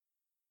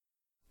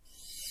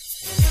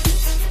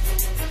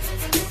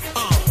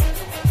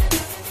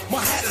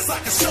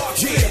a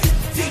shark's fin.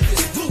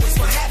 Deepest blue is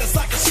my hat is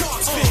like a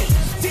shark's fin.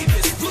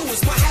 Deepest blue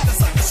is my hat is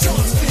like a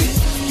shark's fin.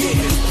 Yeah,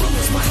 blue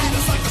is my hat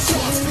is like a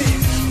shark's fin.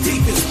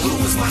 Deepest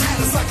blue is my hat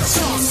is like a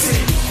shark's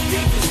fin.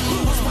 Deepest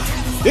blue is my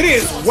hat. It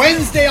is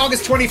Wednesday,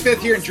 August 25th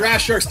here in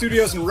Draft Shark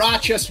Studios in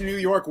Rochester, New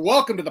York.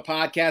 Welcome to the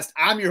podcast.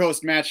 I'm your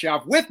host, Matt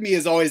Schauf. With me,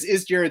 as always,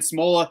 is Jared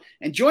Smola.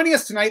 And joining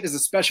us tonight is a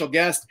special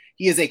guest.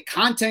 He is a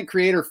content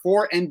creator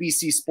for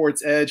NBC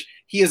Sports Edge.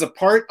 He is a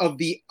part of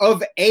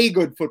a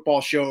Good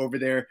Football Show over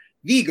there.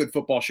 The Good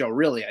Football Show,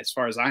 really, as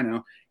far as I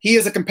know. He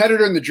is a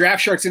competitor in the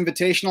Draft Sharks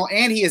Invitational,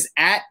 and he is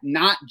at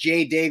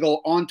NotJDaigle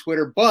on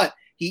Twitter. But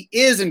he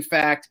is, in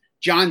fact,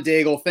 John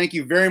Daigle. Thank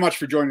you very much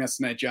for joining us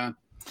tonight, John.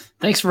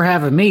 Thanks for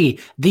having me.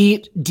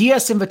 The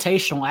DS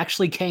Invitational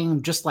actually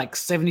came just like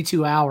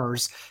 72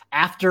 hours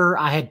after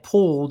I had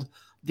pulled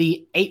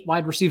the 8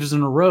 wide receivers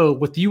in a row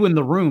with you in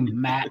the room,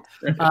 Matt.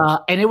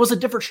 And it was a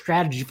different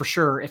strategy for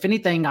sure. If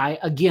anything,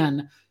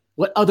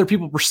 what other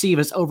people perceive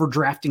as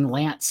overdrafting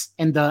Lance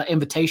in the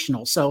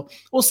Invitational. So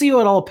we'll see how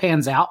it all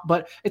pans out.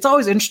 But it's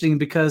always interesting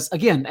because,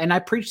 again, and I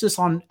preach this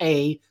on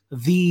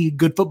the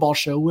Good Football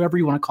Show, whatever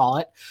you want to call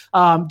it,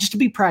 just to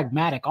be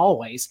pragmatic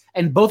always.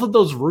 And both of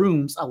those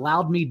rooms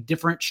allowed me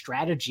different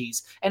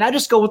strategies. And I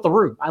just go with the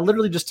room. I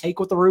literally just take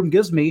what the room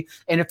gives me.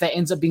 And if that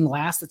ends up being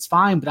last, that's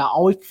fine. But I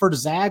always prefer to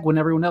zag when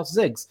everyone else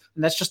zigs.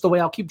 And that's just the way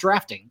I'll keep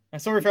drafting.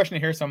 It's so refreshing to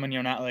hear someone,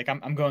 not like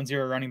I'm going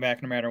zero running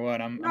back no matter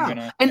what. I'm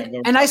gonna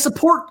and I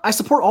support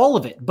all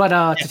of it. But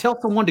to tell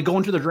someone to go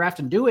into the draft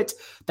and do it,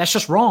 that's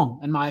just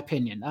wrong in my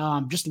opinion.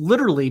 Just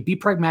literally be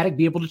pragmatic,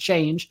 be able to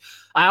change.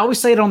 I always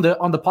say it on the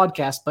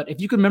podcast, but if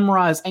you can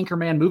memorize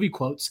Anchorman movie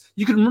quotes,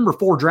 you can remember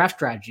 4 draft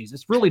strategies.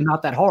 It's really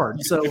not that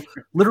hard. So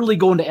literally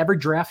go into every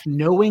draft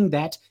knowing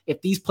that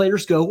if these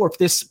players go or if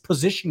this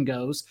position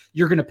goes,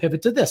 you're going to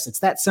pivot to this. It's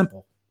that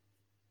simple.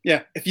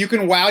 Yeah, if you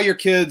can wow your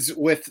kids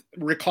with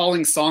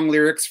recalling song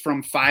lyrics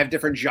from 5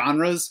 different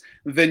genres,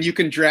 then you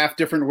can draft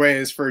different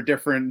ways for a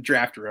different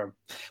draft room.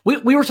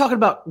 We were talking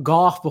about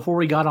golf before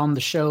we got on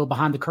the show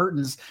behind the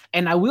curtains,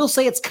 and I will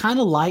say it's kind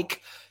of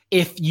like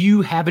if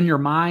you have in your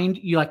mind,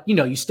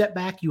 you step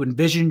back, you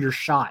envision your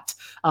shot,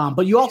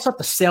 but you also have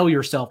to sell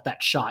yourself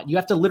that shot. You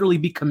have to literally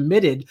be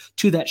committed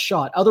to that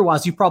shot.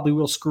 Otherwise, you probably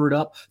will screw it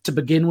up to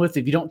begin with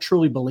if you don't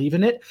truly believe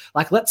in it.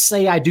 Like, let's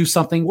say I do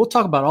something. We'll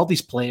talk about all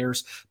these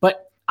players,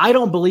 but I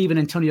don't believe in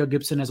Antonio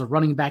Gibson as a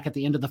running back at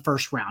the end of the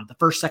first round, the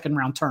first, second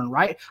round turn,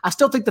 right? I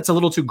still think that's a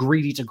little too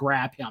greedy to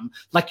grab him.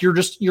 Like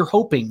you're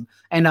hoping.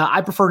 And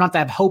I prefer not to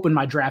have hope in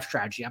my draft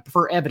strategy. I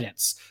prefer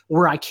evidence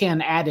where I can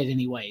add it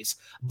anyways.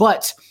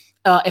 But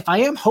if I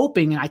am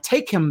hoping and I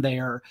take him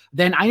there,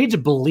 then I need to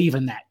believe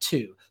in that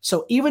too.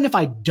 So even if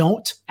I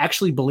don't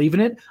actually believe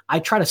in it, I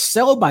try to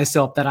sell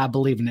myself that I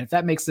believe in it, if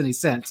that makes any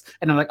sense.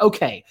 And I'm like,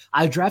 okay,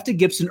 I drafted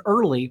Gibson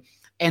early,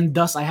 and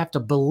thus I have to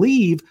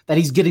believe that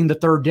he's getting the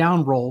third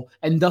down role,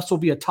 and thus will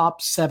be a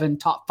top 7,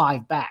 top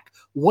 5 back.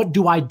 What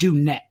do I do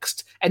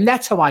next? And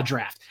that's how I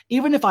draft.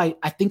 Even if I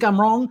think I'm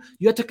wrong,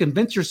 you have to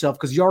convince yourself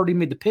because you already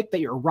made the pick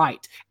that you're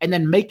right, and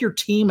then make your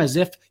team as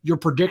if your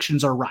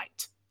predictions are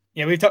right.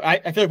 Yeah,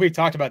 I feel like we've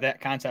talked about that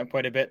concept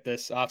quite a bit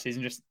this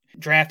offseason, just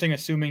drafting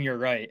assuming you're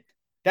right.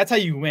 That's how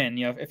you win.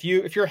 If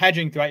you're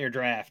hedging throughout your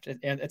draft,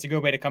 it's a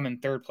good way to come in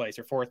 3rd place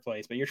or 4th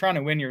place, but you're trying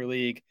to win your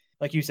league.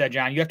 Like you said,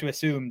 John, you have to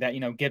assume that,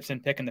 Gibson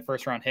picking the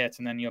first round hits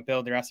and then,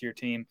 build the rest of your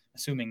team,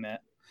 assuming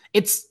that.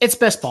 It's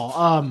best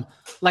ball.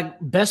 Like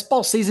best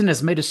ball season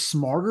has made us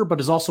smarter, but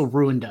has also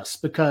ruined us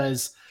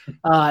because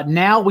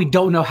now we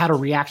don't know how to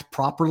react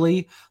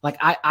properly. Like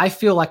I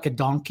feel like a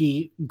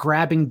donkey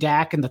grabbing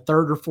Dak in the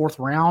 3rd or 4th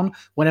round,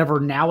 whenever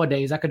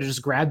nowadays I could have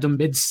just grabbed him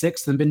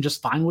mid-6th and been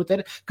just fine with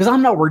it because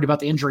I'm not worried about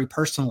the injury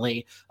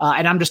personally.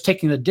 And I'm just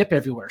taking the dip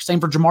everywhere.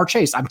 Same for Jamar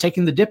Chase. I'm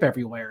taking the dip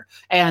everywhere.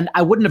 And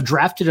I wouldn't have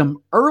drafted him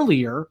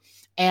earlier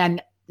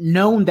and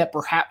known that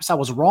perhaps I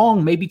was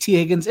wrong. Maybe T.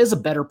 Higgins is a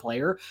better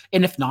player.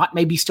 And if not,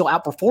 maybe still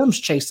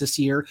outperforms Chase this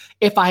year.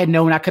 If I had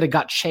known I could have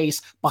got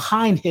Chase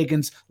behind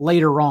Higgins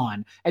later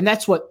on. And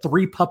that's what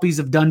 3 puppies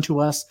have done to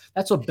us.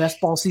 That's what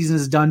best ball season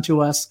has done to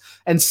us.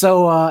 And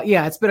so,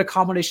 it's been a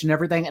combination of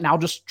everything. And I'll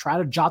just try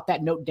to jot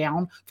that note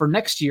down for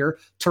next year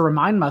to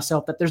remind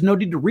myself that there's no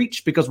need to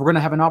reach because we're going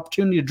to have an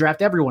opportunity to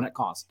draft everyone at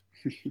cost.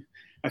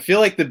 I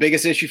feel like the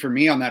biggest issue for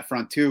me on that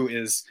front too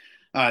is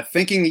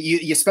thinking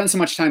you spend so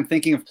much time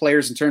thinking of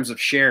players in terms of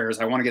shares.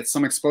 I want to get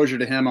some exposure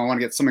to him. I want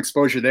to get some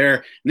exposure there.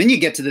 And then you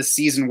get to this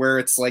season where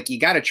it's like you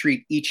got to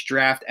treat each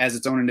draft as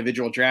its own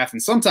individual draft.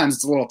 And sometimes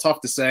it's a little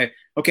tough to say,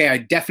 okay, I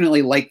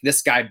definitely like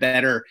this guy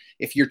better.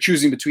 If you're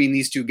choosing between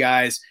these 2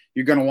 guys,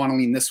 you're going to want to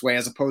lean this way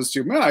as opposed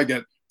to, I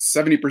get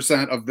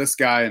 70% of this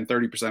guy and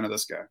 30% of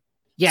this guy.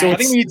 Yeah, so I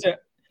think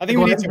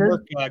we need to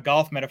work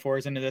golf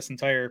metaphors into this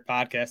entire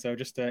podcast, though,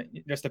 just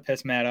to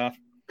piss Matt off.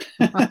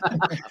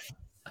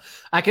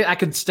 I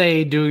could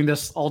stay doing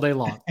this all day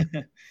long.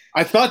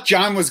 I thought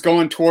John was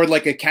going toward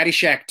like a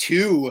Caddyshack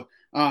 2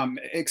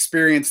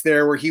 experience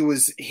there where he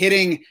was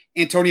hitting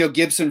Antonio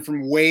Gibson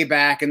from way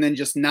back and then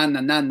just while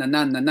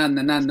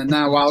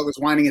it was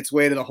winding its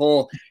way to the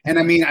hole. And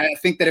I mean, I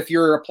think that if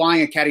you're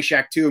applying a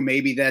Caddyshack 2,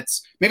 maybe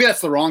that's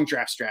the wrong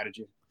draft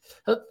strategy.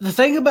 The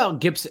thing about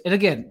Gibson, and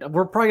again,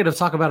 we're probably going to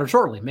talk about it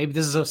shortly. Maybe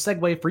this is a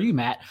segue for you,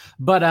 Matt.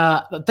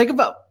 But think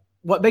about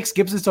what makes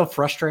Gibson so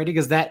frustrating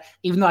is that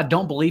even though I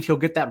don't believe he'll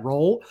get that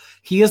role,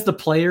 he is the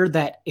player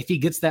that if he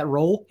gets that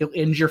role, he'll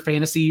end your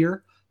fantasy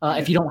year.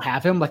 If you don't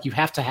have him, like you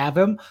have to have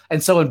him.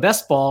 And so in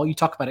best ball, you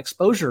talk about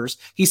exposures.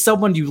 He's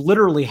someone you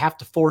literally have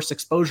to force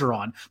exposure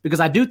on because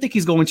I do think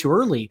he's going too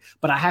early,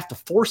 but I have to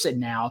force it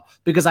now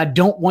because I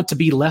don't want to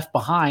be left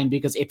behind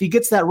because if he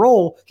gets that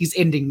role, he's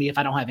ending me if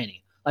I don't have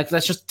any. Like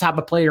that's just the type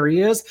of player he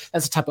is.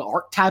 That's the type of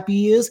archetype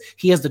he is.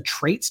 He has the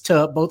traits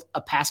to both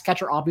a pass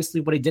catcher, obviously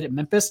what he did at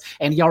Memphis,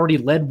 and he already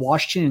led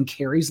Washington in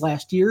carries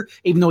last year,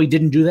 even though he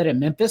didn't do that at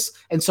Memphis.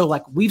 And so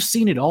like we've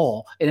seen it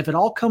all. And if it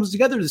all comes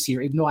together this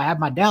year, even though I have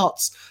my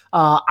doubts,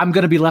 I'm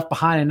going to be left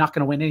behind and not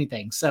going to win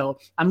anything. So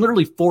I'm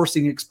literally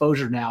forcing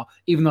exposure now,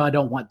 even though I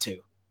don't want to.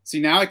 See,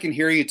 now I can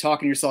hear you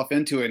talking yourself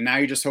into it. Now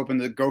you're just hoping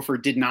the Gopher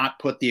did not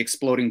put the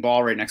exploding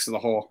ball right next to the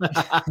hole.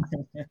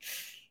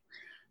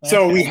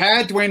 So we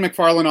had Dwayne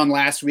McFarland on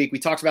last week. We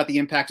talked about the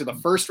impact of the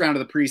first round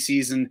of the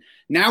preseason.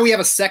 Now we have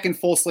a second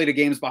full slate of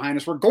games behind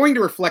us. We're going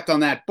to reflect on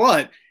that.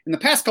 But in the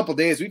past couple of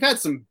days, we've had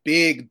some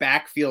big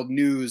backfield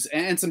news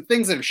and some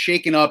things that have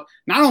shaken up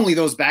not only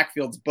those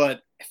backfields,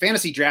 but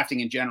fantasy drafting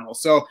in general.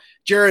 So,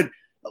 Jared,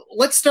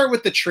 let's start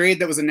with the trade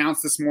that was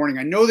announced this morning.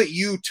 I know that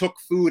you took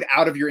food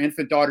out of your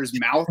infant daughter's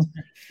mouth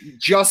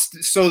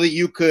just so that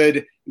you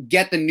could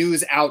get the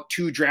news out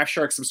to Draft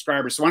Shark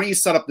subscribers. So why don't you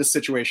set up this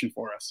situation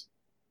for us?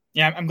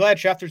 Yeah, I'm glad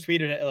Schefter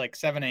tweeted at like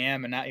 7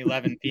 a.m. and not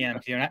 11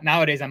 p.m. You know,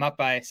 nowadays I'm up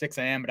by 6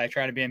 a.m., but I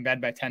try to be in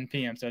bed by 10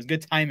 p.m. So it's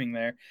good timing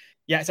there.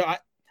 Yeah, so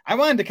I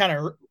wanted to kind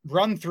of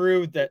run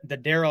through the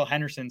Darrell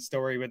Henderson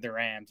story with the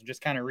Rams and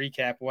just kind of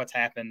recap what's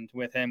happened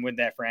with him with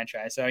that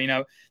franchise. So, you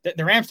know,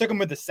 the Rams took him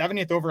with the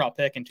 70th overall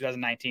pick in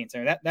 2019.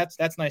 So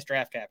that's nice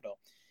draft capital.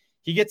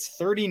 He gets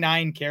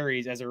 39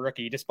 carries as a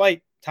rookie,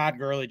 despite Todd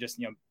Gurley just,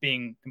 you know,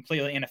 being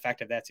completely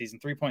ineffective that season,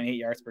 3.8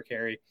 yards per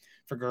carry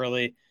for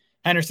Gurley.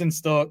 Henderson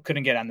still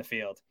couldn't get on the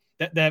field.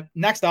 The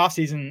next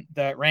offseason,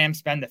 the Rams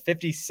spend the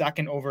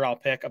 52nd overall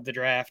pick of the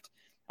draft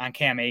on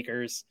Cam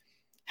Akers.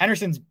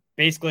 Henderson's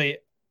basically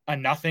a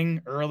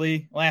nothing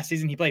early last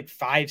season. He played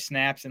 5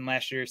 snaps in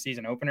last year's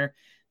season opener.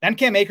 Then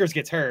Cam Akers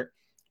gets hurt.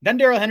 Then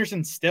Darrell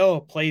Henderson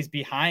still plays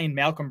behind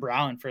Malcolm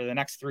Brown for the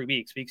next 3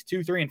 weeks, weeks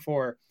 2, 3, and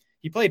 4.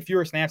 He played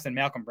fewer snaps than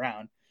Malcolm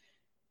Brown.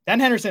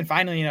 Then Henderson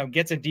finally, you know,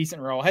 gets a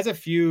decent role, has a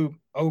few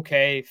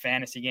okay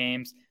fantasy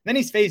games. Then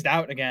he's phased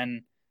out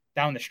again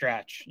down the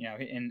stretch, you know,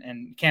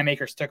 and Cam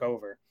Akers took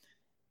over.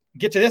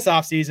 Get to this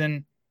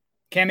offseason,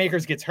 Cam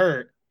Akers gets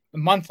hurt. A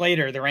month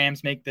later, the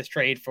Rams make this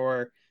trade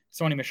for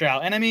Sony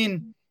Michel. And I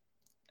mean,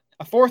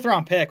 a 4th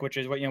round pick, which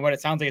is what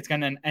it sounds like it's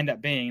going to end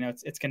up being. You know,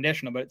 it's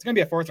conditional, but it's going to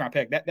be a 4th round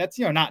pick. That's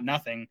you know, not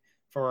nothing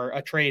for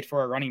a trade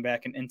for a running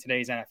back in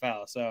today's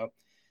NFL. So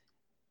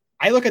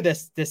I look at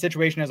this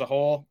situation as a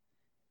whole.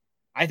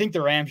 I think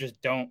the Rams just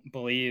don't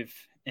believe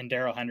in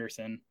Darrell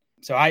Henderson.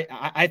 So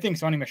I think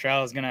Sony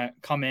Michel is going to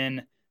come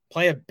in,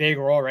 play a big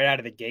role right out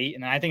of the gate.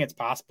 And I think it's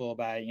possible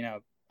by, you know,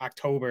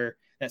 October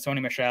that Sony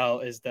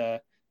Michel is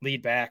the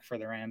lead back for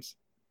the Rams.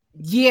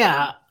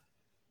 Yeah.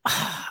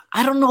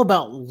 I don't know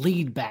about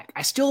lead back.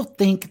 I still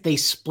think they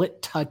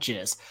split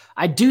touches.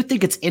 I do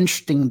think it's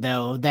interesting,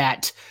 though,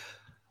 that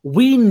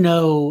we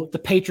know the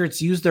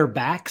Patriots use their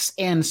backs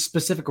in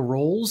specific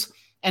roles.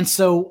 And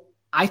so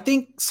I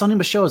think Sony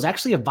Michel is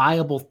actually a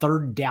viable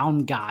 3rd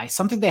down guy,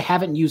 something they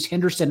haven't used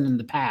Henderson in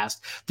the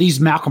past. They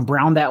used Malcolm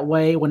Brown that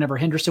way whenever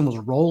Henderson was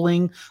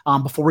rolling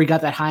before he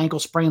got that high ankle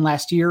sprain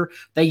last year.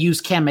 They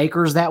used Cam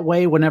Akers that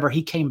way whenever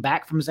he came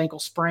back from his ankle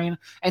sprain.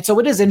 And so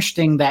it is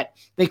interesting that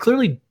they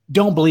clearly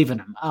don't believe in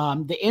him.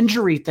 The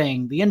injury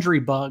thing, the injury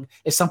bug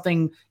is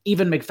something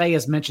even McVay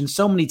has mentioned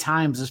so many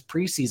times this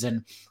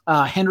preseason.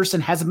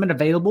 Henderson hasn't been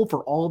available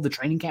for all of the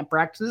training camp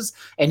practices.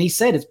 And he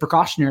said it's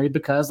precautionary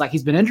because like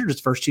he's been injured his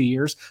first 2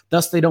 years.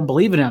 Thus they don't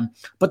believe in him.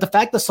 But the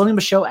fact that Sony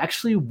Michel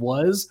actually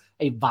was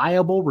a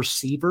viable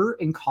receiver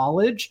in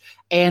college,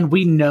 and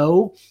we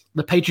know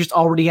the Patriots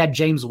already had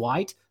James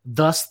White.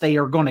 Thus, they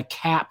are going to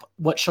cap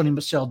what Sony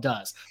Michel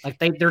does. Like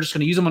they're just going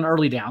to use him on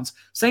early downs.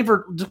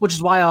 Which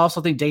is why I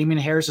also think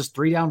Damian Harris's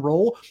 3-down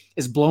role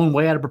is blown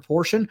way out of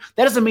proportion.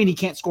 That doesn't mean he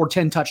can't score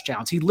 10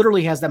 touchdowns. He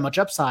literally has that much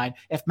upside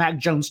if Mac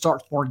Jones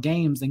starts more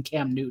games than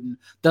Cam Newton,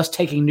 thus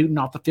taking Newton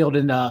off the field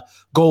in a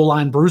goal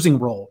line bruising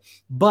role.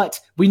 But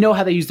we know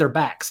how they use their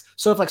backs.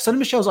 So if like Sony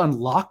Michel's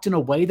unlocked in a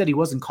way that he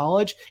was in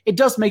college, it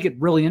does make it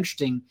really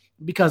interesting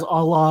because a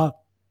la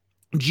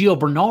Gio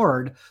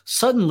Bernard,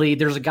 suddenly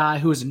there's a guy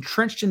who is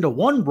entrenched into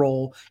one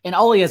role and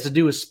all he has to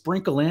do is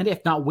sprinkle in,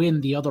 if not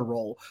win, the other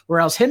role.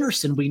 Whereas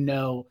Henderson, we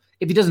know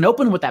if he doesn't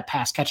open with that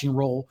pass catching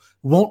role,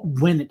 won't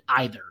win it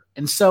either.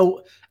 And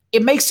so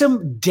it makes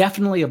him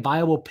definitely a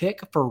viable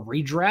pick for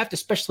redraft,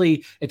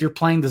 especially if you're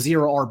playing the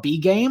 0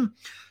 RB game.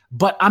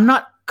 But I'm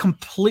not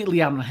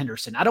completely out on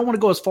Henderson. I don't want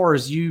to go as far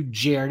as you,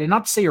 Jared, and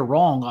not to say you're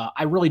wrong.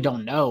 I really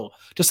don't know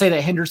to say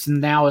that Henderson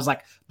now is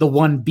like the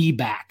 1B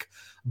back.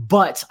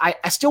 But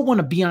I still want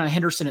to be on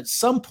Henderson at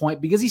some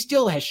point because he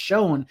still has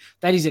shown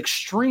that he's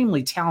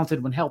extremely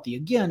talented when healthy.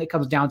 Again, it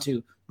comes down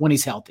to when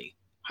he's healthy.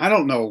 I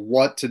don't know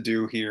what to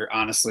do here,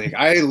 honestly.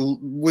 I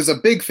was a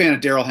big fan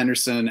of Darrell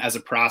Henderson as a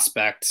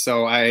prospect,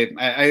 so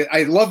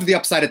I loved the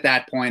upside at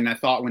that point. And I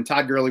thought when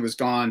Todd Gurley was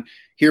gone,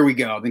 here we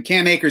go. Then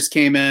Cam Akers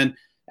came in.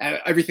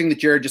 Everything that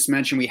Jared just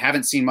mentioned, we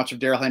haven't seen much of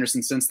Darrell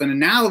Henderson since then. And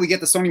now that we get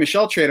the Sony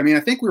Michel trade, I mean,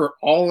 I think we were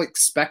all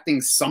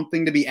expecting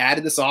something to be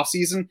added this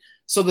offseason.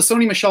 So the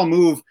Sony Michel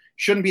move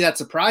shouldn't be that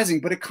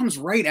surprising, but it comes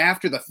right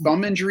after the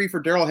thumb injury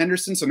for Darrell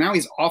Henderson. So now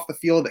he's off the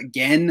field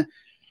again.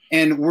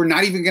 And we're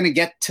not even going to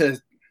get to,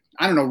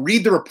 I don't know,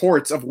 read the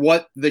reports of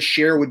what the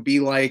share would be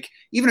like,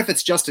 even if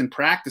it's just in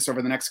practice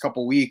over the next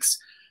couple weeks.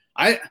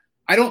 I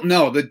don't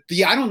know.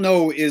 The I don't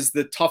know is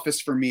the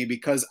toughest for me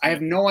because I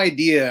have no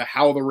idea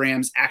how the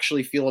Rams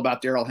actually feel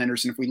about Darrell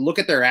Henderson. If we look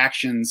at their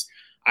actions,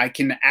 I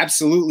can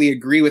absolutely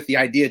agree with the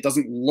idea. It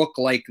doesn't look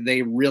like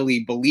they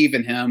really believe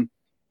in him.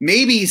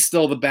 Maybe he's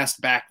still the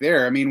best back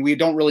there. I mean, we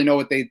don't really know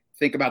what they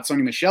think about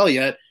Sony Michel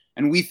yet,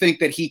 and we think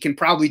that he can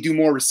probably do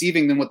more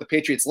receiving than what the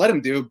Patriots let him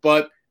do,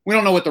 but we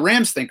don't know what the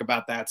Rams think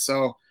about that.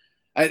 So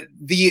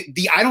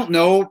the I don't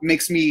know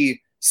makes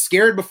me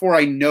scared before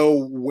I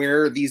know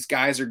where these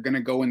guys are going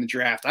to go in the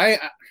draft. I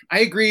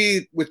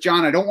agree with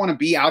John. I don't want to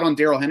be out on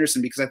Darrell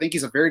Henderson because I think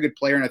he's a very good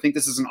player, and I think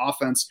this is an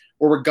offense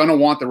where we're going to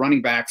want the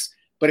running backs.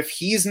 But if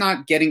he's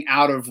not getting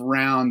out of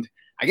round,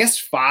 I guess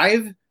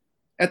 5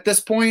 at this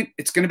point,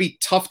 it's going to be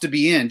tough to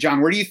be in.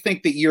 John, where do you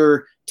think that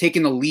you're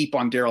taking the leap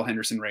on Darrell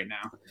Henderson right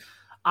now?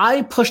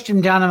 I pushed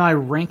him down in my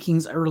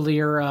rankings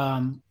earlier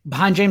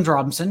behind James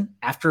Robinson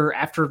after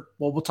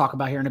what we'll talk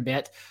about here in a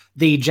bit,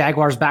 the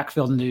Jaguars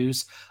backfield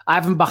news. I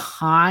have him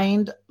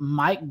behind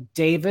Mike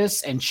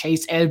Davis and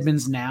Chase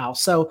Edmonds now.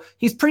 So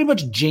he's pretty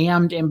much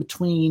jammed in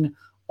between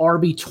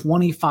RB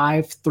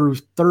 25 through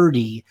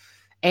 30.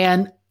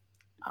 And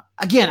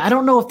again, I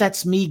don't know if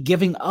that's me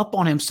giving up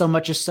on him so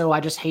much as so I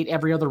just hate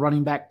every other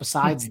running back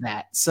besides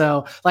that.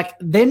 So like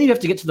then you have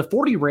to get to the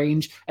 40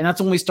 range, and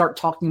that's when we start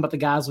talking about the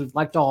guys we've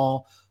liked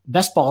all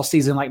best ball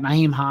season, like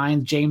Nyheim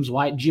Hines, James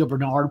White, Gio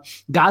Bernard,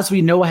 guys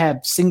we know have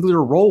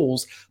singular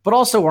roles, but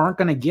also aren't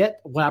going to get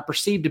what I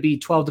perceive to be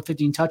 12 to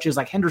 15 touches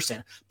like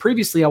Henderson.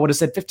 Previously, I would have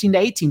said 15 to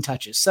 18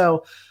 touches.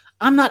 So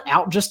I'm not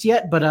out just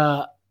yet,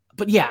 but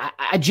yeah,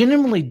 I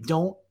genuinely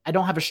don't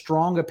have a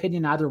strong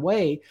opinion either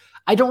way.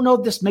 I don't know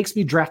if this makes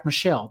me draft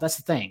Michel. That's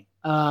the thing.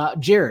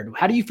 Jared,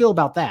 how do you feel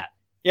about that?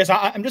 Yes,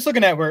 I'm just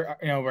looking at where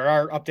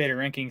our updated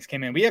rankings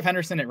came in. We have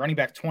Henderson at running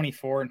back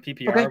 24 in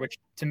PPR, okay, which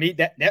to me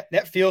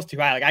that feels too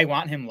high. Like I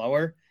want him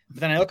lower,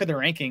 but then I look at the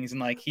rankings and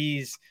like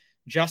he's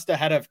just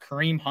ahead of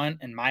Kareem Hunt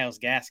and Myles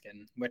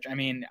Gaskin, which I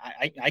mean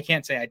I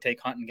can't say I'd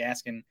take Hunt and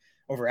Gaskin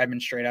over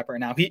Edmonds straight up right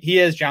now. He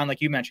is, John, like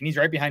you mentioned, he's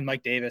right behind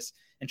Mike Davis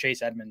and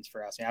Chase Edmonds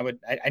for us. Yeah,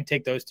 I'd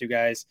take those two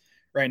guys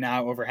right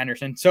now over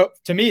Henderson. So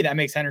to me, that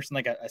makes Henderson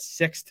like a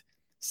 6th,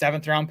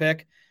 7th round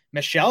pick.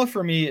 Michel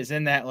for me is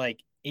in that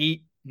like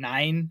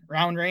 8-9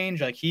 round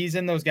range. Like he's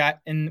in those guys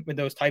in with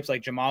those types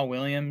like Jamal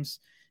Williams,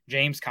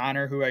 James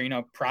Conner, who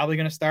are, probably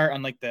going to start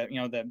on like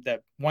the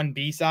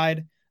 1B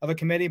side of a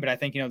committee. But I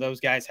think, those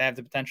guys have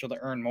the potential to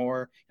earn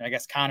more. I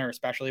guess Conner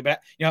especially,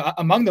 but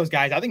among those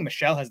guys, I think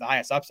Michel has the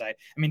highest upside.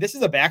 I mean, this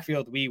is a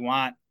backfield we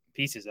want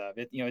pieces of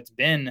it. It's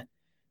been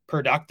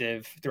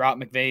productive throughout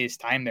McVay's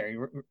time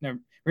there.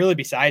 Really,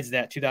 besides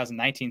that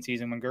 2019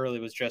 season when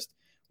Gurley was just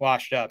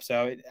washed up.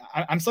 So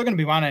I'm still going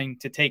to be wanting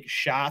to take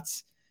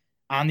shots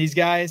on these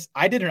guys.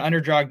 I did an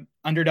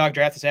underdog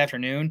draft this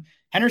afternoon.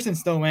 Henderson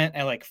still went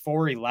at like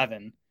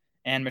 4-11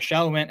 and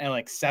Michel went at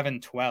like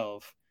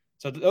 7-12.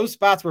 So those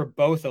spots were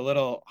both a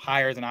little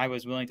higher than I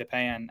was willing to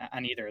pay on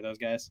either of those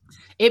guys.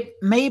 It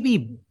may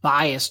be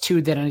bias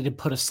too that I need to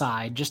put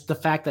aside. Just the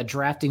fact that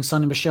drafting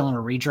Sony Michel in a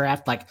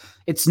redraft, like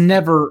it's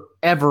never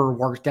ever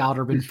worked out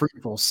or been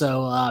fruitful.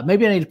 So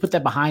maybe I need to put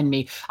that behind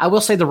me. I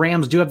will say the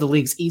Rams do have the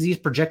league's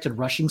easiest projected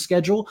rushing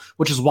schedule,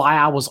 which is why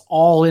I was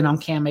all in on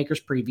Cam Akers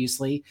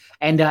previously.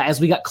 And as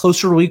we got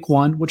closer to week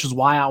 1, which is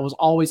why I was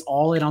always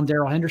all in on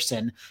Darrell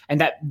Henderson. And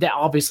that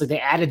obviously they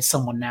added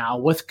someone now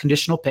with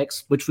conditional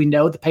picks, which we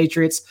know the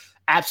Patriots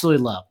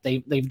absolutely love.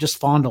 They've just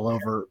fondle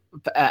over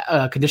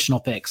conditional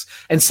picks.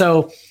 And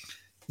so,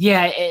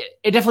 yeah,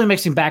 it definitely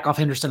makes me back off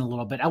Henderson a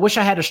little bit. I wish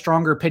I had a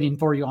stronger opinion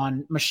for you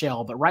on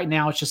Michel, but right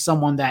now it's just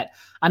someone that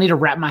I need to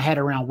wrap my head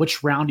around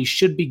which round he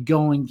should be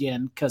going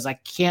in because I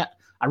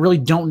really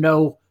don't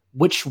know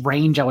which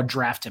range I would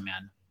draft him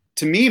in.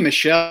 To me,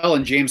 Michel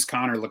and James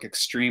Conner look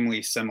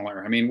extremely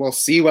similar. I mean, we'll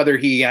see whether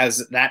he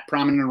has that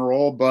prominent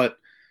role, but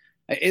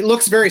it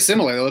looks very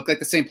similar. They look like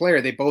the same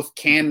player. They both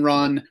can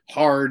run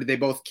hard. They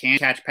both can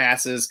catch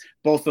passes.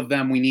 Both of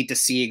them, we need to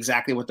see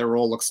exactly what their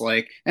role looks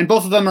like. And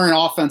both of them are in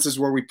offenses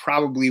where we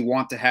probably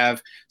want to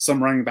have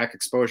some running back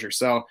exposure.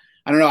 So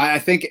I don't know. I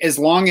think as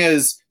long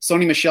as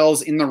Sony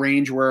Michel's in the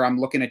range where I'm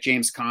looking at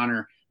James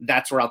Conner,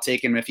 that's where I'll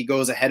take him. If he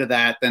goes ahead of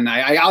that, then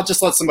I'll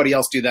just let somebody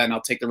else do that, and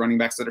I'll take the running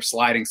backs that are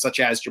sliding, such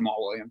as Jamal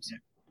Williams.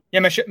 Yeah,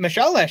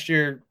 Michelle last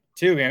year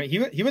too. I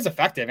mean, he was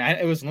effective.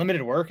 It was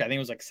limited work. I think it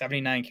was like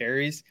 79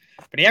 carries,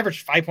 but he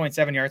averaged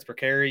 5.7 yards per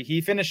carry.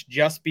 He finished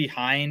just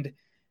behind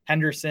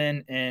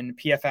Henderson in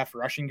PFF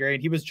rushing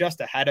grade. He was just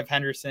ahead of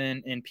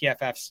Henderson in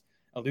PFF's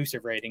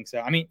elusive rating. So,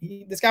 I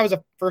mean, this guy was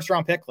a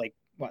first-round pick, like,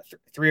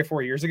 3 or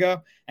 4 years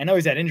ago. I know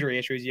he's had injury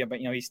issues, but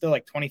he's still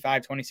like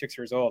 25, 26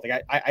 years old.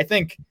 Like I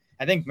think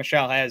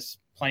Michelle has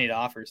plenty to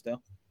offer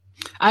still.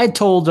 I had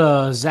told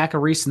Zach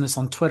Reeson this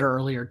on Twitter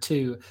earlier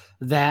too,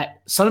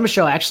 that Sonny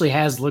Michel actually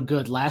has looked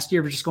good last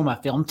year, but just going by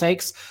film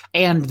takes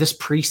and this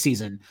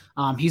preseason.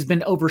 He's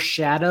been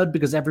overshadowed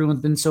because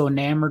everyone's been so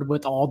enamored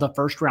with all the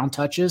first round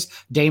touches,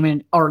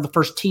 the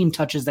first team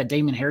touches that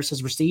Damien Harris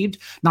has received,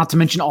 not to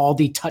mention all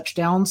the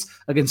touchdowns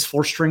against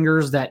four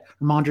stringers that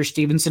Ramondre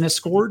Stevenson has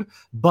scored.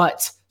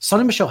 But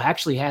Sonny Michel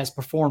actually has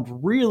performed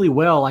really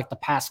well like the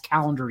past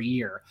calendar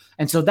year.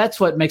 And so that's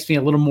what makes me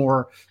a little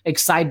more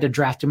excited to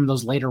draft him in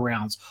those later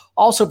rounds.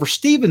 Also for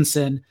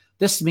Stevenson,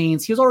 this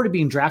means he was already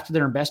being drafted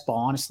there in best ball,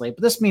 honestly,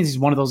 but this means he's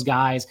one of those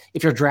guys,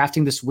 if you're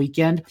drafting this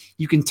weekend,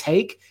 you can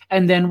take,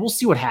 and then we'll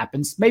see what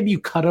happens. Maybe you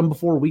cut him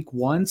before week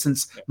 1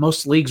 since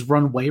most leagues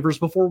run waivers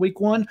before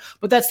week 1,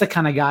 but that's the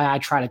kind of guy I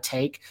try to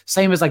take.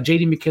 Same as like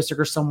JD McKissick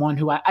or someone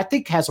who I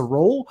think has a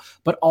role,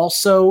 but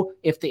also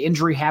if the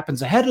injury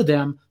happens ahead of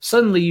them,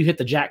 suddenly you hit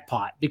the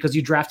jackpot because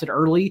you drafted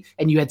early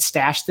and you had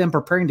stashed them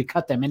preparing to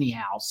cut them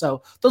anyhow.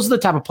 So those are the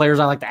type of players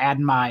I like to add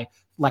in my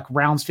like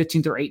rounds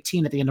 15 through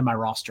 18 at the end of my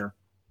roster.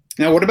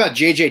 Now, what about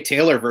J.J.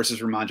 Taylor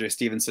versus Ramondre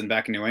Stevenson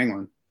back in New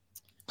England?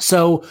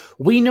 So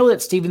we know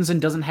that Stevenson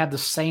doesn't have the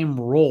same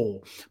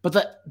role,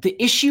 but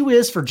the issue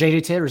is for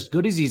J.J. Taylor, as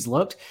good as he's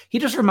looked, he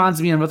just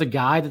reminds me of another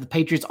guy that the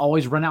Patriots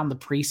always run out in the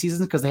preseason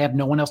because they have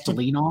no one else to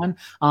lean on,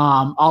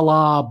 a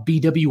la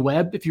B.W.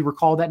 Webb, if you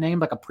recall that name,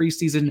 like a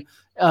preseason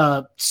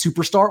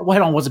superstar.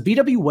 Wait on, was it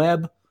B.W.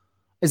 Webb?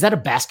 Is that a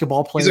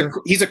basketball player?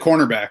 He's a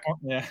cornerback.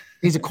 Yeah,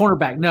 he's a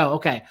cornerback. No,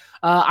 okay.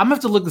 I'm going to have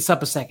to look this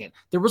up a second.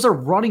 There was a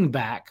running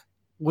back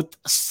with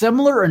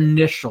similar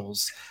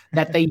initials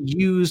that they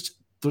used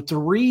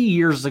 3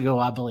 years ago,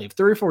 I believe,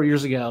 3 or 4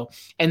 years ago,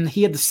 and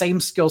he had the same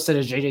skill set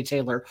as J.J.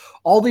 Taylor.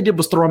 All they did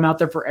was throw him out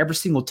there for every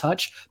single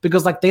touch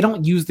because, like, they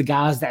don't use the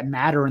guys that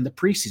matter in the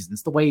preseason.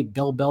 It's the way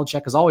Bill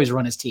Belichick has always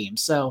run his team.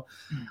 So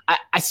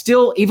I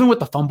still, even with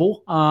the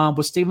fumble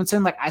with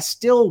Stevenson, like, I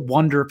still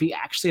wonder if he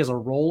actually has a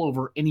role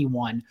over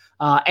anyone.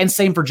 And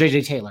same for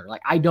J.J. Taylor.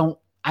 Like,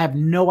 I have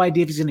no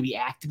idea if he's going to be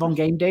active on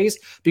game days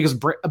because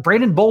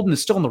Brandon Bolden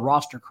is still on the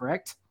roster,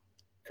 correct?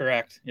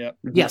 Correct. Yep.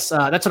 Yes,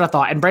 that's what I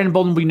thought. And Brandon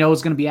Bolden, we know,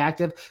 is going to be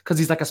active because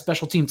he's like a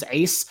special teams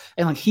ace,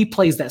 and like he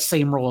plays that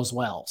same role as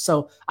well.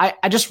 So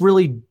I just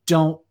really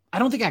don't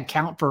think I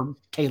count for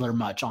Taylor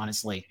much,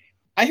 honestly.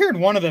 I heard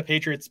one of the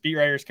Patriots beat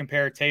writers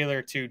compare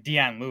Taylor to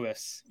Dion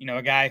Lewis,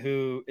 a guy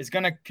who is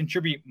going to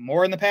contribute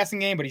more in the passing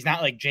game, but he's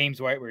not like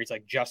James White where he's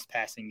like just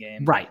passing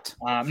game. Right.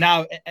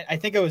 Now, I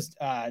think it was,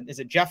 is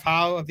it Jeff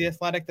Howe of The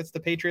Athletic that's the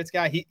Patriots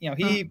guy?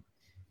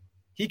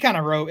 He kind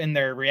of wrote in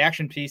their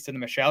reaction piece to the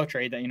Michel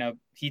trade that,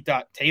 he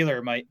thought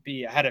Taylor might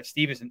be ahead of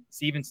Stevenson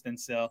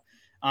still.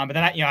 But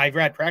then I've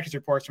read practice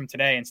reports from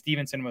today, and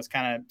Stevenson was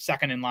kind of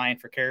second in line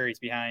for carries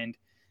behind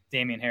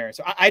Damien Harris.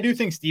 So I do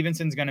think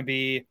Stevenson's going to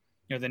be,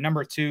 the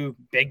number 2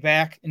 big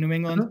back in New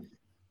England. Mm-hmm.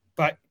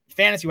 But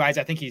fantasy-wise,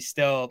 I think he's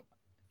still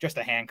just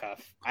a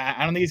handcuff.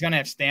 I don't think he's going to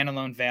have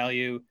standalone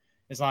value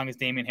as long as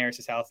Damien Harris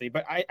is healthy.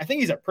 But I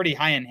think he's a pretty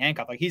high-end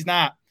handcuff. Like, he's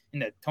not in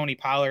the Tony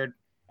Pollard,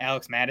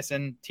 Alex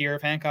Madison tier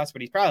of handcuffs,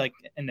 but he's probably like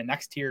in the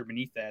next tier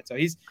beneath that. So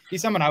he's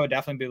someone I would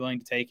definitely be willing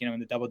to take, in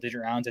the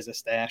double-digit rounds as a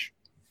stash.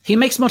 He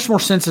makes much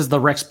more sense as the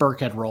Rex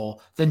Burkhead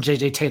role than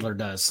J.J. Taylor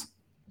does.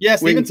 Yeah,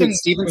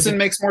 Stevenson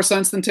makes more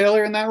sense than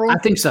Taylor in that role? I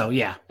think so,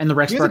 yeah. And the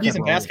Rex Burkhead role. He was a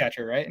decent pass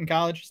catcher, right, in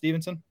college,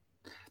 Stevenson?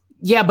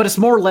 Yeah, but it's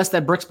more or less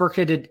that Rex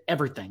Burkhead did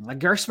everything.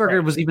 Like, Rex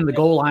Burkhead was even the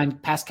goal line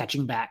pass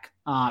catching back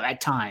at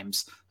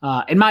times.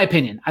 In my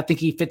opinion, I think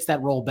he fits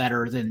that role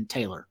better than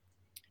Taylor.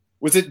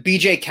 Was it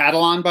B.J.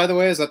 Catalan, by the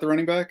way? Is that the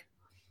running back?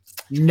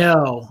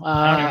 No,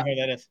 I don't know who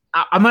that is.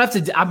 I'm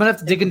gonna have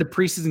to dig into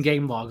preseason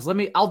game logs.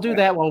 I'll do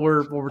that while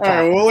we're talking. All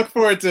right, we'll look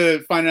forward to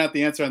finding out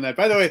the answer on that.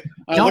 By the way,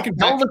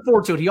 don't look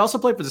forward to it. He also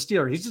played for the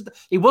Steelers.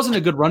 He wasn't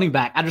a good running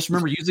back. I just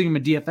remember using him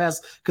in DFS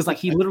because like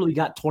he literally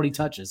got 20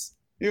 touches.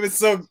 He was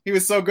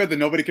so good that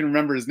nobody can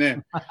remember his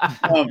name.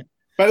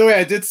 By the way,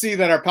 I did see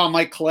that our pal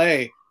Mike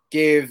Clay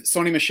gave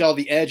Sonny Michel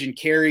the edge in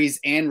carries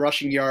and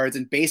rushing yards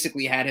and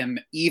basically had him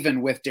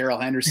even with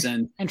Darrell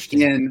Henderson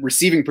in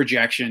receiving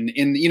projection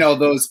in,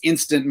 those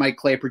instant Mike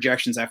Clay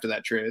projections after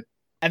that trade.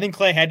 I think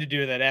Clay had to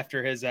do that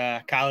after his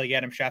colleague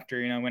Adam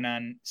Schefter, went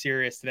on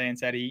Sirius today and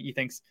said he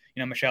thinks,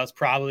 Michel's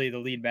probably the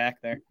lead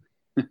back there.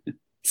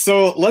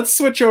 So let's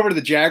switch over to the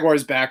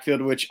Jaguars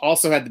backfield, which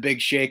also had the big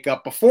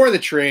shakeup. Before the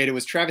trade, it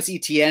was Travis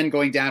Etienne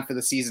going down for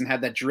the season,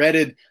 had that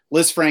dreaded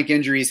Liz Frank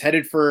injuries,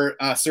 headed for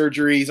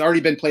surgery. He's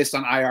already been placed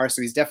on IR,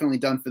 so he's definitely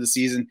done for the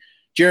season.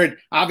 Jared,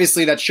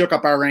 obviously that shook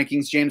up our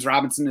rankings. James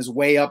Robinson is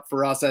way up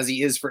for us as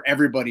he is for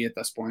everybody at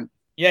this point.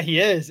 Yeah,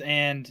 he is.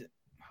 And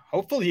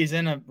hopefully he's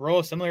in a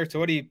role similar to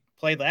what he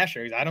played last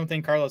year. I don't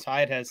think Carlos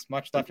Hyde has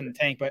much left in the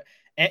tank. But,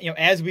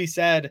 as we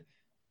said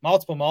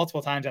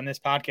multiple times on this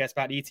podcast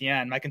about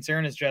ETN, my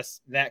concern is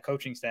just that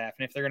coaching staff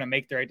and if they're going to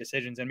make the right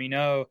decisions. And we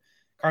know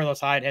Carlos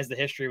Hyde has the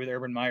history with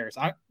Urban Meyers.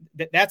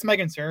 That's my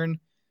concern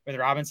with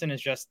Robinson,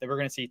 is just that we're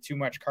going to see too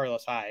much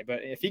Carlos Hyde. But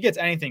if he gets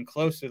anything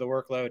close to the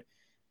workload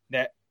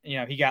that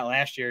he got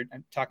last year,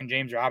 I'm talking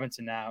James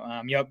Robinson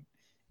now,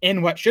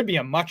 in what should be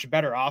a much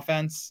better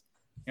offense.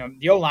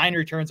 The O-line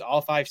returns all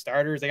 5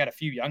 starters. They got a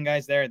few young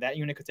guys there. That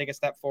unit could take a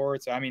step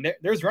forward. So, I mean,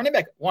 there's running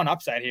back one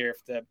upside here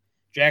if the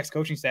Jags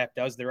coaching staff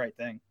does the right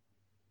thing.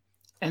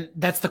 And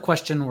that's the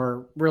question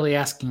we're really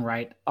asking,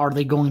 right? Are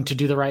they going to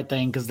do the right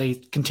thing? Because they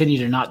continue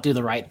to not do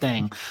the right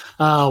thing.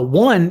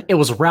 One, it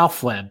was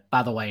Ralph Webb,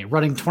 by the way,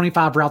 running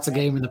 25 routes a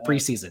game in the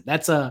preseason.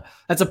 That's a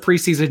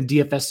preseason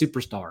DFS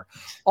superstar.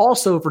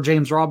 Also, for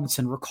James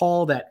Robinson,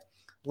 recall that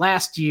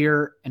last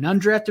year, an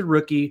undrafted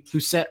rookie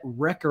who set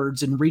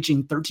records in reaching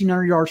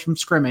 1,300 yards from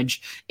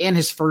scrimmage in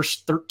his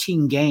first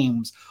 13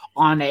 games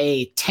on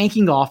a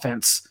tanking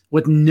offense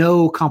with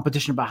no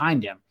competition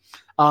behind him.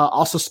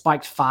 Also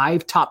spiked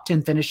 5 top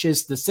 10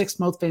 finishes, the 6th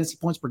most fantasy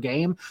points per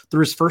game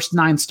through his first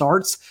 9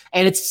 starts.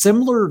 And it's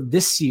similar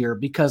this year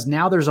because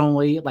now there's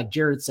only, like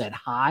Jared said,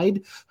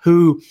 Hyde,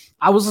 who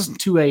I was listening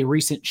to a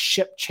recent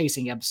ship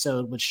chasing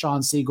episode with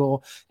Sean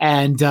Siegel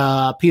and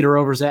Peter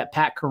Overzet,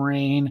 Pat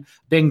Carrane,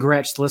 Ben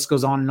Gretsch, the list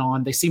goes on and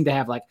on. They seem to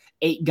have like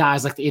 8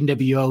 guys like the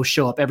NWO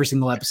show up every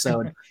single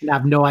episode. And I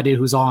have no idea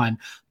who's on.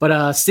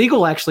 But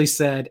Siegel actually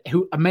said,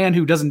 a man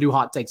who doesn't do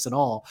hot takes at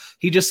all,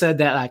 he just said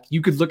that like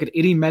you could look at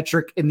any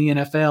metric in the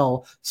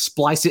NFL,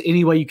 splice it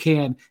any way you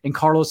can, and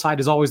Carlos Hyde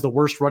is always the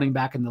worst running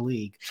back in the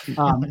league.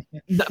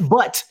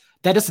 But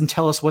that doesn't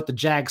tell us what the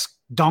Jags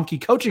donkey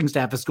coaching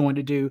staff is going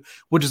to do,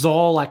 which is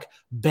all like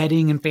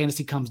betting and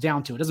fantasy comes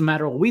down to. It doesn't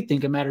matter what we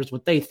think, it matters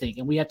what they think,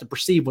 and we have to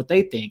perceive what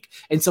they think.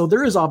 And so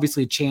there is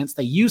obviously a chance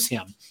they use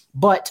him.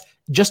 But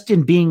just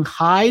in being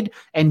Hyde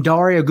and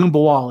Dare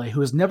Ogunbowale,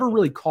 who has never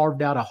really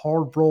carved out a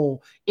hard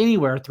role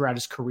anywhere throughout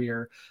his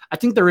career, I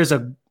think there is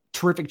a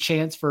terrific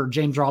chance for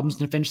James Robinson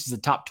to finish as a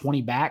top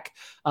 20 back.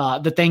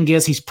 The thing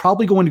is, he's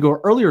probably going to go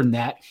earlier than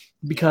that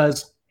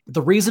because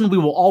the reason we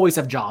will always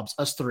have jobs,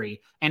 us 3,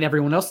 and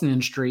everyone else in the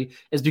industry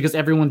is because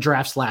everyone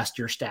drafts last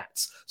year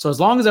stats. So as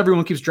long as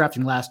everyone keeps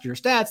drafting last year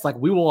stats, like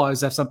we will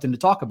always have something to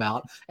talk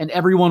about. And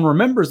everyone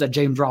remembers that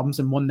James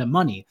Robinson won them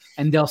money,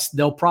 and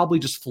they'll probably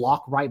just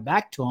flock right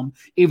back to him,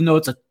 even though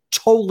it's a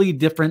totally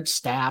different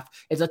staff.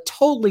 It's a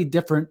totally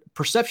different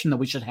perception that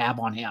we should have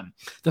on him.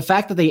 The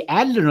fact that they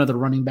added another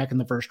running back in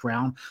the first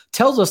round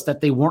tells us that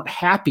they weren't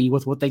happy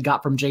with what they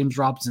got from James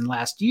Robinson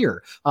last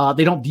year.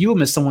 They don't view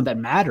him as someone that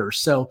matters.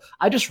 So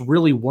I just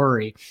really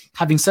worry.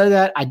 Having said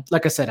that,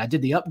 like I said, I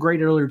did the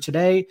upgrade earlier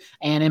today,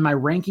 and in my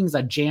rankings,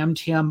 I jammed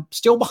him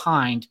still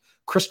behind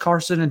Chris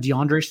Carson and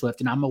DeAndre Swift,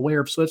 and I'm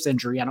aware of Swift's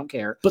injury. I don't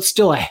care, but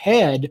still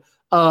ahead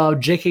of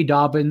J.K.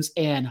 Dobbins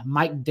and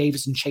Mike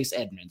Davis and Chase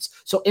Edmonds.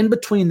 So in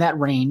between that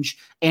range,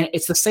 and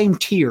it's the same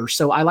tier.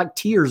 So I like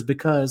tiers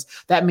because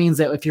that means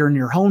that if you're in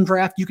your home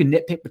draft, you can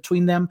nitpick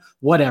between them,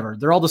 whatever.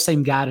 They're all the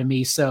same guy to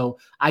me. So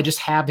I just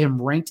have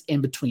him ranked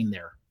in between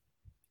there.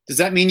 Does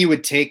that mean you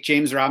would take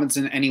James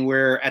Robinson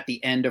anywhere at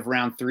the end of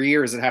round 3,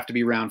 or does it have to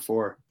be round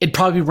 4? It'd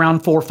probably be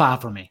round 4 or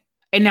 5 for me.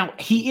 And now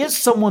he is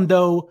someone,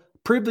 though,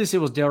 previously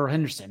it was Darrell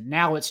Henderson.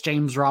 Now it's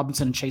James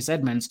Robinson and Chase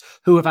Edmonds,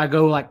 who if I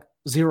go like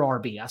 0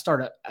 RB, I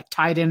start a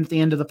tight end at the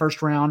end of the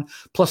first round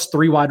plus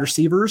 3 wide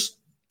receivers,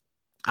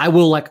 I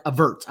will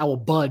I will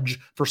budge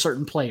for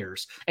certain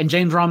players. And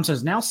James Robinson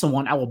is now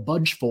someone I will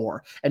budge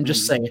for and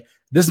just say,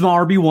 this is my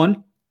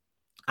RB1.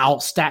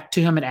 I'll stack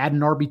to him and add an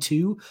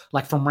RB2,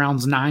 like from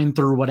rounds 9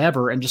 through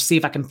whatever, and just see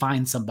if I can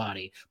find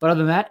somebody. But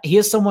other than that, he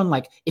is someone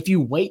like if you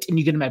wait and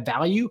you get him at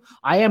value,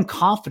 I am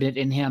confident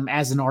in him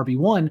as an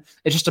RB1.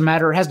 It's just a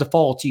matter, it has to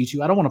fall to you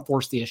too. I don't want to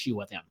force the issue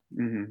with him.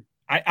 Mm-hmm.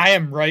 I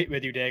am right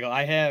with you, Daigle.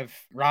 I have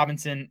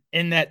Robinson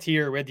in that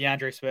tier with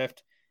DeAndre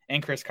Swift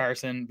and Chris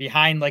Carson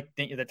behind like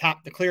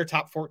the clear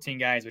top 14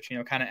 guys, which,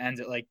 kind of ends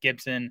at like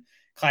Gibson,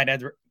 Clyde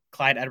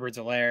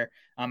Edwards-Helaire.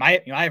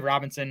 I have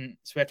Robinson,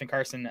 Swift, and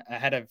Carson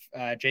ahead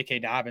of J.K.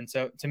 Dobbins.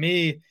 So to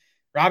me,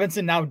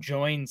 Robinson now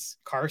joins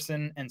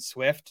Carson and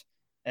Swift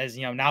as,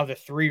 now the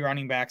 3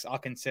 running backs I'll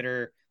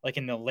consider like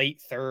in the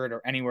late 3rd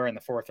or anywhere in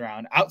the 4th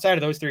round. Outside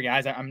of those 3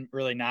 guys, I'm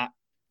really not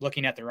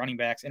looking at the running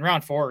backs in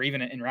round 4 or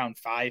even in round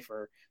 5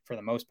 for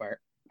the most part.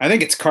 I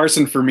think it's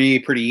Carson for me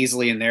pretty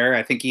easily in there.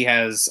 I think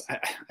he's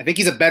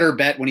a better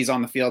bet when he's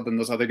on the field than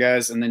those other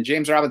guys. And then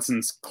James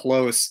Robinson's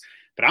close,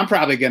 but I'm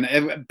probably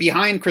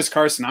behind Chris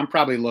Carson, I'm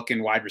probably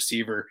looking wide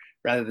receiver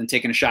rather than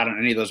taking a shot on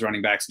any of those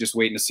running backs, just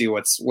waiting to see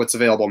what's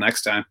available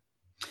next time.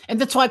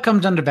 And that's why it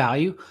comes down to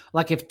value.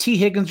 Like if T.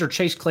 Higgins or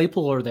Chase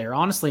Claypool are there,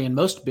 honestly, in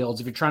most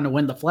builds, if you're trying to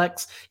win the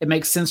flex, it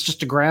makes sense just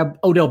to grab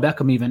Odell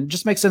Beckham even. It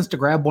just makes sense to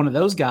grab one of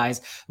those guys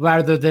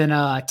rather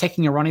than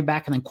taking a running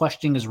back and then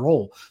questioning his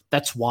role.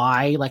 That's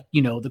why,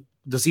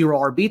 the 0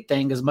 RB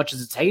thing, as much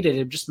as it's hated,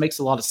 it just makes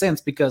a lot of sense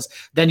because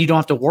then you don't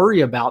have to worry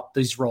about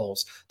these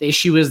roles. The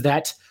issue is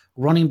that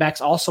running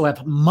backs also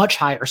have much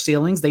higher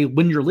ceilings. They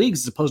win your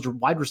leagues as opposed to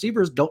wide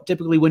receivers don't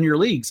typically win your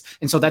leagues.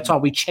 And so that's why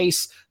we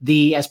chase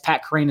as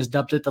Pat Crane has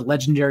dubbed it, the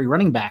legendary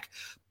running back.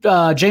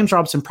 James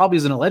Robinson probably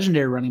isn't a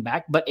legendary running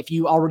back, but if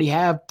you already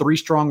have 3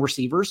 strong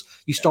receivers,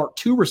 you start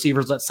 2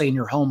 receivers, let's say in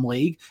your home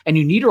league, and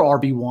you need your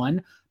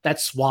RB1,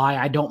 that's why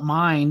I don't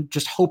mind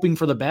just hoping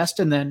for the best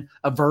and then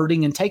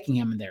averting and taking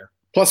him in there.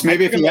 Plus,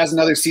 maybe if he has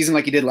another season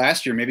like he did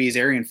last year, maybe he's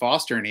Arian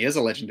Foster and he is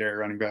a legendary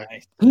running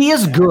back. He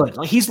is good.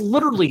 Like, he's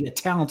literally a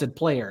talented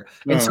player.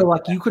 And so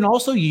like you can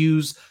also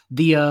use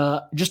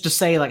the just to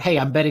say like, hey,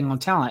 I'm betting on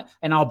talent,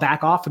 and I'll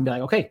back off and be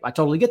like, okay, I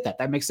totally get that.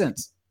 That makes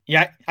sense.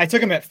 Yeah, I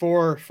took him at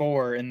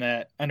 4-4 in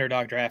that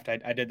underdog draft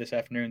I did this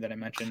afternoon that I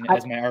mentioned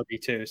as my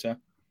RB2. So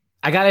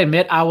I got to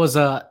admit, it's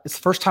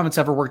the first time it's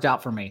ever worked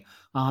out for me.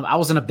 I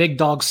was in a big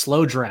dog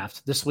slow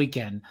draft this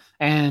weekend,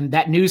 and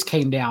that news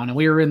came down, and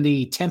we were in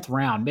the 10th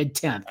round,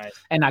 mid-10th,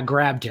 and I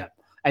grabbed him.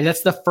 And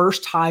that's the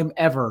first time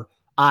ever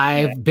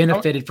I've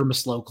benefited from a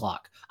slow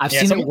clock. I've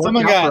seen it work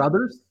out for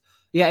others.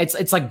 Yeah,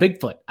 it's like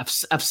Bigfoot.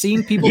 I've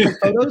seen people take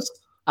photos.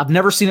 I've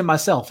never seen it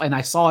myself, and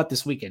I saw it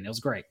this weekend. It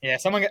was great. Yeah,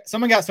 someone got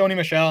Sony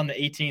Michel in the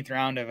 18th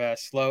round of a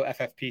slow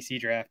FFPC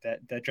draft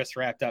that just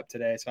wrapped up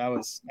today. So I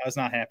was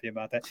not happy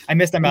about that. I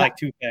missed them by like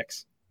 2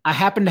 picks. I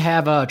happen to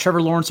have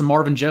Trevor Lawrence and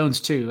Marvin Jones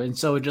too, and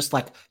so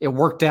it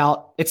worked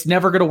out. It's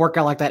never going to work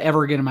out like that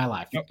ever again in my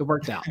life. Nope. It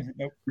worked out.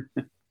 Nope.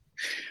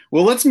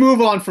 Well, let's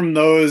move on from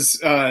those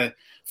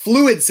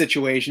fluid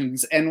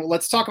situations, and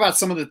let's talk about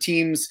some of the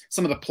teams,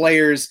 some of the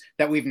players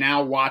that we've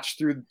now watched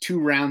through 2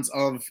 rounds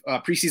of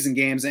preseason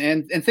games,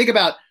 and think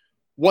about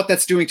what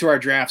that's doing to our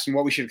drafts and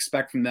what we should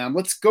expect from them.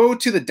 Let's go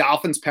to the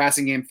Dolphins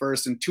passing game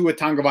first, and Tua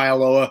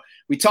Tagovailoa.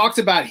 We talked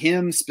about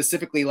him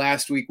specifically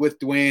last week with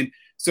Dwayne.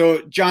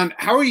 So, John,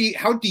 how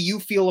do you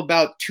feel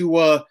about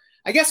Tua?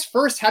 I guess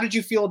first, how did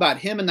you feel about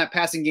him in that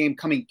passing game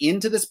coming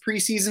into this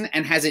preseason,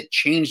 and has it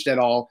changed at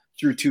all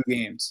through 2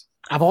 games?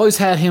 I've always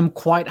had him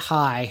quite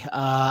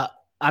high.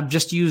 I've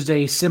just used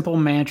a simple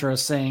mantra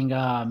saying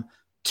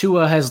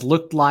Tua has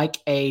looked like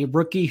a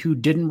rookie who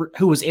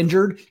was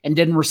injured and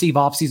didn't receive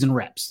offseason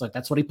reps. Like,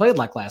 that's what he played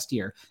like last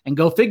year. And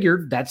go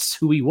figure, that's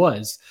who he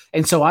was.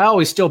 And so I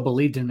always still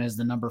believed him as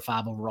the number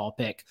 5 overall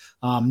pick.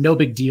 No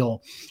big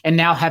deal. And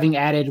now having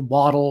added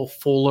Waddle,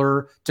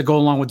 Fuller to go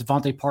along with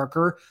Devontae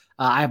Parker,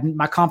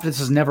 my confidence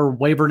has never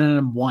wavered in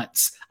him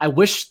once. I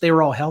wish they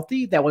were all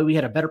healthy. That way we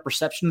had a better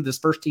perception of this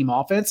first team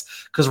offense,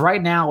 because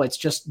right now it's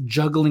just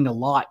juggling a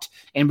lot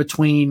in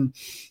between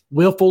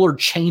Will Fuller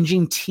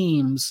changing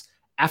teams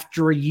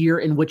after a year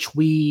in which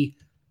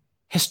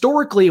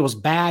historically it was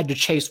bad to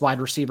chase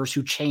wide receivers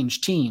who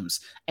changed teams.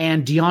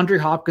 And DeAndre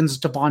Hopkins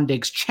and Stephon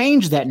Diggs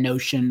changed that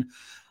notion.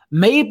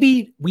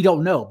 Maybe, we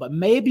don't know, but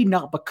maybe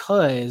not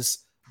because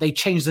they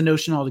changed the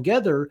notion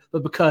altogether,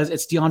 but because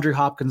it's DeAndre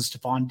Hopkins,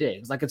 Stephon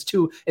Diggs. Like, it's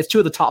two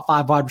of the top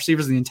 5 wide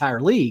receivers in the entire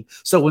league.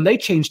 So when they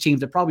change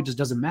teams, it probably just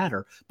doesn't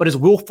matter. But is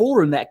Will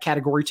Fuller in that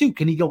category too?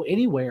 Can he go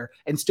anywhere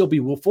and still be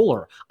Will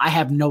Fuller? I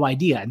have no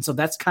idea. And so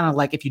that's kind of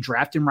like, if you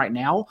draft him right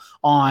now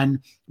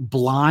on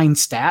blind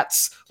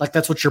stats, like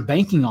that's what you're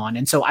banking on.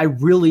 And so I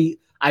really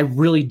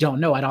don't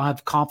know. I don't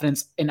have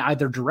confidence in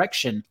either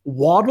direction.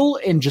 Waddle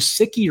and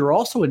Gesicki are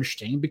also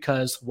interesting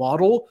because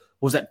Waddle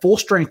was at full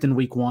strength in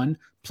week 1,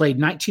 played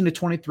 19 to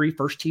 23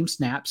 first-team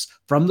snaps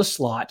from the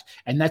slot,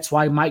 and that's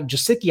why Mike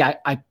Gesicki,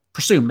 I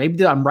presume,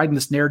 maybe I'm writing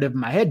this narrative in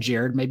my head,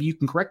 Jared, maybe you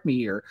can correct me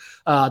here.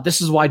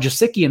 This is why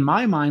Gesicki, in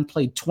my mind,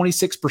 played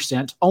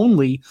 26%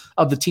 only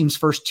of the team's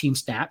first-team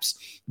snaps,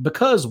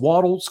 because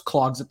Waddle's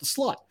clogs at the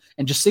slot.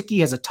 And Gesicki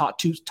has a top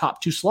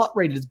two slot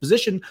rated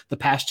position the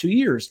past 2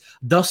 years.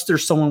 Thus,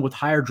 there's someone with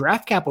higher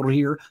draft capital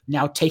here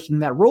now taking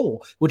that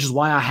role, which is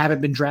why I haven't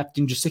been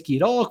drafting Gesicki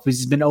at all, because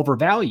he's been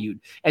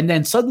overvalued. And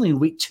then suddenly in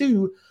week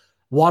 2,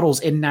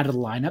 Waddle's in and out of the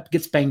lineup,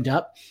 gets banged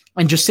up,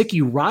 and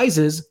Gesicki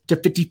rises to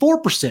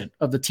 54%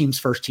 of the team's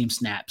first-team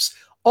snaps.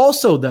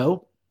 Also,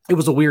 though, it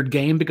was a weird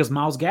game because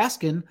Myles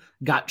Gaskin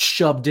got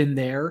shoved in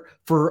there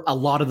for a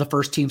lot of the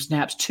first team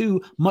snaps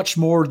too, much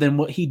more than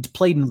what he'd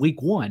played in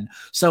week 1.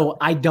 So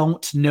I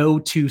don't know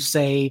to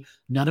say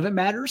none of it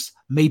matters.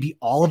 Maybe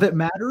all of it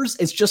matters.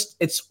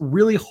 It's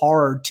really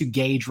hard to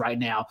gauge right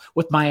now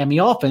with Miami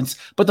offense.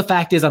 But the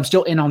fact is, I'm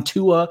still in on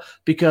Tua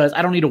because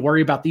I don't need to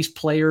worry about these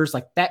players.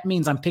 Like, that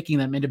means I'm picking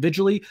them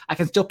individually. I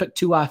can still pick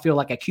Tua, I feel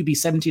like, at QB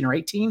 17 or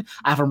 18.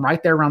 I have him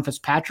right there around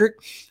Fitzpatrick.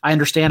 I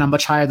understand I'm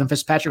much higher than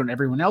Fitzpatrick and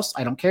everyone else.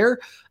 I don't care.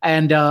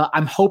 And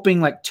I'm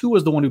hoping like Tua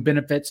is the one who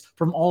benefits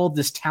from all of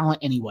this talent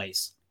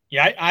anyways.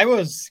 Yeah, I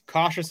was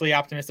cautiously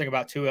optimistic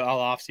about Tua all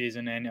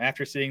offseason. And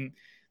after seeing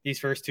these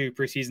first 2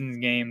 preseason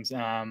games,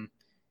 I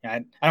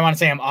don't want to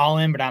say I'm all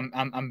in, but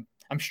I'm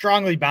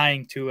strongly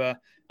buying Tua.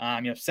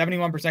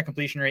 71%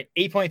 completion rate,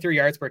 8.3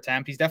 yards per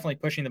attempt. He's definitely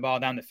pushing the ball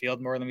down the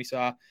field more than we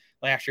saw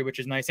last year, which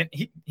is nice. And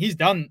he's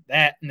done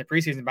that in the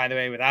preseason, by the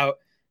way, without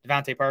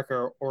Devontae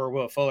Parker or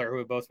Will Fuller, who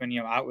have both been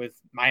out with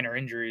minor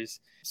injuries.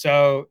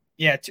 So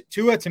yeah,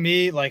 Tua, to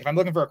me, like, if I'm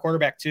looking for a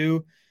quarterback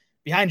too,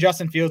 behind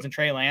Justin Fields and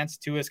Trey Lance,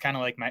 Tua is kind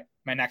of like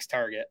my next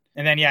target.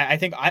 And then, yeah, I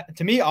think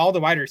to me, all the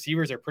wide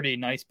receivers are pretty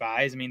nice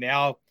buys. I mean, they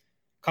all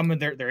come with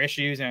their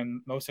issues,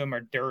 and most of them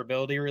are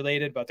durability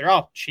related, but they're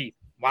all cheap.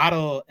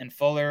 Waddle and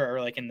Fuller are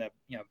like in the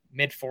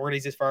mid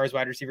 40s as far as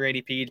wide receiver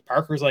ADP.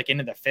 Parker's like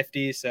into the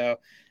 50s. So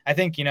I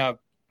think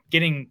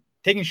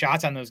taking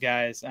shots on those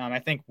guys. I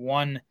think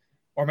one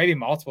or maybe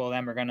multiple of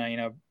them are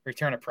gonna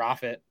return a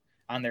profit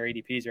on their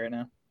ADPs right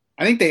now.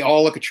 I think they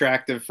all look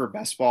attractive for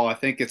best ball. I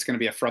think it's going to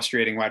be a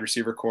frustrating wide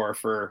receiver core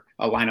for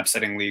a lineup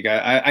setting league.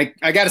 I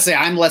got to say,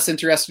 I'm less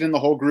interested in the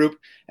whole group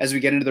as we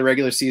get into the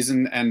regular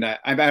season. And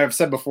I've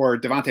said before,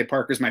 Devontae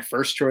Parker is my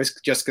first choice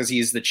just because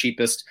he's the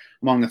cheapest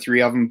among the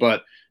three of them.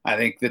 But I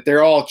think that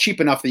they're all cheap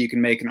enough that you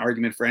can make an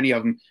argument for any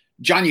of them.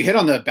 John, you hit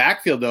on the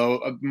backfield,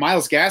 though.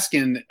 Myles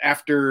Gaskin,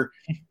 after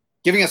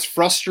giving us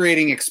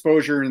frustrating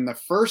exposure in the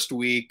first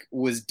week,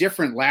 was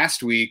different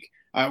last week.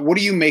 What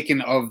are you making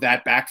of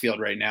that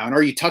backfield right now? And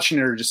are you touching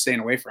it or just staying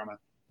away from it?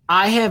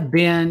 I have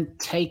been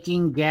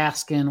taking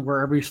Gaskin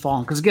wherever he's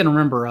fallen. Because again,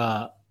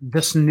 remember,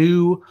 this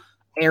new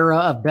era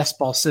of best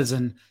ball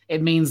season,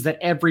 it means that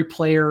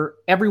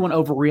everyone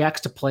overreacts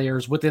to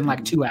players within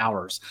like 2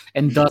 hours,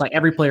 and does like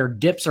every player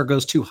dips or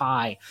goes too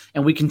high.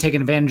 And we can take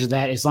advantage of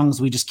that as long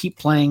as we just keep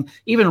playing,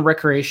 even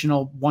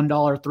recreational $1,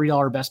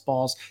 $3 best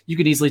balls. You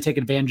could easily take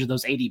advantage of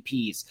those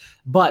ADPs.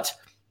 But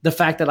the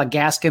fact that like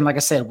Gaskin, like I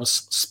said, was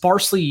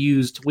sparsely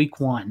used week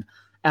one.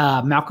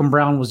 Malcolm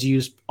Brown was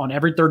used on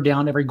every third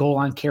down, every goal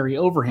line carry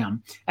over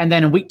him. And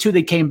then in week two,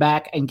 they came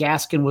back and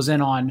Gaskin was in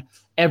on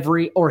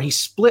he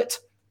split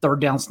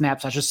third down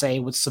snaps, I should say,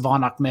 with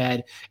Savon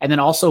Ahmed, and then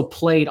also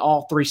played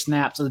all 3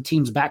 snaps of the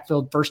team's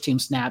backfield first team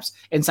snaps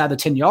inside the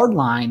 10-yard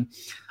line.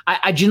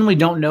 I genuinely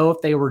don't know if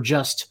they were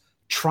just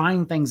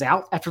trying things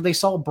out after they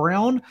saw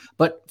Brown,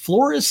 but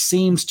Flores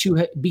seems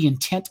to be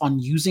intent on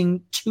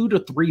using 2 to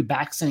 3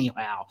 backs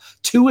anyhow.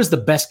 2 is the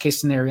best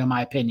case scenario in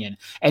my opinion.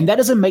 And that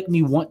doesn't make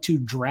me want to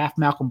draft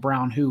Malcolm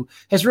Brown, who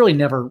has really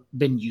never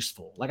been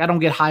useful. Like I don't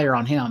get higher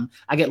on him.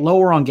 I get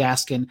lower on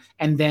Gaskin.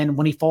 And then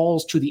when he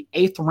falls to the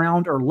 8th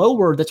round or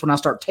lower, that's when I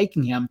start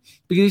taking him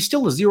because he's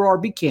still a 0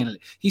 RB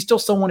candidate. He's still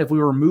someone, if we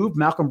remove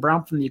Malcolm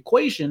Brown from the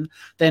equation,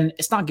 then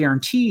it's not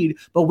guaranteed,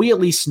 but we at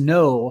least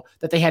know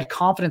that they had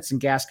confidence in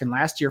Gaskin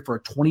last year for a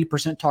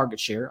 20% target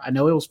share. I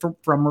know it was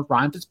from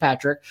Ryan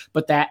Fitzpatrick,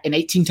 but that in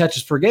 18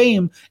 touches per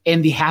game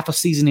in the half a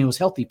season he was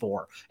healthy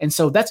for. And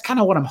so that's kind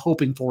of what I'm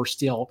hoping for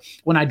still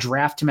when I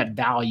draft him at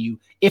value,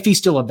 if he's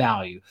still a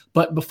value.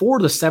 But before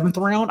the 7th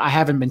round, I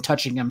haven't been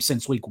touching him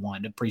since week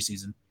 1 of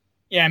preseason.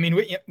 Yeah, I mean,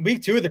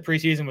 week 2 of the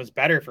preseason was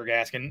better for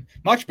Gaskin,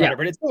 much better,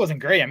 but it still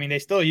wasn't great. I mean, they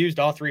still used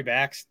all 3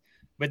 backs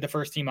with the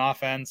first team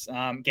offense.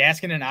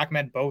 Gaskin and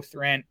Ahmed both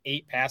ran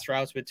 8 pass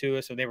routes with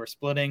Tua, so they were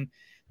splitting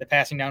the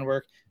passing down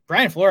work.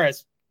 Brian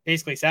Flores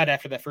basically said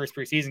after the first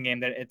preseason game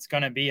that it's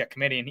going to be a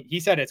committee, and he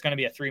said it's going to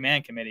be a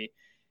 3-man committee.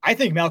 I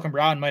think Malcolm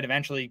Brown might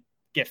eventually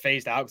get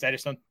phased out because I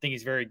just don't think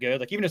he's very good.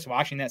 Like even just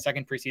watching that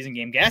second preseason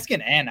game,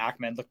 Gaskin and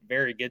Ahmed looked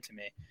very good to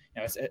me,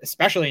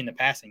 especially in the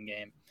passing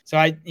game. So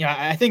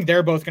I think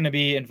they're both going to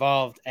be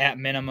involved at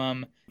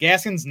minimum.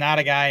 Gaskin's not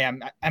a guy.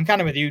 I'm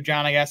kind of with you,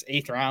 John. I guess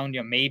 8th round,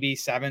 maybe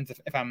 7th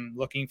if I'm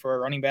looking for a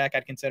running back,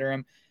 I'd consider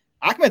him.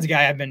 Ahmed's a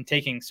guy I've been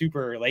taking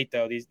super late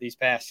though these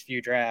past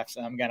few drafts.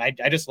 Again,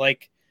 I just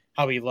like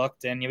how he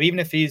looked, and even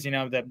if he's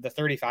the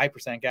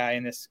 35% guy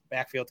in this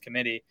backfield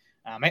committee,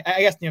 I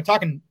guess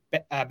talking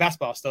best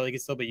ball still, he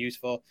could still be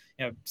useful.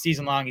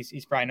 Season long,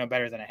 he's probably no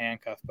better than a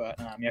handcuff, but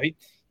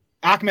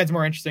Ahmed's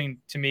more interesting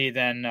to me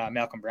than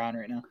Malcolm Brown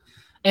right now.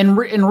 And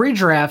in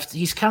redraft,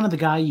 he's kind of the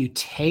guy you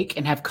take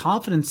and have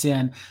confidence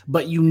in,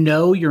 but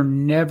you're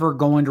never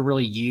going to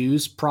really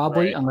use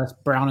probably unless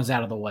Brown is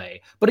out of the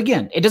way. But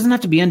again, it doesn't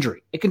have to be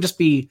injury. It can just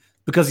be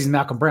because he's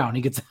Malcolm Brown.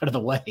 He gets out of the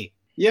way.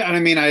 Yeah, and I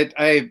mean,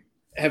 I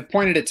have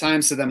pointed at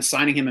times to them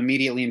signing him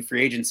immediately in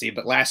free agency,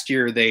 but last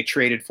year they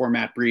traded for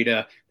Matt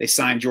Breida. They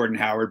signed Jordan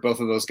Howard. Both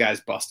of those guys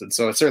busted.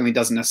 So it certainly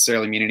doesn't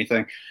necessarily mean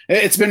anything.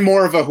 It's been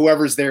more of a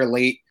whoever's there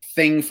late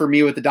thing for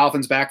me with the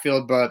Dolphins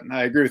backfield, but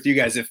I agree with you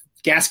guys. If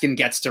Gaskin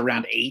gets to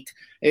round 8,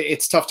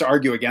 it's tough to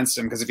argue against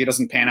him because if he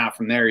doesn't pan out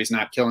from there, he's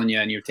not killing you,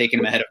 and you're taking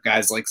him ahead of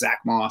guys like Zach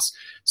Moss.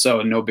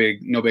 So no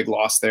big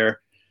loss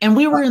there. And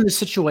we were in the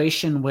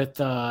situation with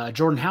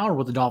Jordan Howard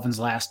with the Dolphins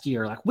last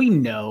year. Like we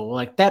know,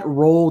 like that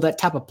role, that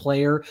type of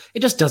player,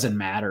 it just doesn't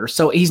matter.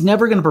 So he's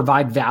never going to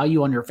provide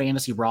value on your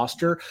fantasy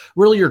roster.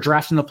 Really, you're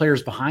drafting the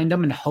players behind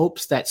them in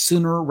hopes that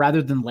sooner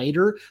rather than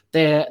later,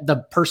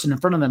 the person in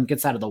front of them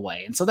gets out of the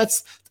way. And so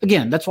that's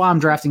why I'm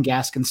drafting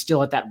Gaskin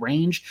still at that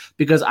range,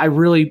 because I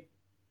really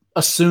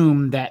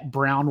assume that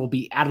Brown will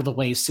be out of the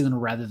way sooner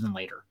rather than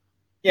later.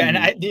 Yeah,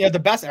 and the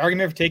best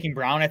argument for taking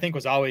Brown, I think,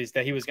 was always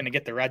that he was going to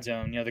get the red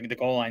zone, the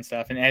goal line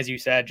stuff. And as you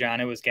said, John,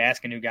 it was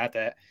Gaskin who got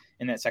that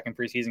in that second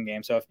preseason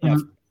game. So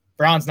if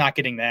Brown's not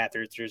getting that,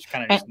 there's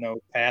kind of just no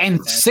path. And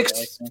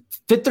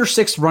 5th or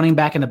 6th running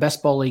back in a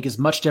best ball league is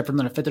much different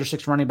than a 5th or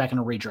 6th running back in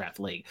a redraft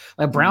league.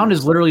 Like Brown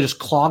is literally just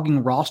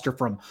clogging roster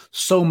from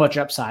so much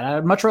upside.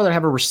 I'd much rather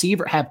have a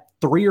receiver have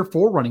 3 or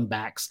 4 running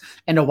backs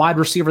and a wide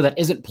receiver that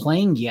isn't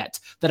playing yet,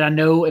 that I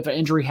know if an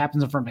injury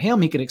happens in front of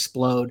him, he could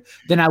explode,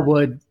 than I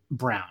would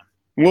Brown.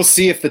 We'll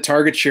see if the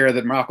target share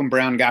that Malcolm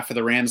Brown got for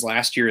the Rams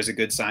last year is a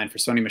good sign for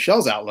Sony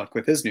Michel's outlook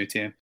with his new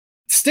team.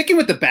 Sticking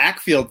with the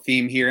backfield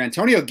theme here,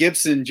 Antonio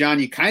Gibson, John,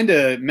 you kind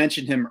of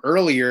mentioned him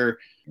earlier.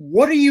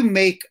 What do you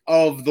make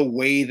of the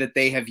way that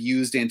they have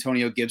used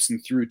Antonio Gibson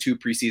through 2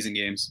 preseason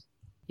games?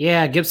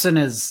 Yeah, Gibson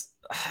is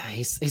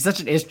he's such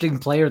an interesting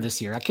player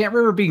this year. I can't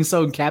remember being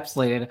so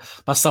encapsulated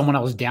by someone I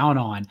was down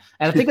on.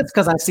 And I think it's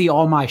because I see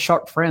all my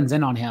sharp friends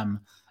in on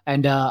him.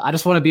 And I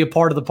just want to be a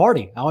part of the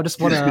party. I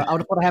just want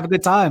to have a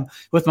good time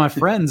with my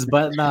friends.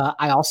 But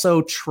I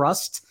also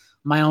trust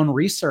my own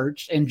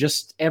research and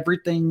just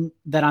everything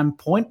that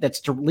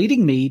that's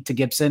leading me to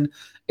Gibson.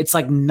 It's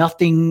like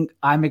nothing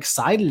I'm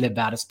excited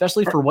about,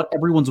 especially for what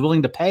everyone's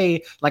willing to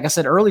pay. Like I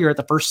said earlier, at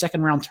the first,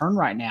 second round turn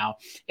right now.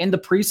 In the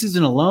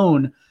preseason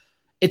alone,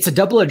 it's a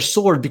double-edged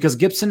sword because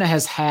Gibson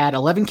has had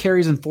 11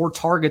 carries and 4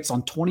 targets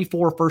on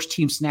 24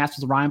 first-team snaps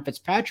with Ryan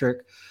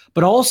Fitzpatrick,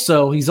 but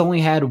also he's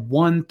only had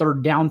 1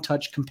 third down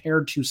touch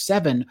compared to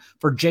 7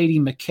 for J.D.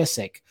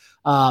 McKissick.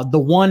 The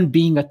one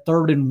being a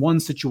 3rd and 1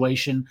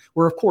 situation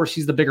where, of course,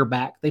 he's the bigger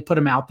back. They put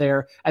him out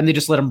there and they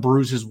just let him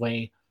bruise his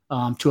way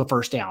to a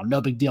first down.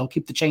 No big deal.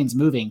 Keep the chains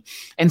moving.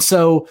 And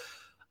so,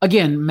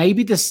 again,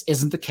 maybe this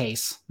isn't the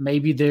case.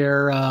 Maybe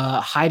they're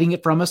hiding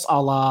it from us,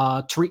 a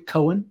la Tariq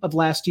Cohen of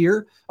last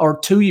year or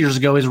 2 years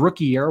ago, his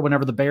rookie year,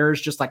 whenever the Bears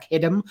just like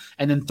hit him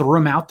and then threw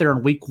him out there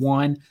in week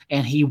 1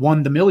 and he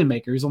won the Millie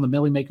Maker. He's on the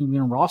Millie Maker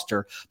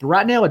roster. But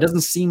right now, it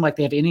doesn't seem like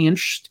they have any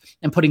interest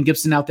in putting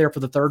Gibson out there for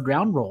the 3rd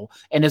round role.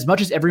 And as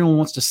much as everyone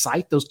wants to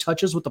cite those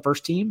touches with the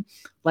first team,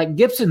 like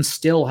Gibson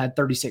still had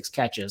 36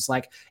 catches.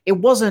 Like it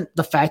wasn't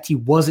the fact he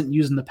wasn't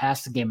using the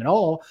passing game at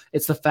all.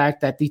 It's the fact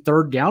that the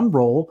 3rd down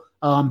role,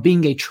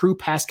 being a true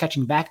pass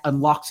catching back,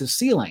 unlocks his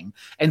ceiling.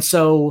 And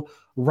so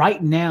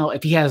right now,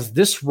 if he has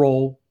this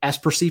role as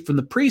perceived from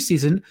the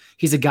preseason,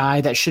 he's a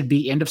guy that should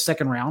be end of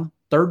 2nd round,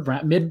 3rd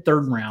round, mid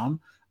 3rd round,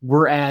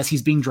 whereas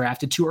he's being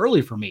drafted too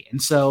early for me.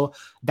 And so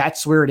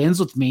that's where it ends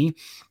with me.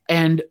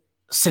 And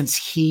since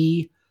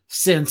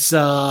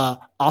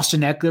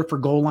Austin Eckler for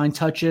goal line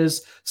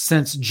touches,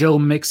 since Joe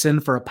Mixon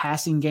for a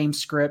passing game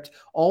script,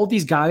 all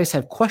these guys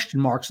have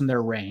question marks in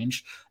their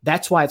range.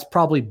 That's why it's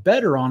probably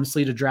better,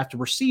 honestly, to draft a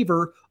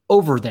receiver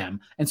over them.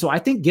 And so I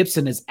think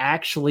Gibson is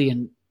actually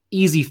an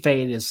easy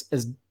fade,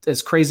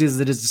 as crazy as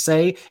it is to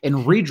say,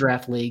 in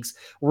redraft leagues,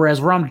 whereas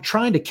where I'm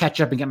trying to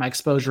catch up and get my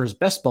exposure is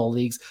best ball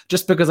leagues,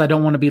 just because I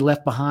don't want to be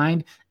left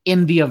behind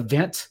in the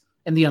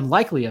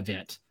unlikely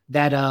event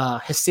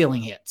that his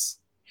ceiling hits.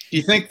 Do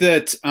you think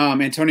that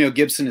Antonio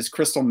Gibson is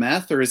crystal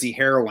meth, or is he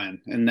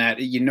heroin? And that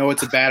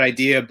it's a bad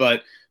idea,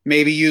 but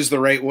maybe used the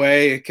right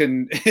way, it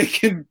can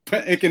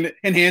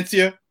enhance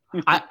you.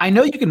 I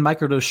know you can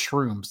microdose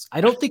shrooms. I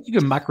don't think you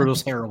can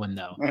microdose heroin,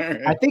 though. Right.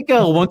 I think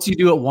once you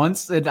do it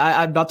once, and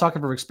I'm not talking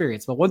from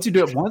experience, but once you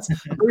do it once,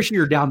 I'm pretty sure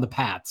you're down the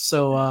path.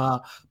 So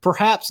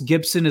perhaps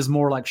Gibson is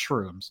more like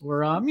shrooms,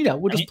 where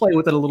we'll just play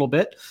with it a little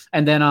bit,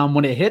 and then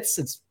when it hits,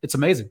 it's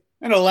amazing.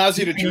 And it allows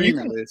you to dream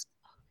at least.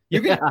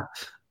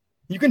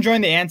 You can join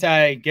the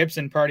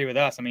anti-Gibson party with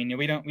us. I mean,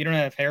 we don't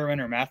have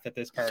heroin or meth at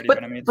this party.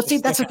 But see,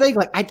 that's the thing.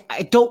 Like,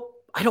 I don't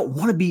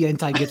want to be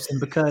anti-Gibson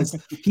because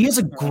he is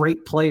a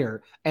great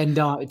player. And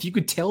if you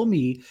could tell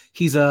me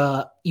he's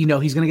going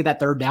to get that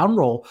 3rd down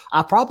role,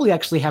 I'll probably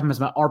actually have him as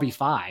my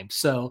RB5.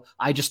 So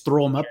I just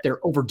throw him up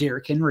there over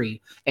Derrick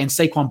Henry and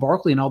Saquon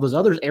Barkley and all those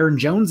others, Aaron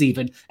Jones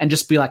even, and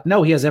just be like,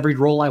 no, he has every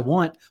role I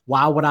want.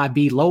 Why would I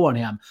be low on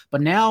him?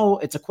 But now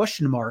it's a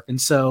question mark. And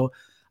so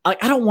I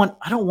don't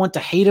want to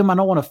hate him. I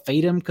don't want to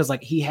fade him because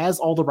like he has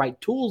all the right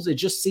tools. It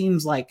just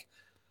seems like,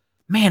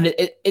 man,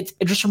 it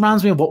just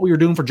reminds me of what we were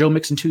doing for Joe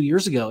Mixon 2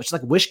 years ago. It's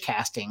like wish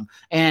casting.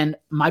 And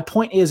my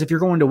point is, if you're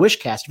going to wish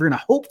cast, if you're going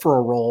to hope for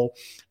a role,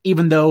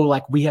 even though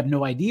like we have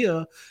no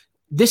idea,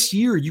 this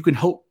year you can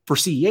hope for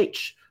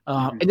CEH.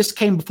 And this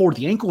came before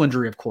the ankle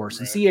injury, of course.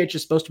 And CH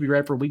is supposed to be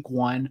ready for week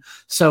 1.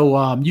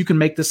 So you can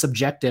make this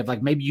subjective.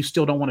 Like maybe you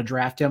still don't want to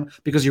draft him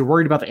because you're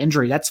worried about the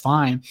injury. That's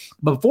fine.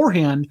 But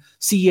beforehand,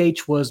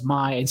 CH was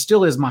and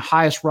still is my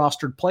highest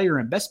rostered player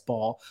in best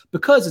ball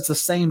because it's the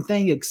same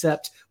thing,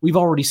 except we've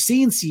already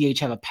seen CH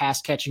have a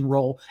pass catching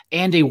role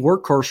and a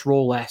workhorse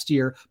role last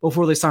year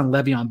before they signed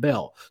Le'Veon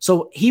Bell.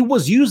 So he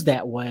was used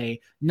that way.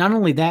 Not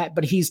only that,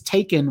 but he's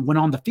taken, when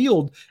on the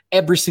field,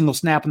 every single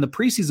snap in the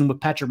preseason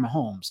with Patrick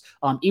Mahomes.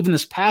 Even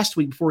this past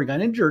week before he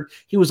got injured,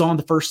 he was on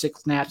the first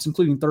 6 snaps,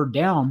 including 3rd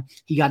down.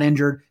 He got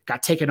injured,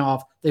 got taken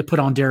off. They put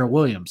on Darrell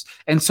Williams.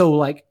 And so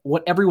like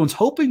what everyone's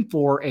hoping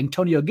for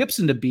Antonio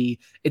Gibson to be,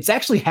 it's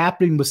actually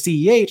happening with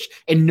CEH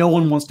and no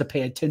one wants to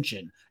pay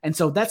attention. And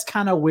so that's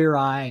kind of where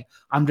I'm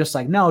just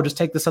like, no, just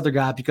take this other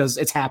guy because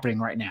it's happening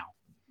right now.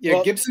 Yeah,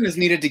 well, Gibson has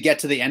needed to get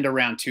to the end of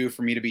round 2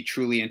 for me to be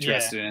truly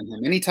interested in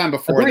him. Anytime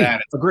before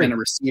that, it's been a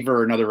receiver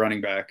or another running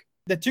back.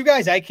 The 2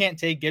 guys I can't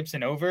take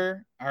Gibson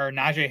over are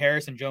Najee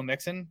Harris and Joe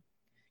Mixon,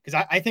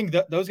 because I think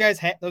those guys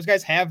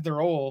have the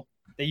role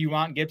that you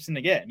want Gibson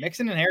to get.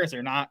 Mixon and Harris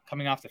are not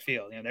coming off the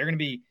field. They're going to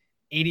be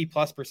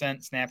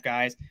 80+% snap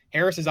guys.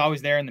 Harris is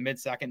always there in the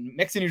mid-second.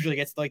 Mixon usually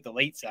gets like the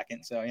late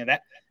second. So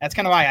that's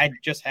kind of why I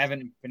just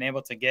haven't been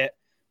able to get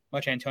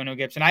much Antonio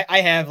Gibson.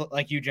 I have,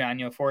 like you, John,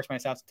 forced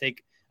myself to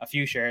take a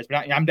few shares, but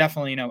I'm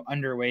definitely,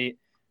 underweight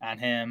on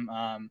him.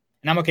 And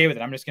I'm okay with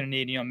it. I'm just going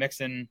to need,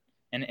 Mixon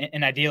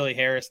and ideally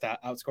Harris to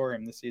outscore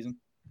him this season.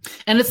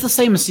 And it's the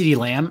same as CeeDee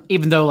Lamb,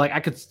 even though like I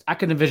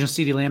could envision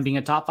CeeDee Lamb being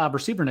a top 5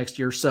 receiver next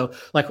year. So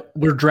like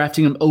we're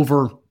drafting him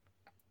over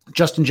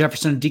Justin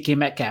Jefferson and DK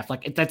Metcalf.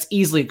 Like that's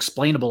easily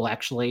explainable,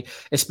 actually,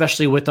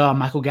 especially with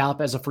Michael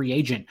Gallup as a free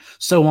agent.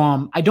 So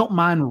I don't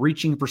mind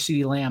reaching for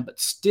CeeDee Lamb, but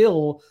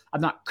still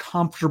I'm not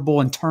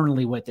comfortable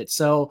internally with it.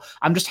 So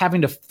I'm just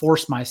having to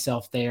force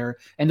myself there.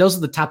 And those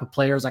are the type of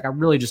players like I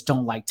really just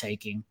don't like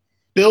taking.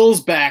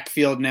 Bills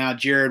backfield now,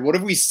 Jared. What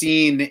have we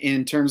seen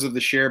in terms of the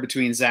share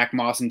between Zach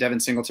Moss and Devin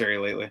Singletary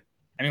lately?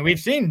 I mean, we've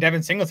seen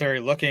Devin Singletary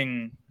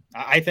looking,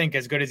 I think,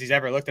 as good as he's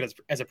ever looked at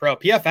as a pro.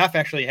 PFF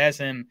actually has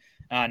him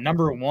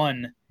number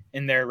 1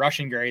 in their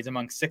rushing grades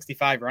among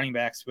 65 running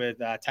backs with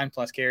 10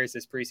 plus carries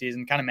this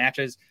preseason. Kind of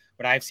matches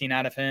what I've seen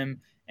out of him.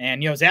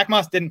 And, Zach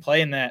Moss didn't play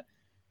in that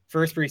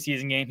first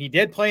preseason game. He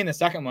did play in the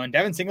second one.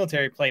 Devin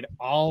Singletary played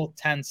all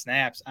 10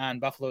 snaps on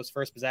Buffalo's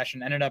first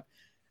possession, ended up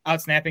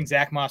outsnapping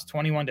Zach Moss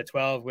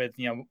 21-12 with,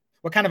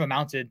 what kind of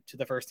amounted to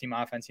the first team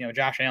offense.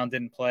 Josh Allen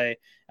didn't play.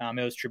 It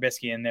was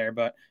Trubisky in there,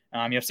 but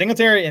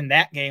Singletary in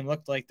that game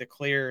looked like the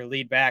clear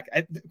lead back.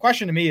 The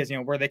question to me is,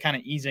 were they kind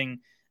of easing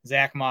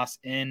Zach Moss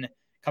in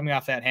coming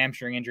off that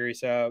hamstring injury?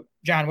 So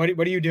John, what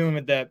are you doing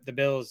with the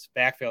Bills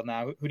backfield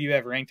now? Who do you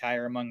have ranked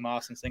higher among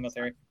Moss and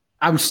Singletary?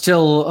 I'm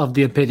still of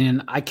the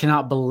opinion I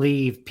cannot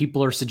believe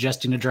people are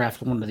suggesting to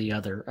draft one or the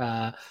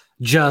other.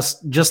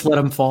 Just let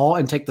them fall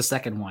and take the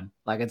second one.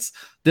 Like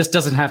this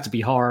doesn't have to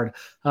be hard.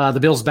 The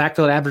Bills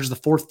backfield averaged the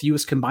 4th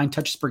fewest combined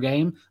touches per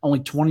game, only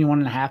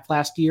 21.5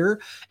 last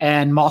year.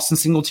 And Moss and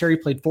Singletary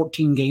played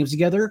 14 games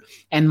together,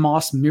 and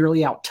Moss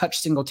merely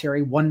out-touched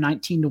Singletary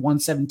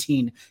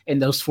 119-117 in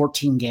those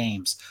 14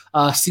 games.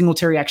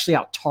 Singletary actually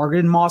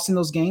out-targeted Moss in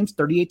those games,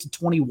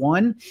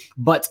 38-21.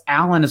 But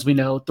Allen, as we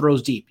know,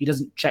 throws deep. He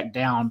doesn't check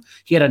down.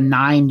 He had a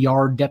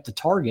 9-yard depth of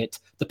target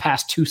the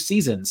past 2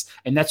 seasons,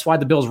 and that's why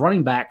the Bills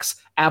running backs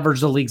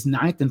average the league's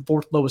 9th and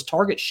 4th lowest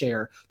target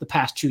share the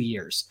past 2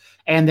 years.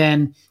 And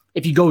then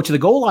if you go to the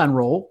goal line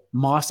roll,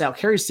 Moss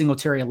outcarries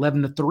Singletary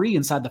 11-3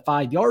 inside the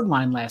 5-yard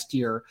line last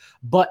year,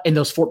 but in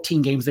those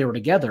 14 games they were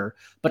together.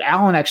 But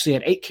Allen actually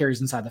had 8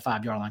 carries inside the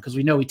 5-yard line because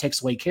we know he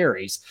takes away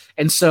carries.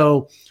 And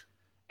so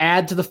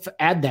add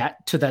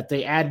that to that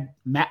they add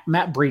Matt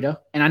Breida,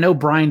 and I know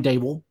Brian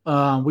Dable.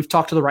 We've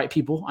talked to the right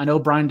people. I know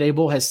Brian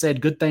Dable has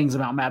said good things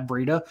about Matt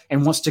Breida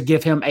and wants to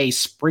give him a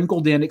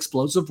sprinkled in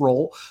explosive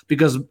role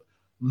because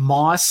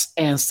Moss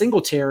and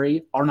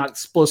Singletary are not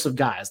explosive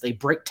guys. They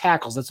break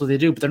tackles. That's what they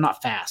do, but they're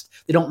not fast.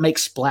 They don't make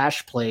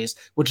splash plays,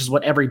 which is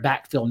what every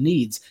backfield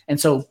needs. And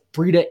so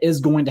Breida is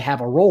going to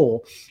have a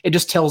role. It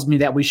just tells me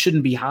that we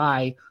shouldn't be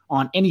high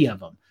on any of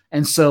them.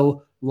 And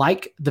so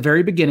like the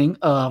very beginning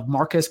of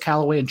Marquez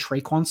Callaway and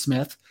Traquan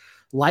Smith,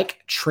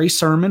 like Trey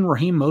Sermon,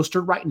 Raheem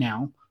Mostert right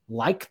now,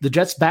 like the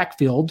Jets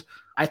backfield,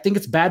 I think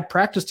it's bad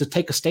practice to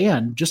take a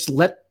stand. Just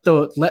let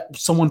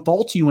someone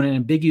fall to you in an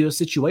ambiguous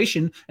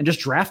situation and just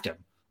draft him.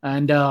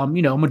 And,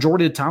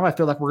 majority of the time, I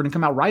feel like we're going to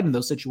come out right in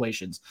those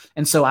situations.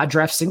 And so I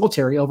draft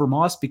Singletary over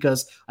Moss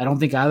because I don't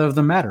think either of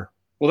them matter.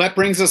 Well, that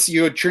brings us,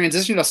 you had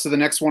transitioned us to the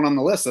next one on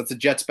the list. That's the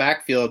Jets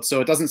backfield.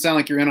 So it doesn't sound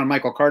like you're in on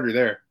Michael Carter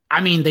there.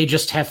 I mean, they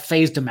just have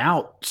phased him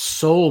out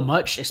so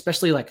much,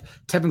 especially like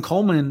Tevin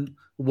Coleman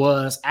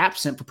was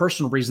absent for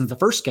personal reasons the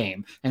first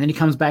game. And then he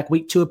comes back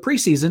week 2 of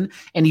preseason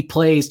and he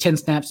plays 10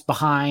 snaps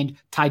behind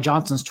Ty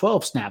Johnson's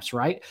 12 snaps,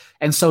 right?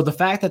 And so the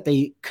fact that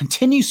they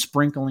continue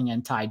sprinkling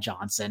in Ty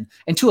Johnson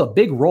into a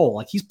big role,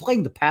 like he's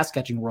playing the pass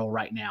catching role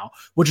right now,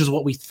 which is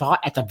what we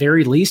thought at the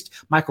very least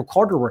Michael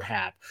Carter would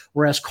have.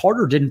 Whereas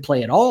Carter didn't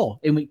play at all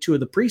in week 2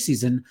 of the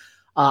preseason.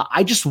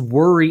 I just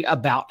worry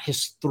about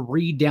his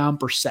 3-down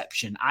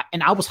perception.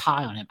 I was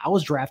high on him. I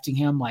was drafting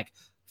him like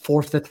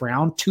 4th, 5th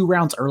round, 2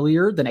 rounds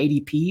earlier than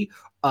ADP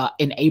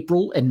in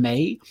April and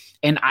May.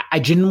 And I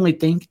genuinely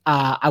think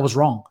I was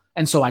wrong.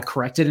 And so I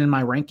corrected in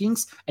my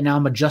rankings, and now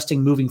I'm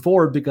adjusting moving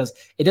forward because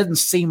it doesn't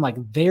seem like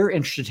they're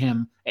interested in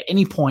him at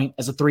any point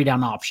as a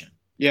 3-down option.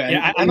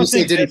 Yeah, I don't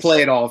think didn't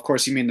play at all. Of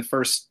course, you mean the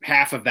first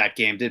half of that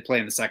game, did play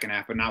in the second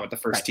half, but not with the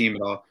first team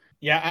at all.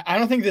 Yeah, I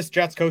don't think this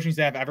Jets coaching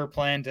staff ever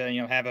planned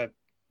to, have a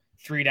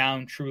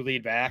 3-down true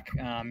lead back.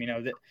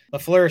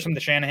 LaFleur is from the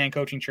Shanahan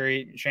coaching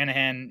tree.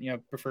 Shanahan,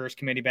 prefers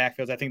committee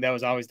backfields. I think that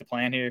was always the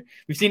plan here.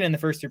 We've seen it in the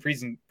first 2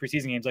 preseason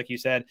games, like you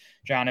said,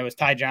 John. It was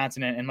Ty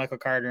Johnson and Michael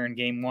Carter in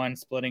game 1,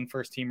 splitting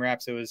first team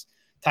reps. It was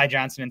Ty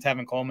Johnson and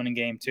Tevin Coleman in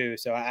game 2.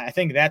 So I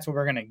think that's what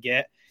we're going to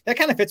get. That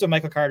kind of fits what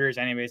Michael Carter is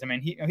anyways. I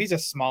mean, he's a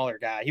smaller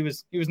guy. He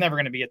was never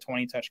going to be a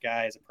 20-touch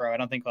guy as a pro. I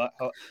don't think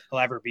he'll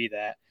ever be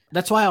that.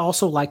 That's why I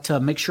also like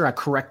to make sure I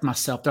correct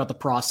myself throughout the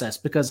process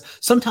because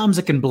sometimes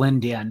it can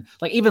blend in.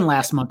 Like even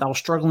last month, I was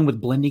struggling with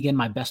blending in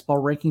my best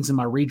ball rankings and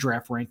my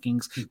redraft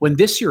rankings. When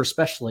this year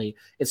especially,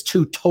 it's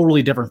 2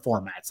 totally different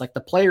formats. Like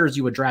the players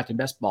you would draft in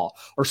best ball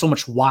are so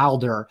much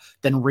wilder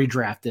than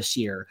redraft this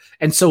year.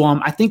 And so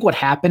I think what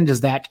happened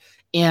is that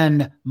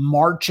in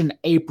March and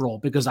April,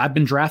 because I've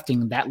been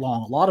drafting that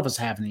long. A lot of us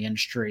have in the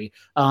industry.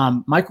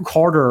 Michael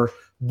Carter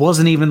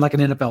wasn't even like an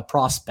NFL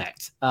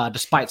prospect,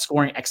 despite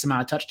scoring X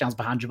amount of touchdowns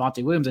behind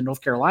Javonte Williams in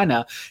North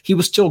Carolina. He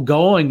was still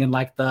going in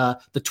like the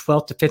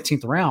 12th to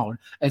 15th round.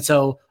 And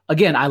so,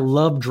 again, I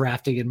love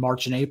drafting in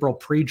March and April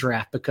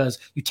pre-draft because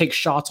you take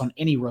shots on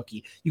any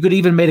rookie. You could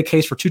even make a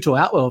case for Tutu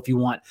Atwell if you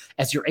want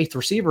as your 8th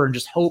receiver and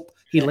just hope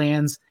he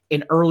lands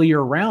in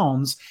earlier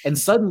rounds, and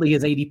suddenly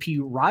his ADP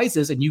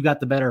rises and you got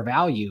the better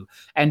value.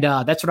 And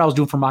that's what I was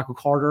doing for Michael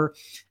Carter.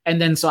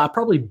 And then so I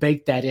probably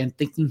baked that in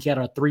thinking he had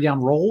a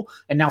 3-down role,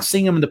 and now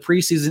seeing him in the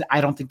preseason,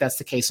 I don't think that's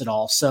the case at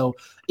all. So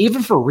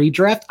even for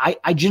redraft,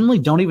 I generally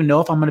don't even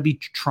know if I'm going to be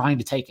trying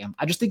to take him.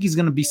 I just think he's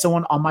going to be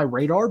someone on my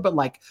radar, but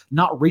like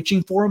not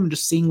reaching for him and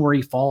just seeing where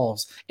he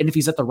falls. And if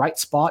he's at the right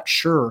spot,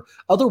 sure.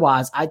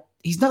 Otherwise,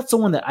 he's not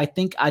someone that I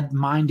think I'd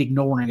mind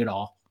ignoring at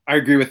all. I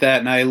agree with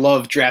that, and I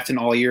love drafting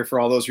all year for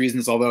all those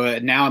reasons, although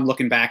now I'm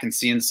looking back and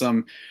seeing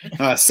some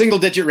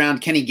single-digit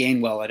round Kenny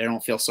Gainwell that I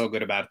don't feel so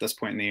good about at this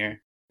point in the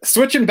year.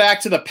 Switching back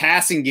to the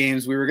passing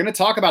games, we were going to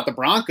talk about the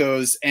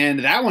Broncos,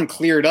 and that one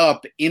cleared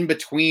up in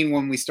between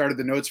when we started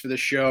the notes for this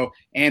show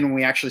and when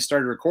we actually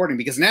started recording,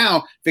 because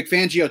now Vic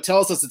Fangio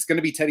tells us it's going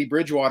to be Teddy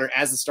Bridgewater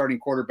as the starting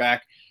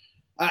quarterback.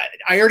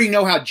 I already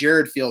know how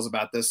Jared feels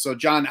about this. So,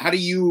 John, how do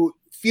you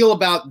feel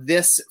about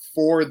this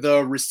for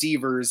the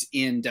receivers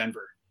in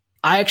Denver?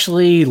 I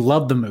actually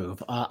love the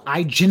move.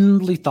 I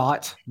genuinely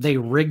thought they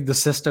rigged the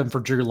system for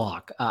Drew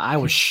Lock. I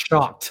was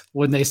shocked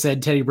when they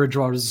said Teddy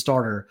Bridgewater was a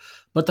starter.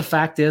 But the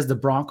fact is the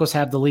Broncos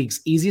have the league's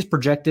easiest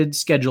projected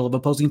schedule of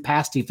opposing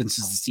pass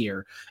defenses this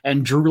year,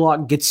 and Drew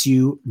Lock gets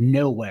you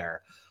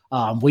nowhere.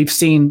 We've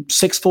seen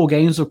 6 full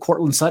games of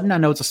Courtland Sutton. I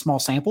know it's a small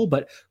sample,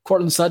 but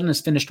Courtland Sutton has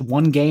finished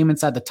 1 game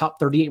inside the top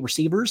 38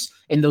 receivers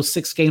in those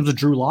 6 games with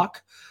Drew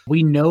Lock.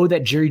 We know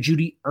that Jerry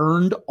Jeudy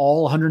earned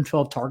all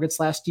 112 targets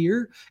last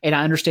year, and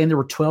I understand there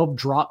were 12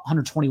 drop,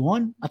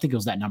 121. I think it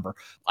was that number.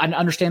 I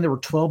understand there were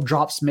 12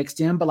 drops mixed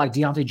in, but like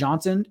Deontay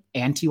Johnson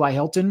and T.Y.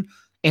 Hilton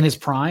in his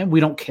prime,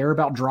 we don't care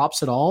about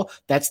drops at all.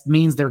 That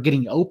means they're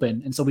getting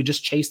open, and so we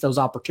just chase those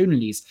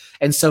opportunities.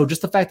 And so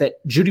just the fact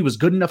that Jeudy was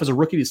good enough as a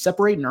rookie to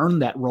separate and earn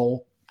that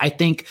role, I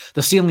think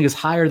the ceiling is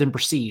higher than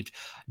perceived.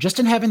 Just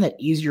in having that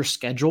easier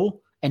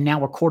schedule and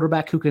now a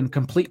quarterback who can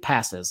complete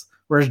passes,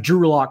 whereas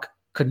Drew Lock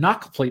could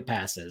not complete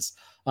passes.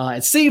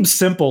 It seems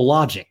simple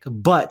logic,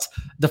 but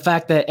the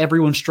fact that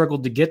everyone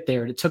struggled to get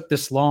there and it took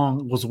this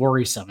long was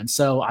worrisome. And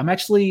so I'm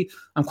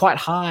quite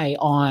high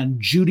on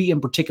Jeudy in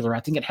particular. I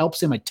think it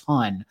helps him a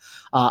ton.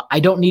 I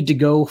don't need to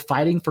go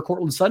fighting for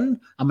Courtland Sutton.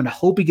 I'm going to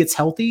hope he gets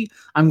healthy.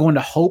 I'm going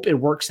to hope it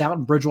works out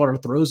and Bridgewater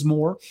throws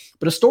more.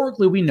 But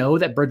historically, we know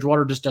that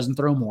Bridgewater just doesn't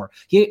throw more.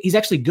 He's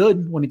actually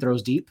good when he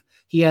throws deep.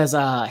 He has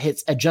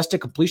his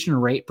adjusted completion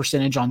rate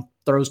percentage on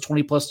throws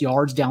 20 plus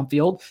yards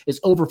downfield is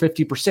over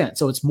 50%.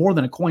 So it's more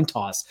than a coin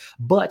toss,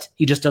 but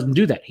he just doesn't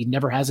do that. He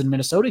never has in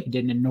Minnesota. He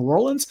didn't in New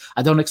Orleans.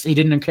 He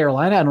didn't in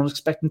Carolina. I don't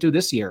expect him to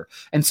this year.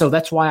 And so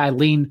that's why I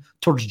lean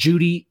towards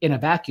Jeudy in a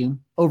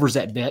vacuum over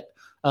Zetbit,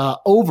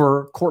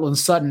 over Courtland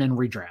Sutton in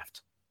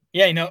redraft.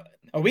 Yeah.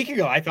 A week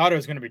ago, I thought it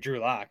was going to be Drew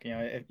Lock.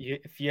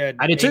 If you had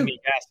made me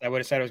guess, I would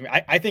have said it was me.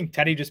 I think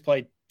Teddy just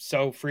played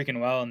so freaking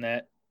well in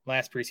that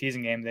last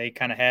preseason game. They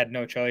kind of had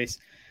no choice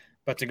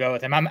but to go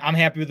with him. I'm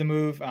happy with the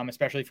move,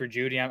 especially for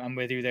Jeudy. I'm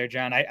with you there,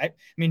 John. I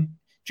mean,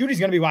 Judy's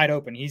going to be wide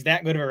open. He's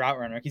that good of a route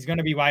runner. He's going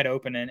to be wide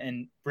open,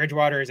 and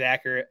Bridgewater is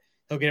accurate.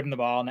 He'll get him the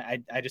ball,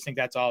 and I just think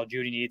that's all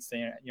Jeudy needs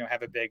to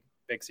have a big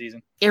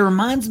season. It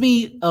reminds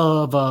me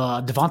of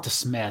Devonta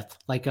Smith,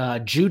 like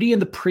Jeudy in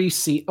the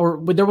preseason,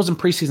 or there wasn't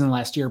preseason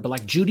last year, but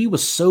like Jeudy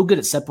was so good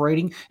at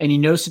separating, and you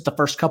noticed it the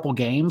first couple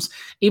games.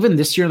 Even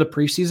this year in the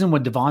preseason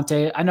with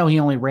Devonta, I know he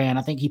only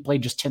I think he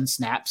played just 10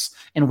 snaps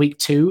in week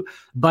 2,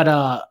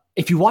 but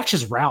if you watch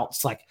his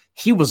routes, like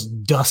he was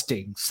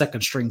dusting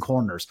second string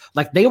corners.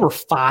 Like they were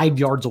 5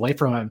 yards away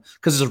from him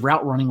because his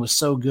route running was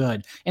so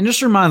good. And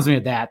just reminds me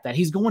of that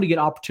he's going to get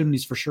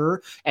opportunities for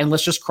sure. And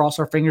let's just cross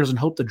our fingers and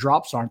hope the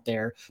drops aren't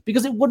there,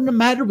 because it wouldn't have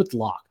mattered with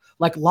Lock.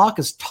 Like Lock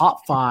is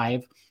top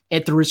 5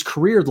 and through his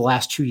career the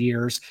last 2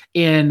 years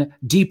in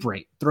deep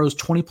rate, throws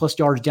 20 plus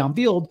yards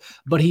downfield,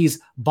 but he's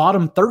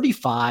bottom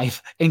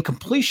 35 in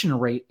completion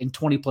rate in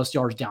 20 plus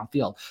yards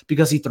downfield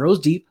because he throws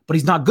deep, but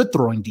he's not good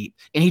throwing deep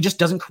and he just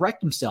doesn't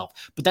correct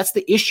himself. But that's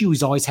the issue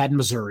he's always had in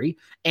Missouri.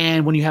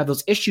 And when you have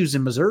those issues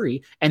in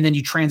Missouri and then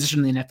you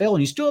transition to the NFL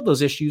and you still have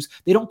those issues,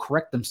 they don't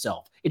correct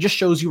themselves. It just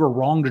shows you were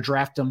wrong to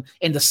draft him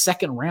in the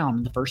second round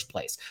in the first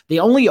place. They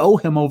only owe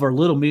him over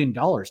 $1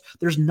 million.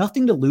 There's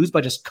nothing to lose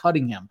by just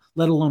cutting him,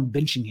 let alone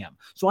benching him.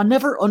 So I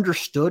never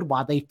understood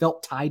why they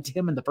felt tied to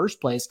him in the first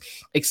place,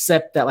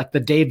 except that like the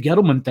Dave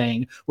Gettleman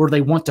thing where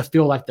they want to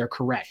feel like they're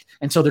correct.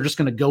 And so they're just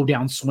going to go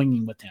down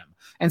swinging with him.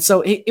 And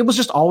so it was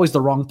just always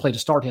the wrong play to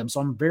start him.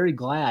 So I'm very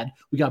glad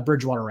we got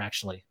Bridgewater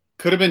actually.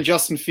 Could have been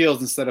Justin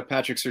Fields instead of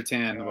Patrick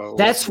Surtain.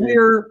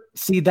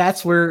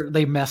 That's where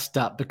they messed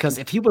up, because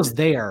if he was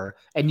there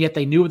and yet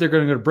they knew they're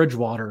going to go to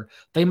Bridgewater,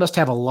 they must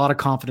have a lot of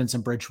confidence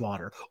in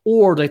Bridgewater,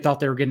 or they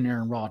thought they were getting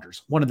Aaron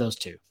Rodgers. One of those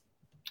two.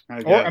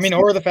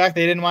 Or the fact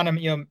they didn't want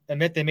to,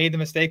 admit they made the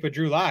mistake with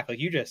Drew Lock, like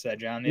you just said,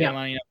 John. They didn't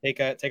want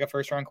to, take a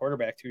first round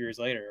quarterback 2 years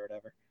later or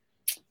whatever.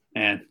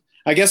 And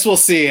I guess we'll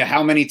see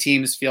how many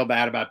teams feel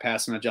bad about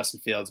passing on Justin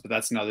Fields, but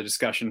that's another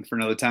discussion for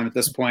another time at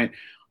this point.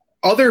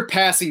 Other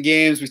passing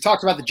games, we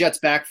talked about the Jets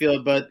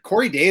backfield, but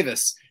Corey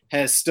Davis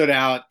has stood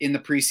out in the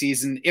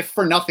preseason, if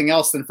for nothing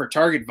else than for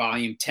target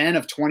volume. 10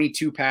 of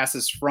 22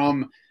 passes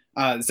from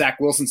Zach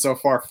Wilson so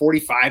far,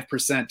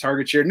 45%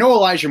 target share. No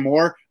Elijah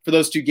Moore for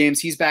those 2 games.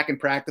 He's back in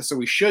practice, so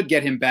we should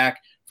get him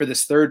back for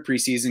this 3rd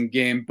preseason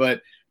game.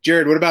 But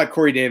Jared, what about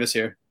Corey Davis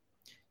here?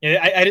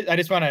 Yeah, I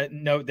just want to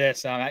note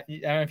this. I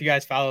don't know if you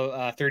guys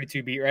follow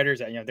 32 beat writers.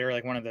 They're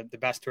like one of the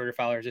best Twitter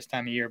followers this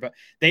time of year. But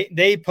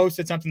they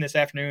posted something this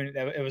afternoon.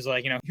 It was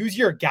like, who's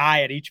your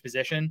guy at each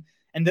position?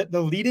 And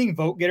the leading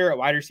vote getter at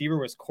wide receiver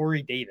was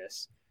Corey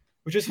Davis,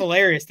 which is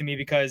hilarious to me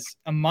because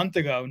a month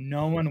ago,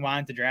 no one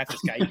wanted to draft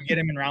this guy. You can get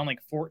him in round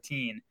like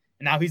 14.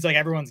 And now he's like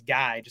everyone's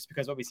guy just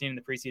because of what we've seen in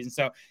the preseason.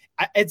 So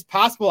it's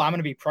possible I'm going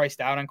to be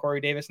priced out on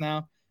Corey Davis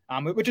now,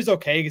 which is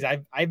okay because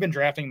I've been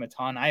drafting him a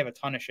ton. I have a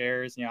ton of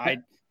shares.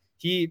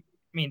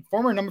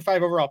 Former number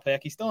 5 overall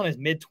pick. He's still in his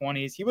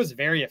mid-20s. He was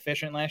very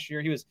efficient last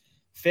year. He was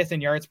 5th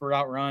in yards per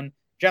route run.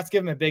 Jets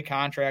give him a big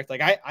contract.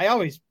 Like I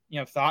always,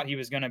 thought he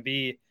was going to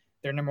be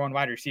their number 1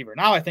 wide receiver.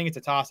 Now I think it's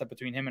a toss-up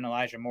between him and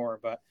Elijah Moore.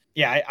 But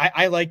yeah,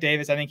 I like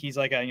Davis. I think he's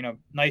like a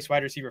nice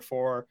wide receiver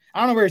 4. I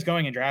don't know where he's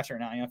going in drafts right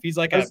now. If he's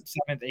like a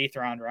 7th, 8th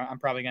rounder, I'm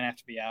probably going to have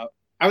to be out.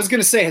 I was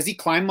going to say, has he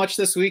climbed much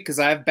this week? Because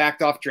I've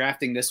backed off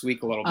drafting this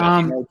week a little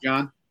bit.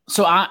 John?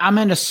 So I'm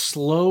in a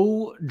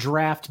slow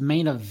draft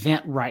main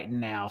event right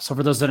now. So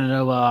for those that don't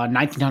know,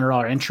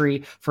 $1,900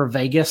 entry for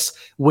Vegas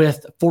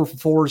with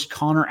 4-for-4s,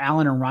 Connor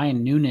Allen and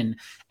Ryan Noonan.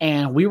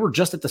 And we were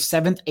just at the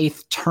 7th,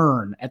 8th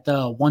turn at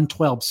the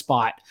 112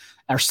 spot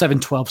or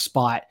 712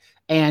 spot.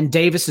 And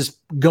Davis is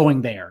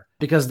going there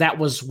because that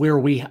was where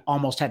we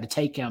almost had to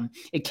take him.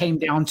 It came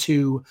down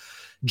to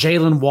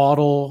Jalen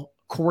Waddle,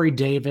 Corey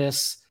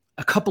Davis,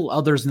 a couple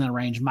others in that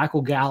range,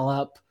 Michael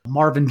Gallup,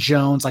 Marvin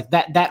Jones, like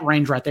that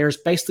range right there is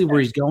basically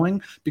where he's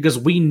going because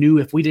we knew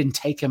if we didn't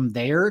take him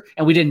there,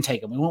 and we didn't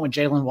take him. We went with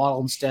Jalen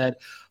Waddle instead.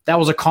 That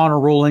was a Connor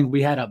ruling.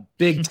 We had a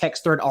big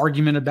text thread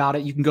argument about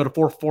it. You can go to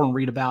 4-4 and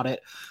read about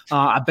it.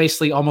 I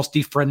basically almost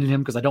defriended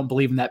him because I don't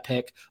believe in that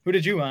pick. Who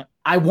did you want?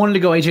 I wanted to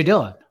go A.J.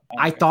 Dillon. Okay.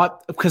 I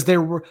thought because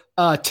there were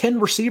 10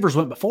 receivers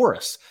went before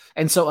us.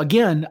 And so,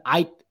 again,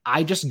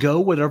 I just go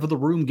whatever the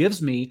room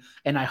gives me,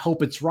 and I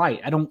hope it's right.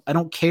 I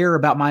don't care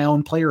about my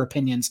own player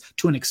opinions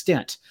to an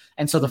extent.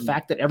 And so the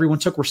fact that everyone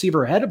took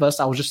receiver ahead of us,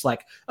 I was just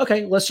like,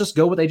 okay, let's just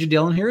go with A.J.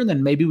 Dillon here, and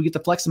then maybe we get to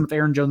flex him if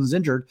Aaron Jones is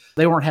injured.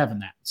 They weren't having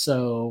that.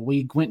 So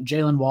we went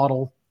Jalen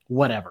Waddle,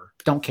 whatever.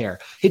 Don't care.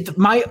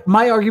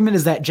 My argument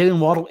is that Jalen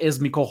Waddle is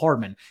Mecole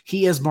Hardman.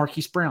 He is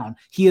Marquise Brown.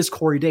 He is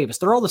Corey Davis.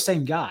 They're all the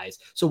same guys.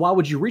 So why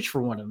would you reach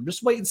for one of them?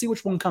 Just wait and see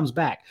which one comes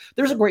back.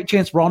 There's a great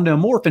chance Rondale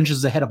Moore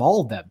finishes ahead of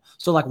all of them.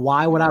 So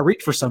why would I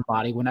reach for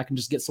somebody when I can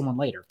just get someone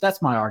later?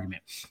 That's my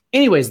argument.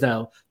 Anyways,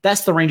 though,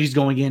 that's the range he's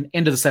going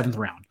into the 7th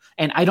round.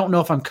 And I don't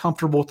know if I'm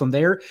comfortable with him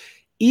there,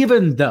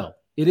 even though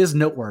it is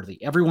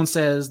noteworthy. Everyone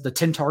says the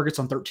 10 targets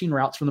on 13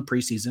 routes from the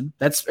preseason.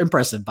 That's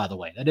impressive, by the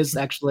way. That is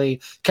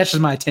actually catches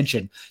my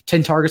attention.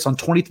 10 targets on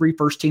 23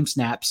 first-team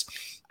snaps.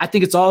 I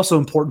think it's also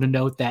important to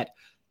note that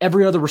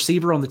every other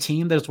receiver on the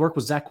team that has worked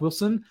with Zach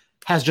Wilson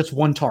has just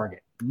 1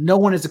 target. No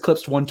one has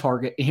eclipsed 1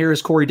 target. And here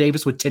is Corey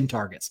Davis with 10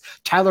 targets.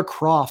 Tyler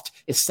Kroft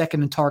is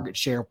 2nd in target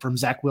share from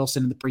Zach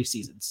Wilson in the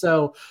preseason.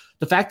 So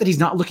the fact that he's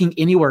not looking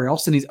anywhere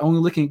else and he's only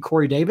looking at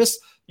Corey Davis,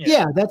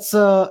 that's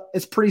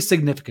it's pretty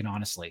significant,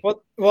 honestly.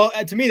 Well,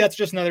 to me, that's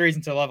just another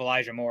reason to love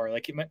Elijah Moore.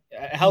 Like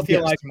a healthy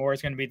Elijah Moore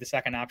is going to be the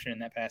second option in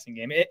that passing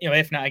game.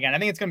 If not, again, I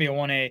think it's going to be a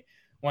 1A,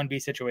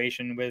 1B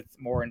situation with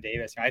Moore and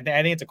Davis. I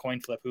think it's a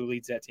coin flip who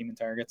leads that team in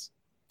targets.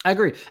 I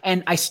agree.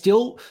 And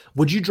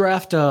would you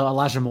draft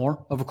Elijah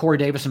Moore over Corey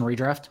Davis in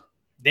redraft?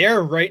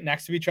 They're right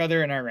next to each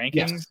other in our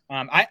rankings.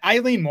 Yes. I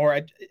lean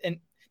Moore, and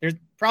there's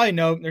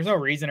no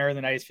reason other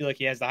than I just feel like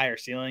he has the higher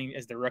ceiling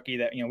as the rookie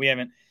that, we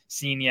haven't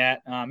seen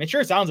yet. It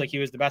sure sounds like he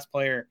was the best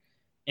player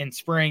in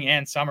spring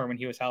and summer when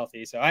he was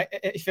healthy. So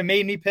if it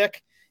made me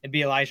pick, it'd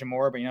be Elijah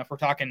Moore. But, if we're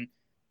talking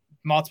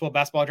multiple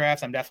best ball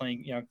drafts, I'm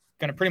definitely, going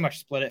to pretty much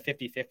split it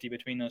 50-50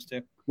 between those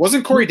two.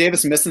 Wasn't Corey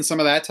Davis missing some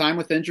of that time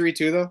with injury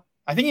too, though?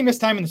 I think he missed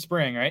time in the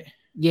spring, right?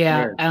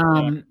 Yeah.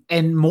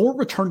 And Moore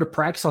returned to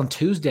practice on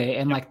Tuesday.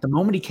 And the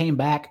moment he came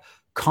back,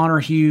 Connor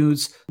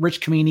Hughes,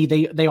 Rich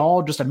Kamini, they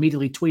all just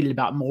immediately tweeted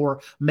about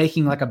Moore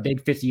making a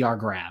big 50-yard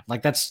grab.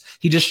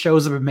 He just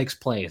shows up and makes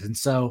plays. And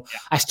so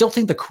I still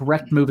think the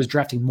correct move is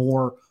drafting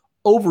Moore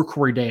over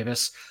Corey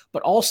Davis,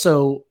 but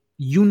also,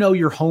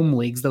 your home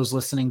leagues, those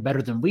listening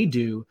better than we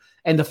do.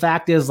 And the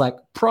fact is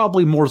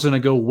probably Moore's going to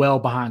go well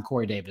behind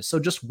Corey Davis. So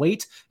just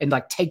wait and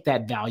take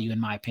that value, in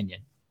my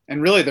opinion.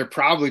 And really, they're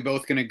probably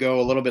both going to go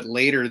a little bit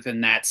later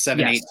than that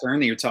 7-8 turn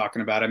that you're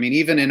talking about. I mean,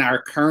 even in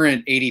our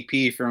current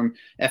ADP from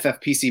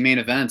FFPC main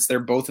events, they're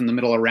both in the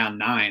middle of round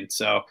 9.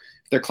 So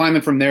if they're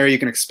climbing from there, you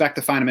can expect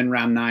to find them in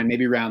round 9,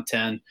 maybe round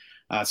 10.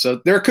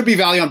 So there could be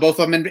value on both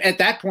of them. And at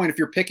that point, if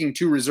you're picking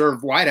two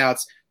reserve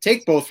wideouts,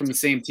 take both from the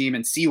same team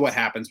and see what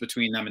happens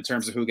between them in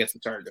terms of who gets the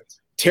targets.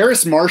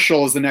 Terrace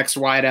Marshall is the next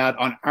wideout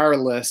on our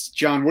list.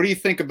 John, what do you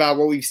think about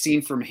what we've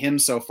seen from him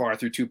so far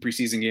through 2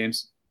 preseason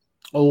games?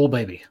 Oh,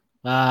 baby.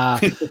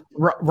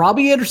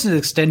 Robbie Anderson's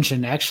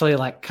extension actually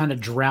like kind of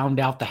drowned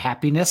out the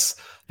happiness,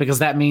 because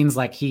that means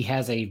like he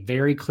has a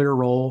very clear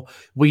role.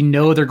 We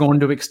know they're going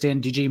to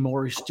extend DJ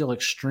Moore. He's still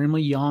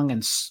extremely young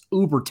and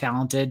uber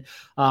talented.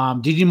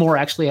 DJ Moore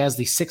actually has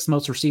the 6th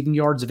most receiving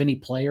yards of any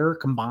player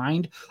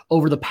combined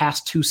over the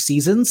past 2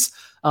 seasons.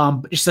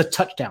 It's the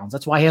touchdowns.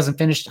 That's why he hasn't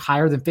finished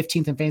higher than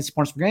 15th in fantasy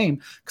points per game,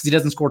 because he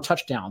doesn't score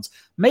touchdowns.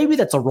 Maybe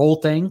that's a role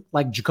thing,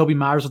 like Jacoby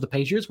Myers with the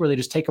Patriots, where they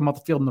just take him off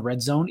the field in the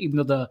red zone, even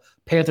though the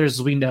Panthers,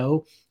 as we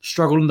know,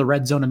 struggled in the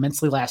red zone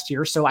immensely last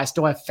year. So I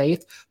still have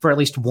faith for at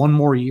least one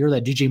more year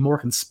that DJ Moore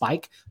can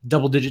spike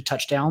double-digit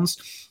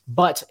touchdowns.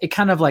 But it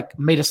kind of like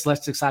made us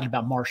less excited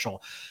about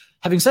Marshall.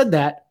 Having said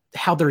that,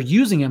 how they're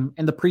using him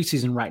in the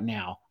preseason right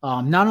now,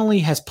 not only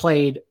has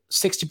played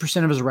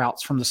 60% of his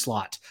routes from the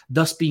slot,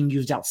 thus being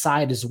used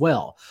outside as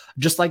well,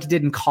 just like he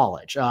did in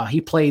college.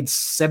 He played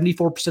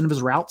 74% of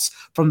his routes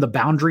from the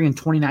boundary in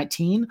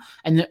 2019,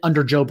 and then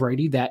under Joe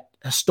Brady, that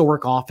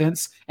historic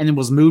offense, and then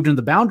was moved into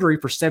the boundary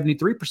for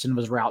 73% of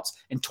his routes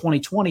in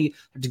 2020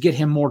 to get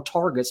him more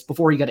targets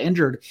before he got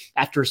injured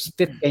after his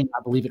 5th game,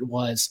 I believe it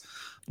was.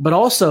 But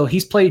also,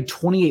 he's played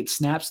 28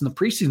 snaps in the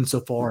preseason so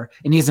far,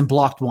 and he hasn't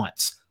blocked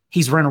once.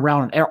 He's run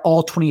around on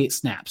all 28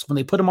 snaps. When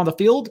they put him on the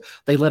field,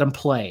 they let him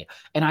play.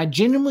 And I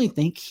genuinely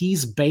think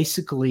he's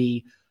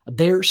basically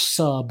their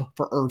sub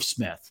for Irv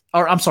Smith.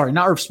 Or I'm sorry,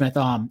 not Irv Smith,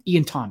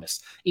 Ian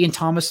Thomas. Ian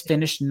Thomas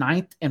finished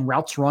 9th in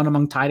routes run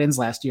among tight ends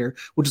last year,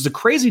 which is a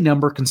crazy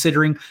number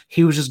considering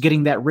he was just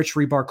getting that Rich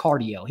Rebar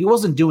cardio. He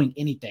wasn't doing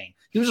anything.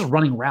 He was just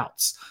running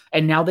routes.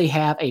 And now they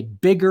have a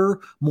bigger,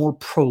 more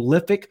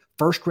prolific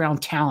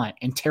first-round talent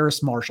in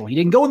Terrace Marshall. He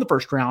didn't go in the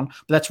first round,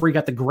 but that's where he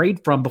got the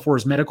grade from before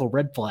his medical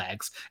red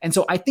flags. And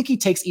so I think he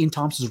takes Ian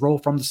Thomas's role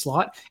from the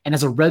slot and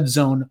as a red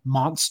zone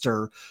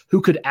monster who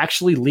could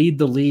actually lead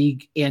the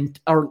league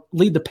or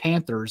lead the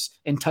Panthers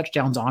in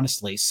touchdowns,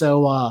 honestly.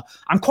 So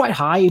I'm quite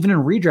high, even in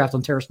redraft,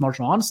 on Terrace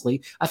Marshall,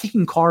 honestly. I think he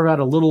can carve out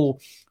a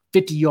little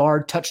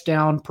 50-yard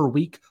touchdown per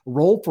week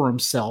role for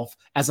himself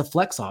as a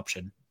flex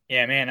option.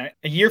 Yeah, man,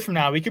 a year from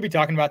now, we could be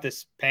talking about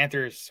this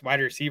Panthers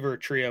wide receiver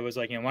trio was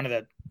like, one of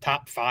the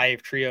top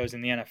 5 trios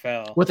in the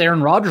NFL. With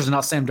Aaron Rodgers and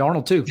not Sam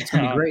Darnold, too. It's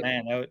going to be great.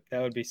 Man,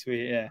 that would be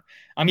sweet, yeah.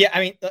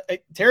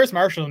 Terrace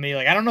Marshall to me,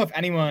 like, I don't know if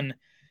anyone,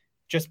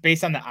 just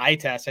based on the eye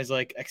test, has,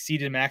 like,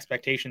 exceeded my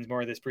expectations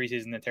more this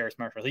preseason than Terrace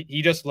Marshall.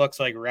 He just looks,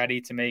 like,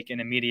 ready to make an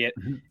immediate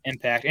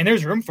impact. And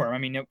there's room for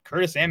him.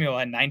 Curtis Samuel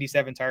had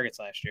 97 targets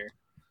last year.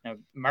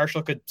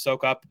 Marshall could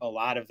soak up a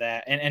lot of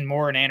that. And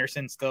Moore and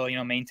Anderson still,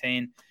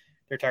 maintain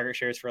their target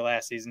shares for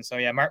last season. So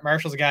yeah,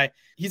 Marshall's a guy.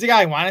 He's a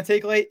guy I want to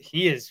take late.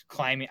 He is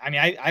climbing.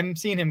 I'm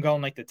seeing him go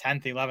in like the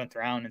 10th, 11th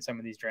round in some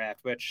of these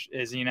drafts, which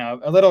is,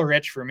 a little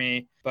rich for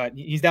me, but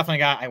he's definitely a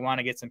guy I want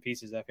to get some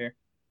pieces of here.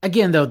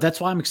 Again, though,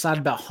 that's why I'm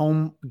excited about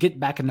get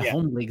back into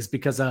home leagues,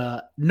 because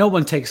no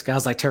one takes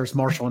guys like Terrace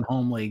Marshall in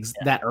home leagues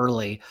that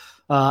early.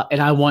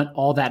 And I want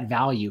all that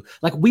value.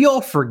 Like, we all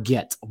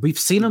forget. We've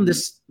seen him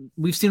just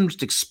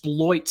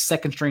exploit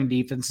second string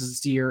defenses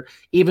this year,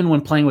 even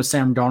when playing with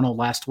Sam Darnold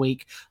last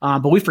week.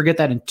 But we forget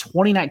that in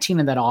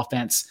 2019 in that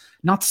offense,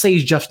 not to say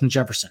he's Justin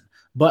Jefferson,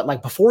 but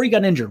like before he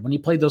got injured, when he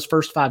played those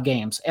first 5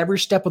 games, every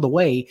step of the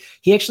way,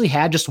 he actually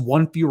had just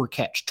one fewer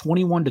catch,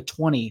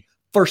 21-20.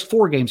 First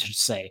 4 games, I should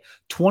say,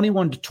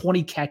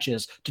 21-20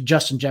 catches to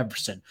Justin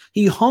Jefferson.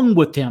 He hung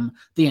with him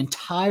the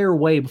entire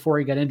way before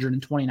he got injured in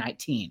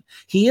 2019.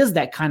 He is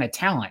that kind of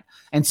talent.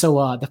 And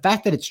so the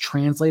fact that it's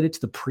translated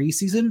to the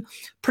preseason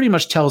pretty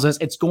much tells us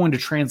it's going to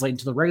translate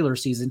into the regular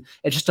season.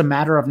 It's just a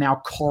matter of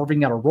now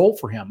carving out a role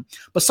for him.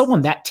 But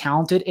someone that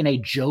talented in a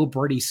Joe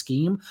Brady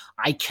scheme,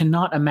 I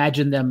cannot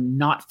imagine them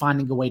not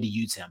finding a way to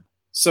use him.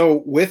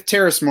 So with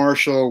Terrace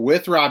Marshall,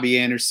 with Robbie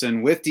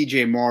Anderson, with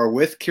DJ Moore,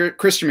 with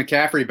Christian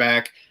McCaffrey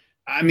back,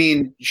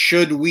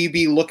 should we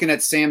be looking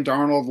at Sam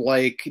Darnold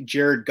like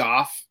Jared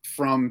Goff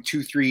from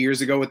 2-3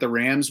 years ago with the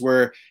Rams,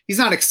 where he's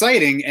not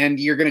exciting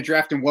and you're going to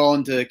draft him well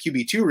into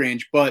QB2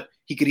 range, but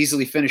he could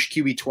easily finish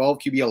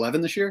QB12,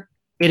 QB11 this year?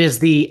 It is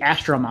the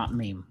Astronaut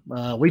meme.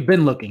 We've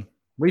been looking.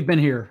 We've been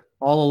here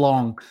all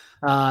along.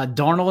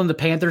 Darnold and the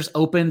Panthers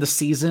opened the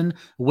season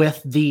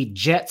with the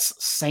Jets,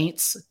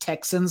 Saints,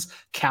 Texans,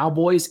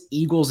 Cowboys,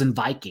 Eagles, and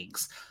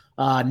Vikings.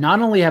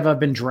 Not only have I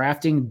been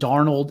drafting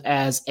Darnold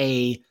as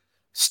a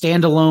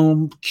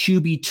standalone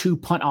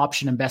QB2 punt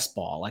option in best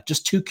ball, like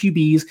just 2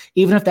 QBs,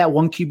 even if that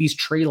one QB is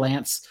Trey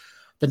Lance,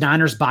 the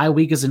Niners bye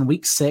week is in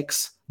week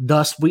 6.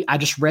 Thus, I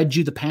just read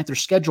you the Panthers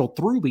schedule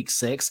through week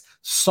 6.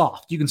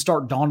 Soft. You can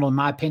start Darnold, in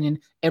my opinion,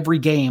 every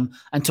game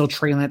until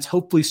Trey Lance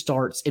hopefully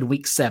starts in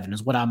week 7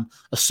 is what I'm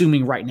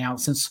assuming right now,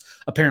 since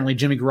apparently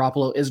Jimmy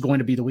Garoppolo is going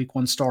to be the week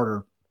 1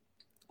 starter.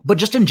 But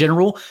just in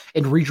general,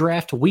 in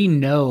redraft, we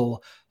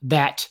know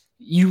that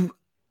you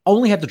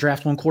only have to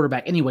draft one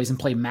quarterback anyways and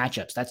play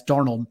matchups. That's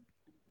Darnold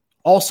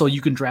Also,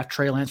 you can draft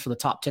Trey Lance for the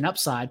top 10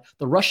 upside,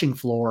 the rushing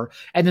floor,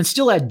 and then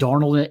still add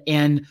Darnold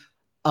in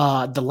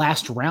the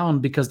last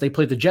round because they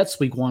played the Jets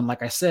week 1,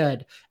 like I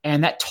said.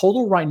 And that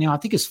total right now, I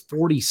think, is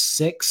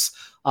 46.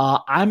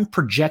 I'm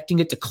projecting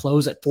it to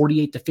close at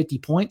 48 to 50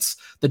 points.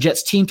 The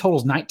Jets team total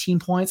is 19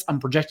 points. I'm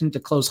projecting it to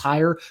close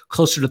higher,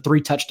 closer to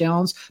 3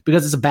 touchdowns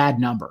because it's a bad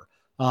number.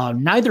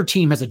 Neither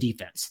team has a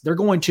defense. They're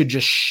going to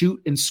just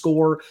shoot and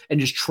score and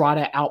just try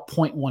to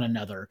outpoint one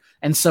another.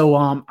 And so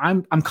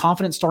I'm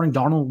confident starting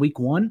Darnold week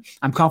 1.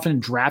 I'm confident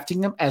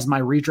drafting him as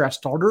my redraft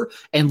starter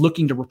and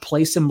looking to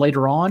replace him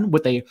later on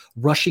with a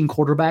rushing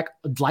quarterback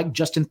like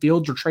Justin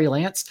Fields or Trey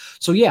Lance.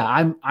 So yeah,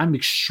 I'm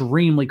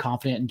extremely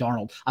confident in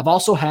Darnold. I've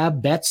also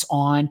have bets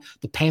on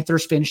the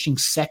Panthers finishing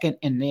second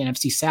in the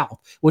NFC South,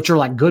 which are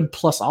like good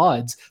plus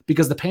odds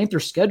because the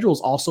Panthers schedule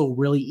is also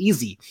really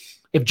easy.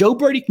 If Joe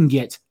Brady can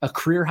get a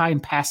career high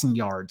in passing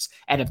yards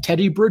out of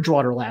Teddy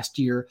Bridgewater last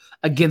year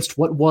against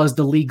what was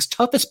the league's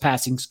toughest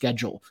passing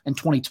schedule in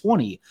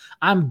 2020,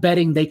 I'm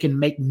betting they can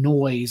make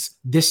noise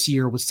this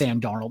year with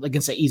Sam Darnold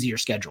against an easier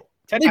schedule.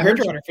 Teddy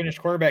Bridgewater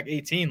finished quarterback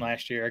 18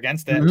 last year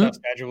against that tough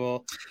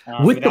schedule.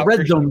 With the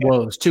red zone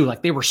woes too.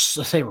 Like they were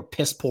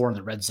piss poor in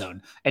the red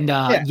zone. And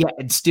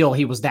and still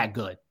he was that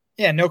good.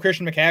 Yeah, no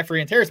Christian McCaffrey,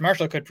 and Terrace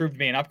Marshall could prove to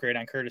be an upgrade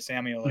on Curtis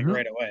Samuel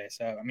right away.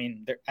 So I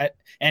mean,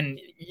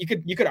 and you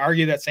could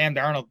argue that Sam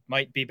Darnold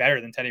might be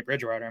better than Teddy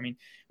Bridgewater. I mean,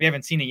 we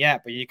haven't seen it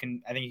yet, but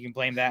I think you can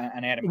blame that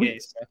on Adam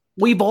Gase. So.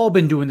 We've all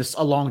been doing this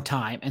a long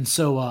time, and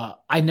so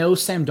I know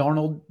Sam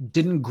Darnold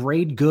didn't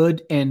grade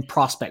good in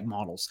prospect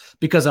models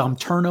because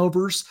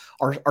turnovers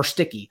are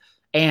sticky.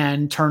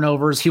 And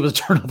turnovers, he was a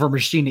turnover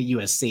machine at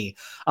USC.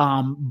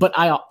 But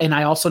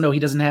I also know he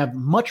doesn't have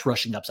much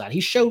rushing upside.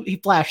 He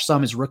flashed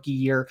some his rookie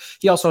year.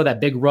 He also had that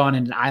big run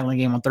in an island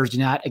game on Thursday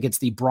night against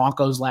the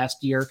Broncos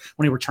last year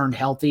when he returned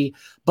healthy.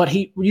 But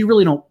you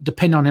really don't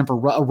depend on him for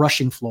a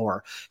rushing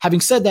floor. Having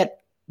said that,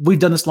 we've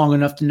done this long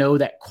enough to know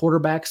that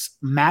quarterbacks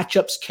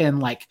matchups can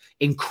like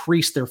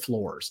increase their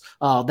floors.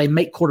 They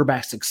make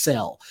quarterbacks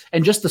excel.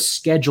 And just the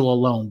schedule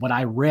alone, what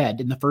I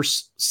read in the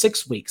first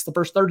 6 weeks, the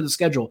first third of the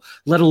schedule,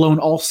 let alone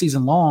all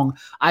season long,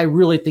 I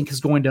really think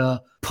is going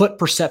to put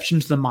perception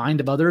to the mind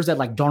of others that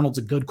like Darnold's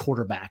a good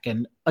quarterback.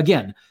 And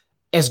again,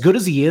 as good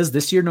as he is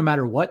this year, no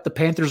matter what, the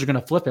Panthers are going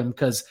to flip him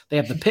because they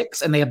have the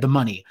picks and they have the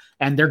money.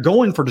 And they're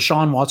going for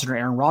Deshaun Watson or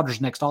Aaron Rodgers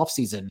next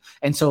offseason.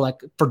 And so,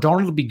 like, for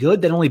Darnold to be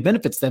good, that only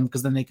benefits them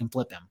because then they can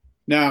flip him.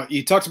 Now,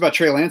 you talked about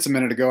Trey Lance a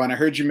minute ago, and I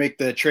heard you make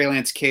the Trey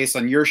Lance case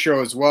on your show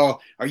as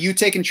well. Are you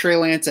taking Trey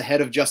Lance ahead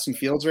of Justin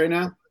Fields right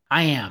now?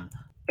 I am.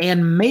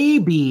 And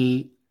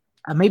maybe,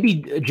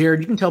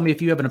 Jared, you can tell me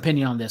if you have an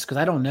opinion on this because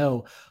I don't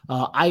know.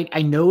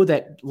 I know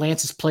that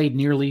Lance has played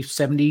nearly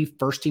 70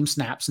 first-team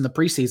snaps in the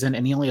preseason,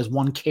 and he only has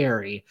 1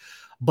 carry.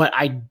 But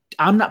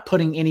I'm not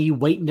putting any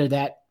weight into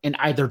that in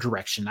either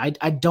direction.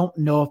 I don't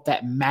know if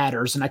that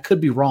matters, and I could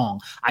be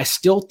wrong. I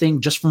still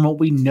think just from what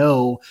we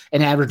know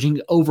and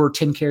averaging over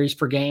 10 carries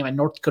per game at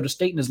North Dakota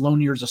State in his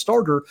lone year as a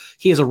starter,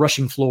 he has a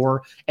rushing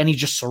floor, and he's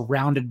just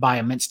surrounded by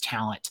immense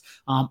talent.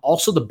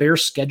 Also, the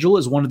Bears' schedule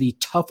is one of the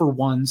tougher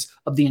ones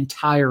of the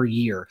entire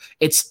year.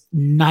 It's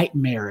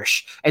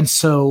nightmarish. And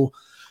so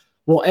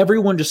well,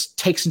 everyone just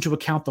takes into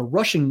account the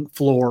rushing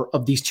floor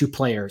of these two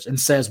players and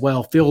says,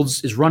 well,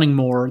 Fields is running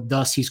more,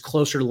 thus he's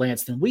closer to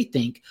Lance than we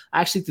think.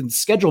 I actually think the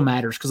schedule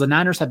matters because the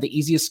Niners have the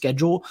easiest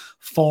schedule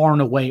far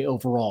and away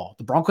overall.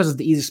 The Broncos have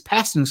the easiest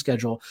passing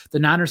schedule. The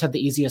Niners have the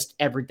easiest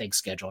everything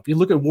schedule. If you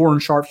look at Warren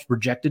Sharp's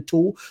projected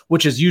tool,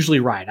 which is usually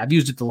right, I've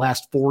used it the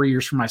last 4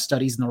 years for my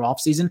studies in the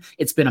offseason.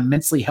 It's been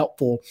immensely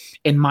helpful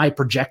in my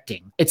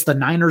projecting. It's the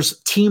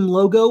Niners team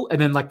logo and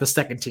then like the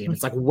second team.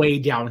 It's like way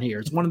down here.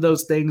 It's one of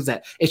those things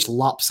that it's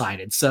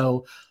lopsided.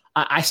 So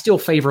I still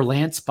favor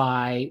Lance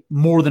by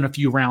more than a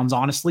few rounds,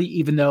 honestly,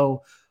 even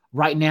though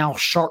right now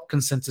sharp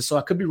consensus, so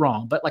I could be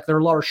wrong, but like there are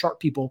a lot of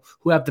sharp people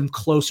who have them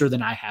closer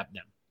than I have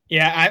them.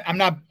 Yeah, I'm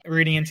not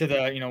reading into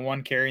the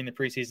 1 carry in the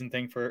preseason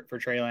thing for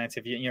Trey Lance.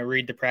 If you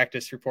read the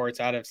practice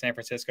reports out of San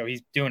Francisco,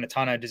 he's doing a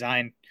ton of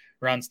design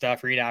run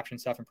stuff, read option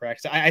stuff in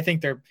practice. I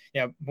think they're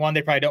one,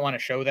 they probably don't want to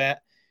show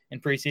that in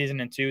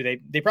preseason, and 2,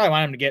 they probably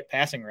want him to get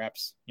passing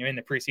reps in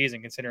the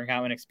preseason, considering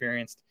how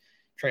inexperienced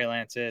Trey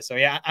Lance is. So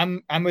yeah,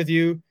 I'm with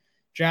you,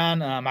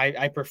 John.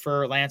 I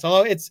prefer Lance,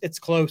 although it's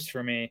close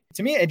for me.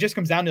 To me, it just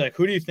comes down to like,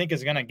 who do you think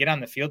is going to get on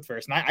the field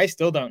first? And I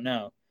still don't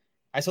know.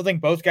 I still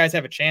think both guys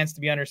have a chance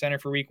to be under center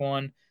for week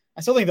 1.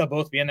 I still think they'll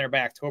both be in there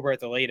by October at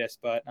the latest,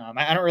 but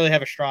I don't really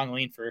have a strong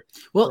lean for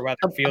whether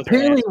Fields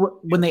apparently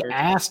when they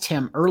asked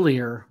him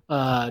earlier,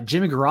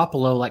 Jimmy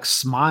Garoppolo like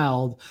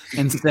smiled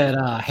and said,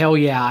 hell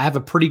yeah, I have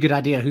a pretty good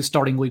idea who's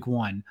starting week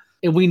 1.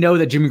 And we know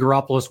that Jimmy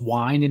Garoppolo's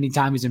whined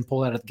anytime he's been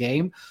pulled out of the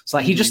game. So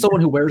like, he's just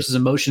someone who wears his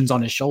emotions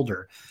on his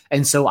shoulder.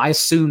 And so I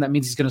assume that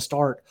means he's going to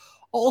start.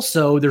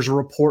 Also, there's a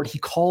report he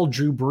called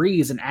Drew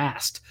Brees and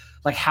asked,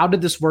 like, how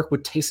did this work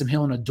with Taysom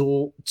Hill in a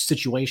dual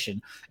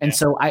situation? And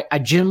so I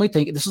genuinely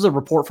think this is a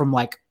report from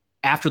like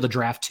after the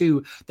draft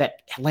too,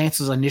 that Lance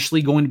is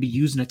initially going to be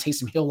used in a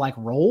Taysom Hill-like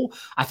role.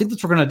 I think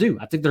that's what we're going to do.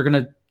 I think they're going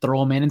to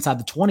throw him in inside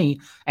the 20,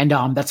 and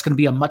that's going to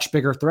be a much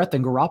bigger threat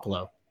than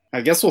Garoppolo. I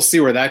guess we'll see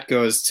where that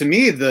goes. To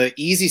me, the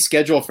easy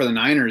schedule for the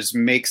Niners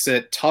makes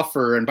it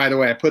tougher. And by the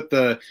way, I put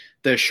the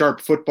Sharp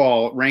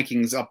Football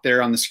rankings up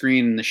there on the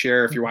screen in the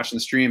share if you're watching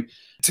the stream.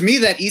 To me,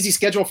 that easy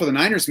schedule for the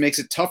Niners makes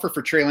it tougher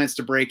for Trey Lance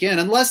to break in,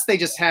 unless they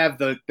just have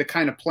the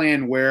kind of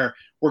plan where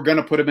we're going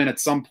to put him in at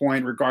some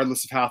point,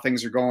 regardless of how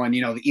things are going.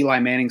 You know, the Eli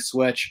Manning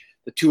switch,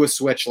 the Tua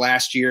switch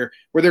last year,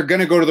 where they're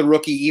going to go to the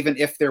rookie even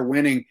if they're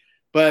winning.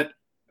 But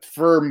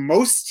for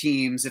most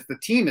teams, if the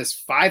team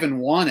is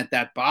 5-1 at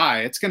that bye,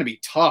 it's going to be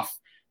tough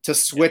to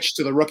switch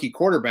to the rookie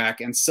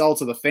quarterback and sell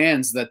to the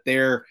fans that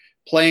they're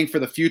playing for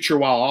the future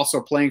while also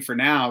playing for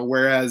now.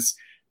 Whereas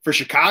for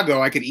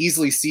Chicago, I could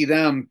easily see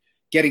them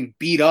getting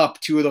beat up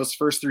 2 of those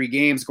first 3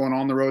 games, going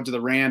on the road to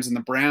the Rams and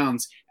the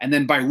Browns, and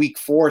then by week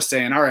 4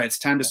 saying, all right, it's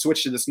time to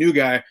switch to this new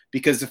guy,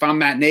 because if I'm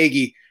Matt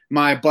Nagy,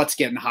 my butt's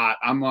getting hot.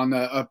 I'm on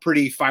a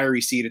pretty fiery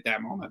seat at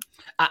that moment.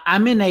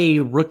 I'm in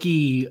a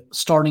rookie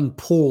starting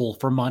pool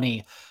for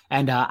money.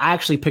 And I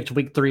actually picked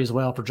week 3 as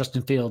well for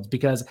Justin Fields,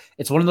 because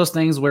it's one of those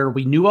things where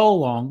we knew all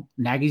along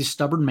Nagy's a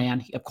stubborn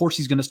man. Of course,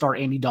 he's going to start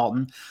Andy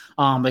Dalton.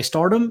 They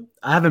start him.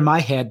 I have in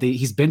my head that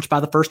he's benched by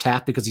the first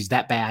half because he's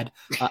that bad.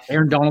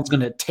 Aaron Donald's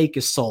going to take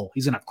his soul.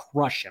 He's going to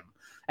crush him.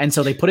 And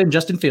so they put in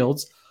Justin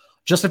Fields.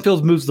 Justin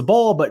Fields moves the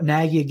ball, but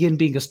Nagy, again,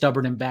 being a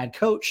stubborn and bad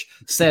coach,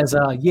 says,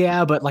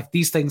 yeah, but like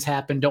these things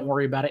happen. Don't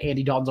worry about it.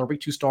 Andy Dalton's our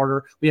week 2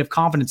 starter. We have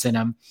confidence in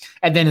him.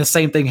 And then the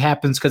same thing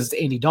happens because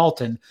it's Andy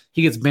Dalton.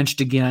 He gets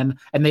benched again,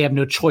 and they have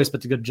no choice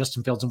but to go to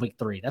Justin Fields in week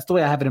 3. That's the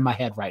way I have it in my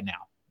head right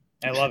now.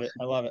 I love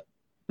it.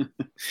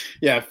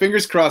 Yeah,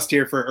 fingers crossed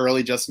here for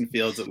early Justin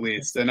Fields at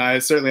least. And I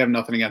certainly have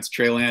nothing against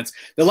Trey Lance.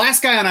 The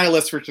last guy on our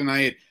list for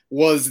tonight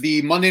was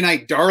the Monday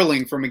night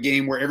darling from a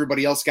game where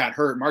everybody else got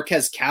hurt.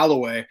 Marquez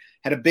Callaway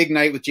had a big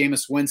night with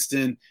Jameis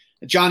Winston.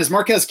 John, is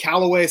Marquez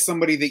Callaway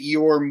somebody that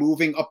you're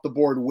moving up the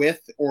board with,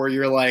 or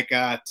you're like,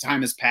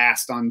 time has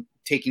passed on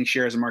taking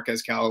shares of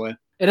Marquez Callaway?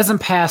 It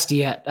hasn't passed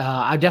yet.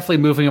 I'm definitely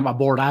moving up my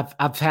board.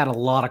 I've had a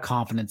lot of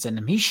confidence in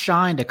him. He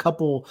shined a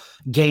couple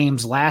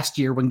games last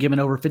year when given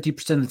over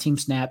 50% of the team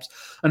snaps.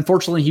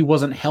 Unfortunately, he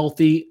wasn't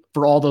healthy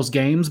for all those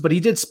games, but he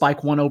did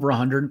spike one over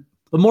 100.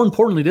 But more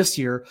importantly, this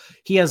year,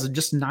 he has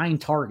just 9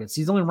 targets.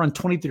 He's only run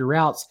 23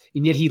 routes,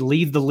 and yet he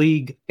leads the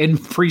league in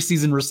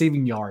preseason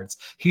receiving yards.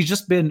 He's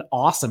just been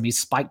awesome. He's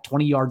spiked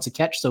 20 yards a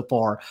catch so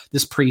far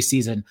this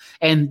preseason.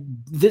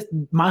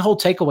 And my whole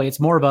takeaway,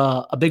 it's more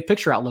of a big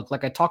picture outlook.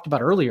 Like I talked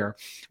about earlier,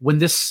 when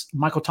this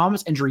Michael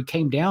Thomas injury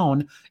came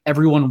down,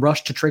 everyone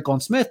rushed to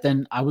Tre'Quan Smith,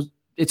 and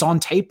it's on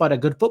tape at a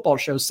Good Football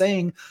Show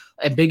saying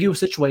ambiguous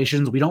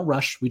situations, we don't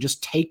rush. We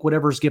just take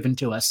whatever's given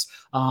to us.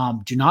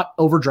 Do not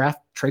overdraft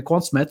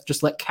Tre'Quan Smith.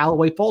 Just let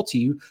Callaway fall to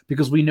you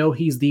because we know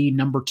he's the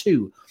number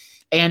 2.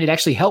 And it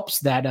actually helps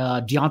that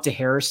Deontay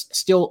Harris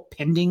still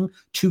pending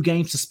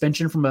 2-game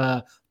suspension from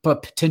a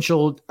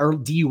potential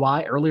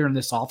DUI earlier in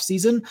this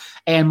offseason.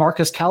 And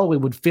Marcus Callaway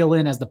would fill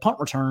in as the punt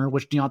returner,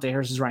 which Deontay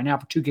Harris is right now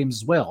for 2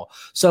 games as well.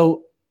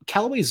 So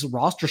Callaway's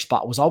roster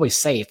spot was always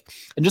safe.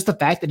 And just the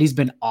fact that he's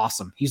been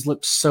awesome. He's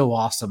looked so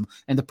awesome.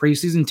 And the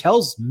preseason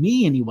tells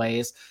me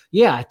anyways,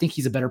 yeah, I think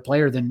he's a better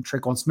player than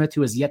Tre'Quan Smith,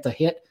 who has yet to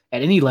hit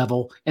at any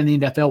level in the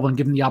NFL when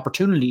given the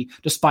opportunity,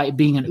 despite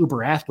being an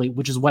uber athlete,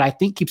 which is what I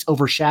think keeps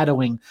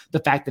overshadowing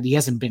the fact that he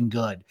hasn't been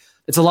good.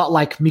 It's a lot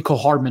like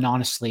Mecole Hardman,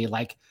 honestly.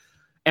 Like,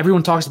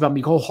 everyone talks about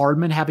Mecole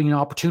Hardman having an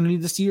opportunity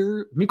this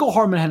year. Mecole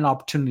Hardman had an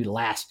opportunity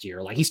last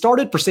year. Like, he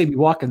started for Sammy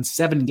Watkins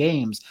 7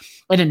 games,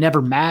 and it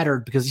never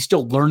mattered because he's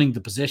still learning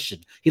the position.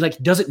 He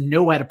doesn't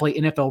know how to play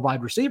NFL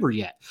wide receiver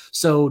yet.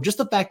 So just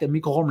the fact that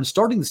Mecole Hardman is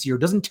starting this year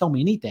doesn't tell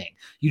me anything.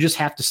 You just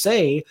have to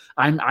say,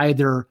 I'm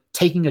either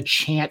taking a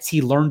chance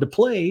he learned to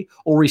play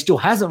or he still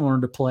hasn't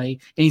learned to play,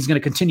 and he's going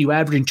to continue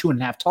averaging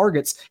 2.5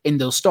 targets in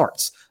those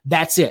starts.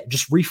 That's it.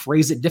 Just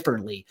rephrase it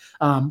differently.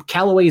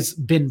 Callaway's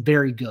been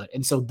very good,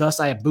 and so thus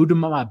I have booed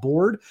him on my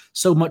board,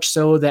 so much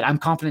so that I'm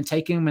confident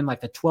taking him in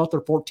like the 12th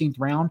or 14th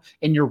round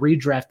in your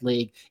redraft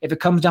league. If it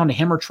comes down to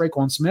him or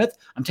Tre'Quan Smith,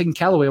 I'm taking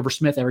Callaway over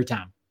Smith every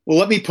time. Well,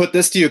 let me put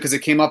this to you because it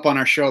came up on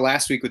our show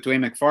last week with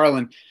Dwayne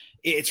McFarland.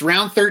 It's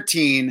round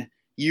 13.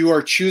 You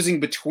are choosing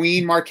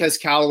between Marquez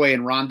Callaway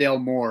and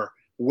Rondale Moore.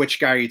 Which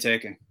guy are you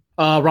taking?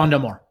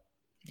 Rondale Moore.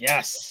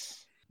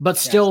 Yes. But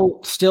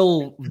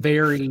still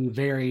very,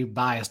 very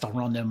biased on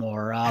Rondale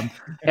Moore.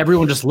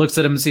 Everyone just looks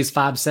at him and sees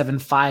 5'7",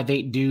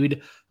 5'8"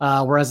 dude.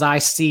 Whereas I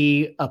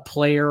see a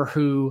player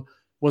who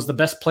was the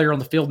best player on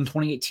the field in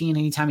 2018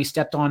 anytime he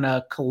stepped on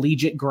a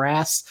collegiate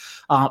grass,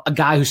 a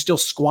guy who still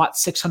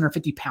squats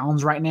 650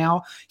 pounds right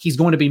now. He's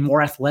going to be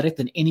more athletic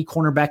than any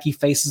cornerback he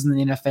faces in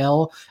the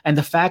NFL. And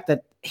the fact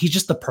that he's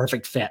just the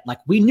perfect fit. Like,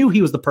 we knew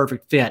he was the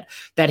perfect fit,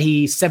 that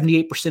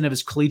 78% of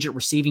his collegiate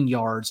receiving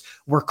yards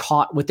were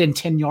caught within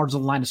 10 yards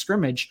of the line of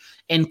scrimmage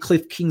and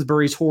Cliff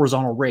Kingsbury's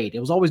horizontal raid. It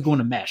was always going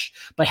to mesh.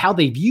 But how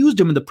they've used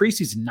him in the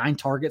preseason, 9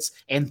 targets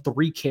and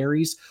 3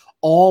 carries,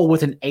 all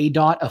with an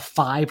ADOT of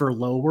 5 or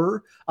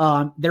lower.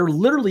 They're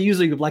literally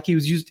using like he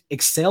was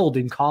excelled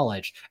in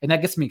college. And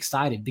that gets me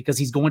excited because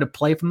he's going to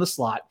play from the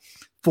slot.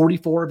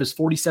 44 of his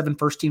 47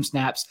 first-team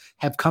snaps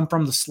have come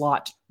from the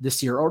slot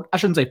this year. Or I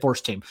shouldn't say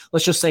first team.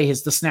 Let's just say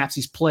the snaps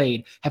he's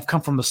played have come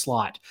from the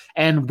slot.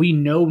 And we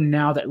know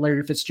now that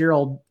Larry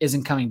Fitzgerald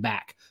isn't coming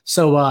back.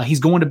 So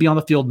he's going to be on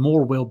the field.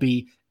 Moore will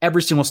be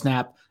every single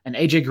snap. And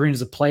A.J. Green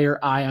is a player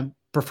I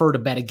prefer to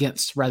bet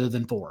against rather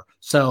than for.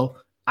 So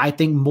I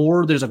think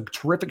Moore, there's a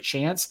terrific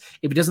chance.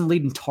 If he doesn't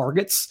lead in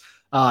targets,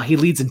 he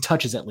leads in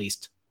touches at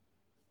least.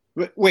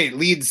 Wait,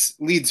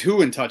 leads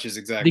who in touches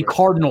exactly? The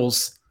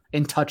Cardinals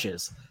in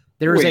touches.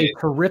 There is a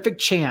horrific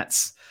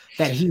chance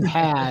that he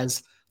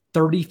has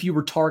 30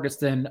 fewer targets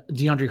than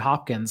DeAndre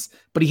Hopkins,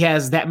 but he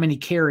has that many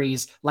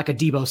carries like a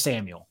Deebo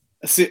Samuel.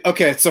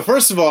 Okay, so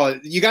first of all,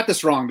 you got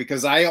this wrong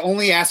because I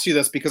only asked you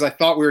this because I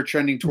thought we were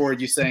trending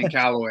toward you saying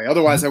Callaway.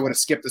 Otherwise, I would have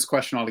skipped this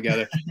question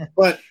altogether.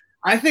 But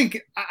I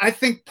think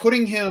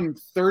putting him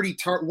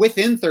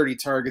within 30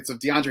 targets of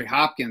DeAndre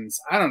Hopkins,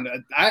 I don't know.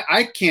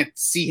 I can't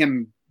see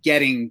him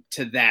getting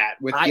to that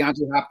with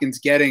DeAndre Hopkins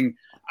getting,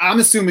 I'm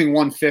assuming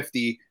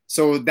 150.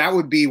 So that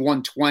would be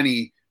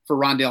 120 for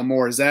Rondale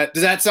Moore. Does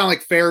that sound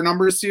like fair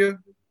numbers to you?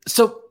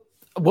 So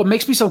what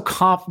makes me so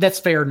that's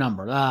fair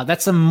number.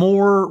 That's a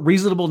more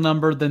reasonable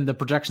number than the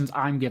projections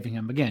I'm giving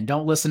him. Again,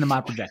 don't listen to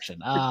my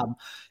projection.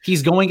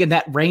 He's going in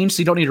that range, so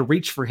you don't need to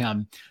reach for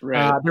him.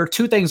 Right. There are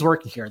 2 things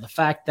working here. The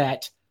fact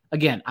that,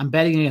 again, I'm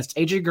betting against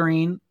AJ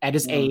Green at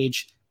his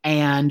age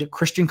and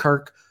Christian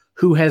Kirk,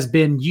 who has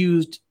been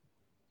used,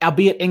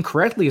 albeit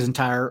incorrectly, his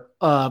entire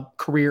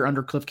career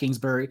under Cliff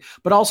Kingsbury,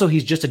 but also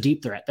he's just a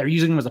deep threat. They're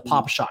using him as a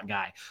pop shot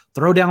guy.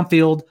 Throw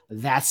downfield,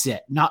 that's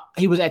it.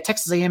 He was at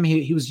Texas A&M,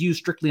 he was used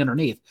strictly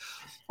underneath.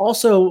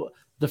 Also,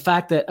 the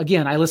fact that,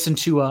 again, I listened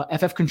to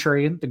FF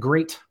Contrarian, the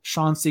great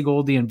Sean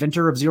Siegel, the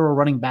inventor of zero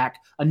running back,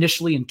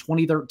 initially in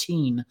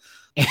 2013,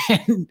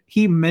 and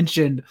he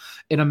mentioned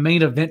in a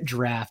main event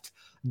draft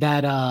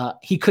that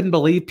he couldn't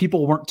believe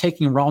people weren't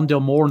taking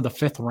Rondale Moore in the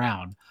 5th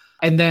round.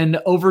 And then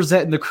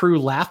Overzet and the crew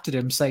laughed at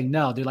him, saying,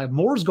 "No, dude, like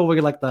Moore's going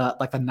in like the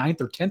 9th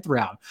or 10th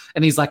round."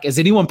 And he's like, "Is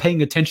anyone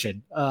paying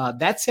attention?"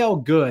 That's how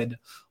good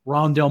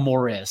Rondale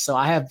Moore is. So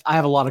I have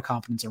a lot of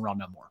confidence in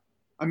Rondale Moore.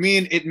 I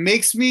mean, it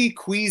makes me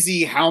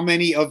queasy how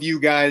many of you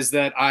guys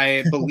that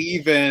I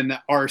believe in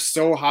are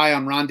so high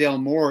on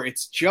Rondale Moore.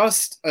 It's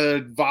just a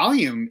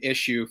volume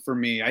issue for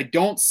me. I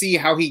don't see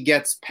how he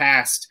gets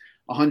past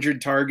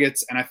 100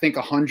 targets, and I think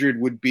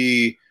 100 would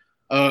be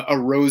a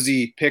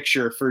rosy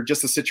picture for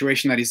just the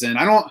situation that he's in.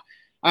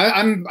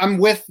 I'm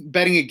with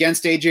betting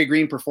against AJ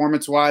Green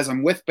performance wise.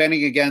 I'm with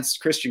betting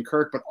against Christian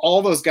Kirk, but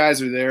all those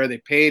guys are there. They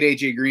paid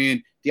AJ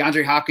Green.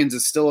 DeAndre Hopkins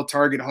is still a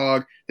target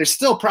hog. They're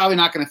still probably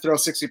not going to throw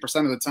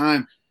 60% of the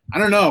time. I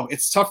don't know.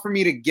 It's tough for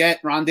me to get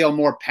Rondale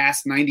Moore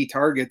past 90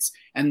 targets.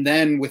 And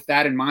then with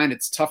that in mind,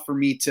 it's tough for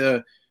me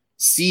to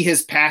see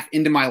his path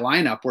into my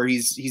lineup where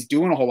he's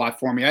doing a whole lot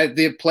for me.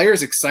 The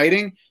player's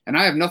exciting and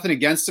I have nothing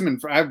against him.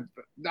 And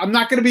I'm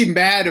not going to be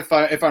mad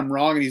if I'm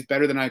wrong and he's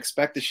better than I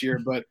expect this year,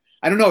 but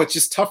I don't know. It's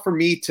just tough for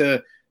me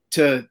to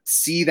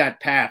see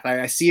that path.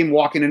 I see him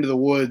walking into the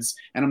woods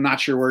and I'm not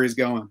sure where he's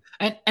going.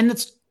 And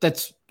that's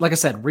like I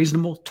said,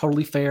 reasonable,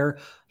 totally fair.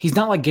 He's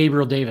not like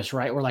Gabriel Davis,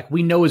 right? Where like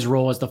we know his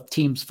role as the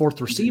team's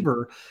 4th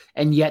receiver.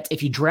 And yet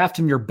if you draft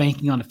him, you're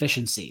banking on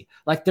efficiency.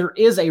 Like there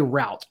is a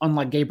route,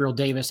 unlike Gabriel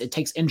Davis, it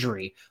takes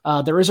injury.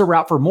 There is a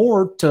route for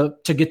Moore to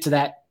get to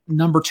that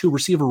number 2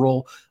 receiver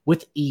role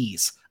with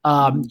ease.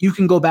 You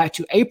can go back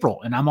to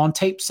April and I'm on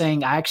tape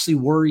saying I actually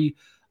worry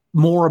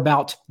more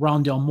about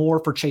Rondale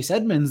Moore for Chase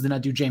Edmonds than I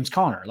do James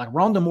Conner. Like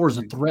Rondale Moore is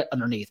a threat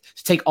underneath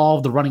to take all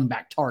of the running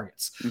back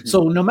targets. Mm-hmm.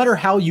 So no matter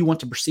how you want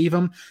to perceive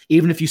him,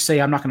 even if you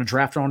say I'm not going to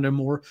draft Rondale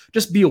Moore,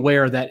 just be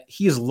aware that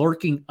he is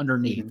lurking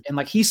underneath and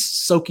like he's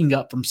soaking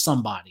up from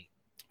somebody.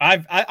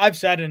 I've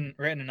said and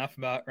written enough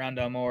about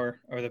Rondale Moore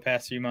over the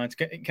past few months.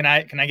 Can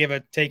I give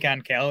a take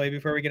on Callaway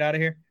before we get out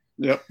of here?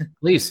 Yep,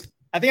 please.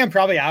 I think I'm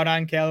probably out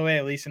on Callaway,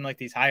 at least in like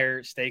these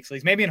higher stakes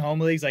leagues, maybe in home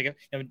leagues. Like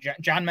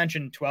John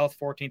mentioned 12th,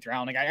 14th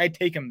round. Like I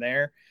take him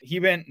there. He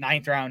went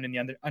 9th round in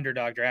the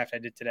underdog draft I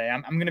did today.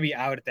 I'm going to be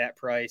out at that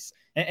price.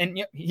 And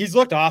you know, he's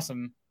looked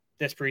awesome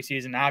this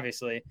preseason.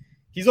 Obviously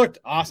he's looked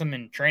awesome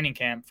in training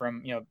camp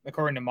from,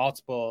 according to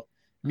multiple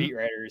beat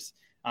writers.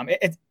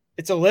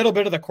 It's a little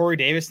bit of the Corey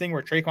Davis thing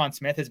where Traquan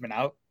Smith has been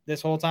out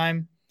this whole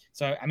time.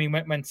 So, I mean,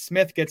 when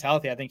Smith gets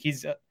healthy, I think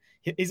he's at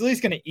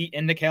least going to eat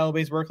into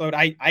Callaway's workload.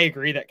 I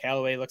agree that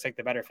Callaway looks like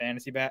the better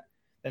fantasy bet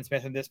than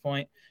Smith at this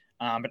point.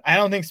 But I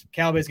don't think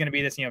Callaway's going to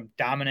be this,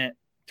 dominant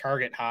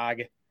target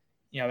hog,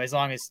 as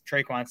long as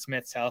Traquan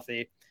Smith's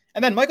healthy.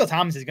 And then Michael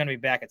Thomas is going to be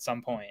back at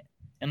some point.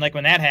 And like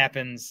when that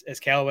happens, is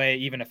Callaway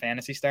even a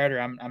fantasy starter?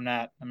 I'm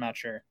not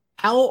sure.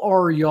 How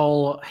are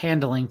y'all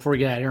handling before we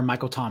get out of here,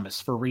 Michael Thomas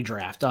for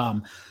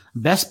redraft?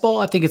 Best ball,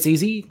 I think it's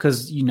easy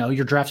because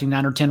you're drafting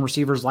 9 or 10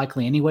 receivers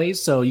likely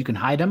anyways, so you can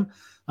hide them.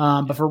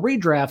 But for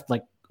redraft,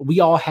 like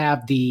we all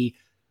have the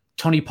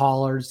Tony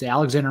Pollards, the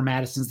Alexander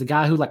Madisons, the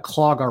guy who like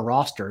clog our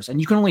rosters, and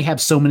you can only have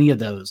so many of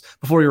those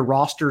before your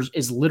rosters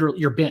is literally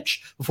your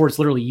bench before it's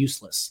literally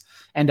useless.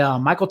 And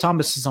Michael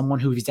Thomas is someone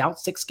who, if he's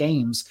out 6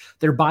 games,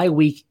 their bye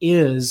week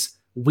is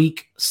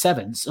week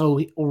 7,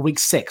 or week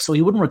 6, so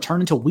he wouldn't return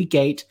until week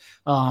 8,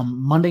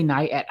 Monday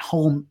night at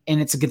home,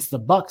 and it's against the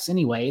Bucks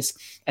anyways.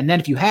 And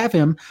then if you have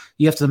him,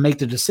 you have to make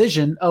the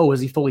decision, is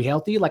he fully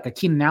healthy? Like a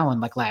Keenan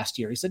Allen, like last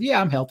year, he said, yeah,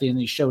 I'm healthy, and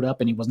he showed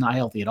up and he was not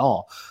healthy at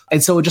all.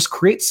 And so it just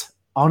creates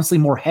honestly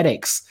more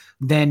headaches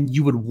than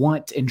you would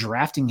want in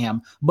drafting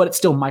him, but it's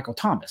still Michael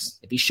Thomas.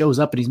 If he shows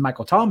up and he's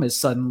Michael Thomas,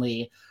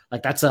 suddenly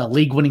like that's a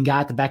league winning guy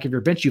at the back of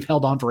your bench you've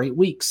held on for 8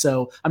 weeks.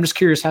 So I'm just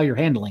curious how you're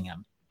handling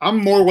him. I'm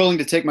more willing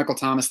to take Michael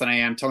Thomas than I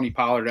am Tony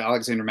Pollard or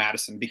Alexander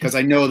Madison, because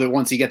I know that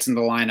once he gets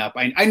into the lineup,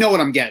 I know what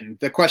I'm getting.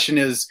 The question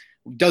is,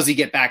 does he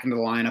get back into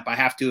the lineup? I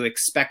have to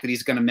expect that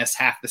he's going to miss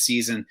half the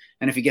season.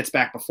 And if he gets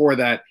back before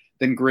that,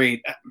 then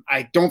great.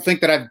 I don't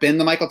think that I've been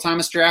the Michael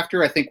Thomas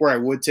drafter. I think where I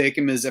would take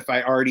him is if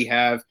I already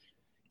have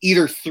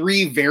either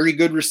 3 very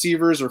good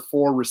receivers or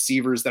 4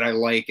 receivers that I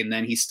like, and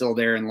then he's still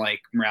there in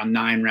like round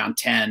 9, round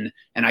 10,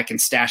 and I can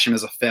stash him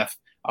as a 5th.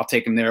 I'll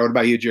take him there. What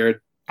about you, Jared?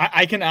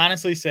 I can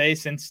honestly say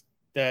since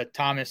the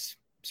Thomas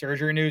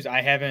surgery news,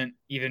 I haven't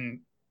even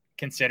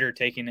considered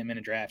taking him in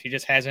a draft. He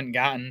just hasn't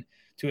gotten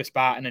to a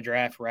spot in a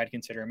draft where I'd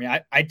consider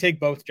him. I'd take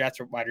both Jets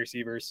wide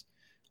receivers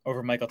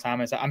over Michael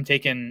Thomas. I'm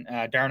taking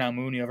Darnell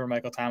Mooney over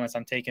Michael Thomas.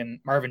 I'm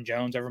taking Marvin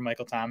Jones over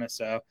Michael Thomas.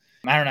 So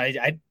I don't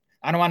know.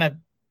 I don't want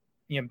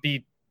to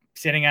be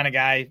sitting on a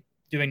guy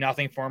doing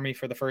nothing for me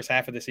for the first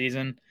half of the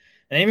season.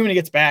 And even when he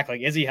gets back,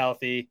 like, is he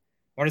healthy?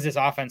 What does this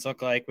offense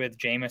look like with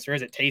Jameis, or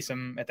is it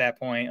Taysom at that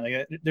point?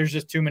 Like, there's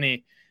just too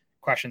many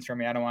questions for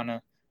me. I don't want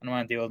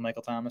to deal with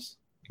Michael Thomas.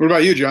 What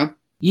about you, John?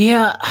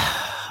 Yeah,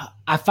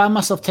 I find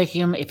myself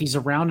taking him if he's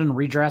around in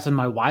redraft in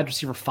my wide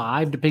receiver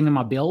 5, depending on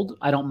my build.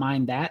 I don't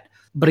mind that.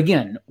 But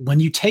again,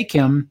 when you take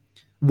him,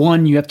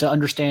 one, you have to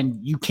understand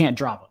you can't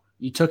drop him.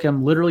 You took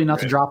him literally not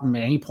to drop him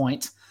at any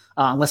point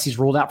unless he's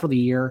ruled out for the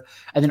year.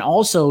 And then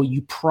also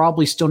you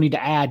probably still need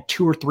to add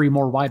 2 or 3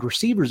 more wide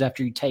receivers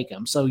after you take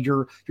him. So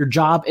your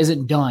job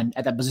isn't done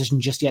at that position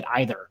just yet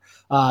either.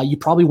 You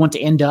probably want to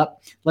end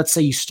up, let's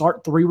say you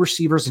start 3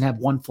 receivers and have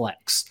 1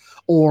 flex,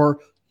 or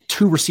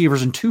 2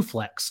 receivers and 2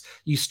 flex.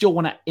 You still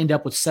want to end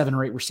up with 7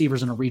 or 8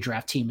 receivers in a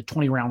redraft team, a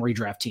 20-round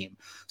redraft team.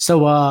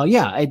 So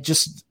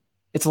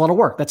it's a lot of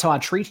work. That's how I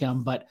treat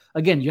him. But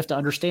again, you have to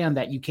understand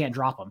that you can't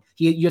drop him.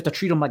 You have to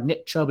treat him like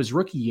Nick Chubb his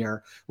rookie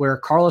year, where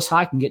Carlos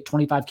Hyde can get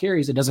 25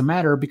 carries. It doesn't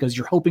matter because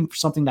you're hoping for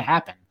something to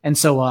happen. And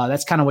so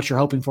that's kind of what you're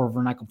hoping for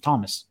Michael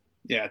Thomas.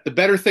 Yeah, the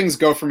better things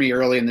go for me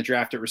early in the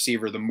draft at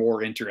receiver, the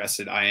more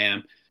interested I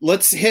am.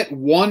 Let's hit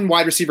one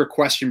wide receiver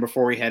question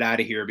before we head out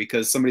of here,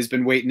 because somebody's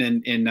been waiting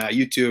in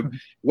YouTube.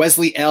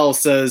 Wesley L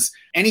says,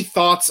 any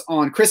thoughts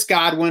on Chris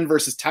Godwin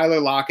versus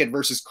Tyler Lockett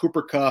versus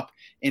Cooper Kupp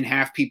in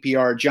half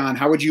PPR? John,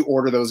 how would you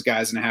order those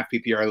guys in a half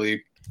PPR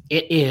league?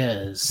 It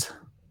is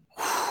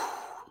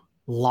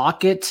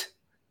Lockett,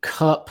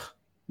 Kupp,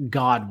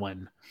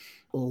 Godwin.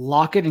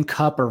 Lockett and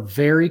Kupp are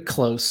very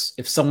close.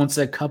 If someone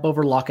said Kupp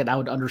over Lockett, I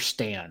would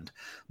understand.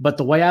 But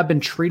the way I've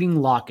been treating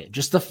Lockett,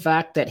 just the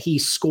fact that he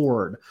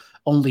scored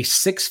only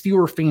 6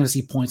 fewer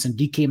fantasy points than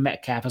DK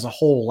Metcalf as a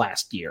whole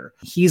last year,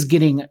 he's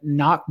getting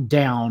knocked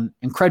down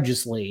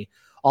incredulously,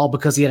 all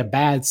because he had a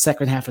bad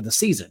second half of the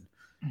season.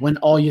 When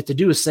all you have to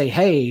do is say,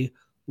 hey,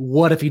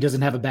 what if he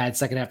doesn't have a bad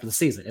second half of the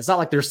season? It's not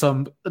like there's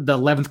the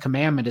 11th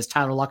commandment is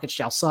Tyler Lockett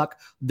shall suck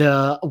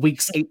the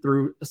weeks 8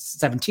 through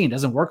 17. It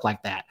doesn't work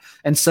like that.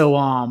 And so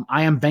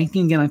I am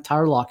banking again on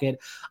Tyler Lockett.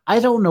 I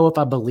don't know if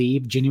I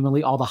believe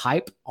genuinely all the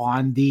hype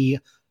on the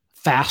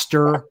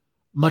faster,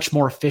 much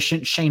more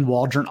efficient Shane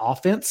Waldron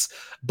offense,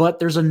 but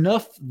there's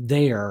enough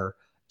there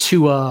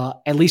to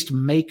at least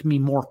make me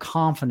more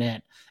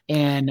confident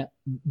and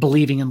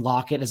believing in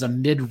Lockett as a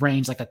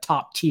mid-range, like a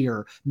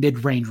top-tier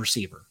mid-range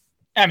receiver.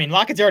 I mean,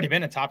 Lockett's already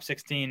been a top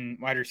 16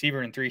 wide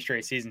receiver in 3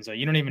 straight seasons, so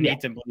you don't even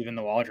need to believe in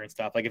the Waldron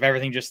stuff. Like, if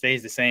everything just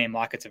stays the same,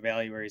 Lockett's a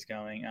value where he's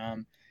going.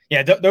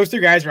 Those 3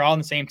 guys are all in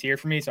the same tier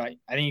for me, so I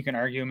think you can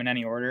argue them in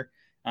any order.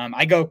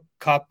 I go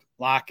Kupp,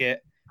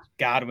 Lockett,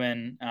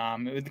 Godwin.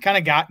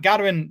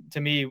 Godwin, to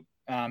me,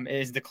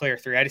 is the clear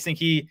 3. I just think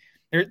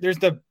there's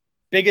the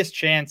biggest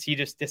chance he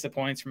just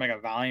disappoints from like a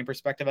volume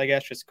perspective, I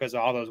guess, just because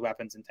of all those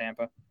weapons in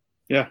Tampa.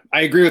 Yeah,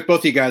 I agree with both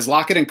of you guys.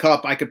 Lockett and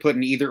Kupp, I could put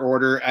in either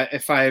order.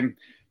 If I'm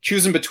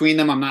choosing between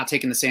them, I'm not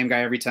taking the same guy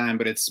every time,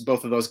 but it's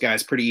both of those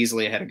guys pretty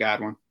easily ahead of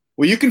Godwin.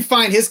 Well, you can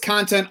find his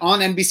content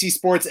on NBC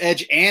Sports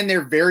Edge and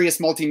their various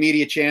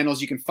multimedia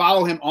channels. You can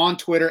follow him on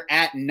Twitter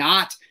at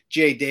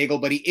 @NotJDaigle,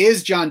 but he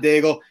is John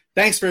Daigle.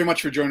 Thanks very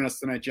much for joining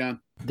us tonight, John.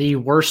 The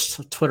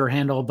worst Twitter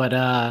handle, but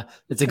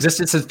it's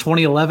existed since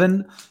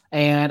 2011,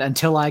 and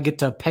until I get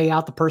to pay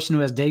out the person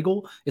who has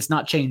Daigle, it's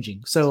not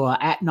changing. So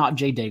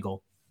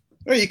 @NotJDaigle.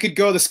 Or you could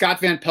go the Scott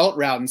Van Pelt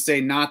route and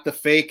say not the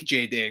fake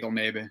Jay Daigle,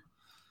 maybe.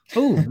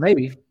 Oh,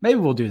 maybe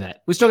we'll do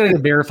that. We still got to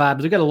get verified,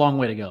 but we got a long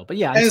way to go. But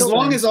yeah, and as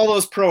long as all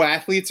those pro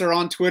athletes are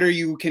on Twitter,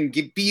 you can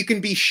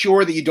be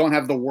sure that you don't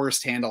have the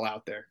worst handle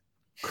out there.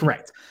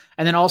 Correct.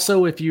 And then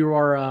also, if you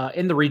are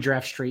in the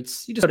redraft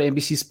streets, you just go to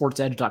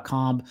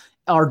NBCSportsEdge.com.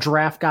 Our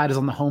draft guide is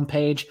on the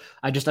homepage.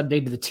 I just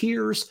updated the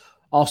tiers.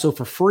 Also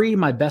for free,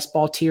 my best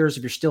ball tiers,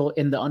 if you're still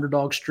in the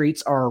underdog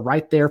streets, are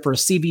right there for a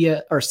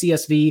CV or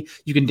CSV.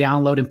 You can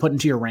download and put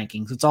into your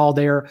rankings. It's all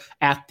there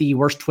at the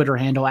worst Twitter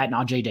handle at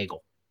Najee Daigle.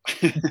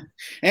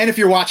 And if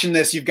you're watching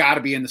this, you've got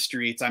to be in the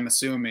streets, I'm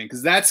assuming,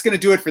 because that's going to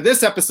do it for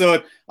this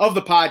episode of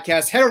the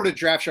podcast. Head over to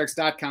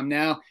DraftSharks.com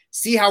now.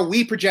 See how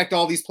we project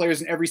all these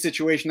players in every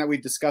situation that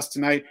we've discussed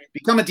tonight.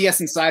 Become a DS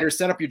Insider.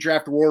 Set up your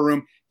draft war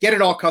room. Get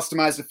it all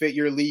customized to fit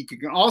your league. You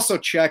can also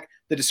check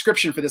the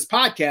description for this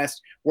podcast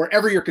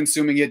wherever you're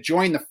consuming it.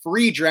 Join the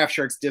free Draft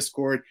Sharks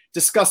Discord.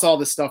 Discuss all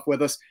this stuff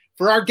with us.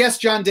 For our guest,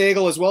 John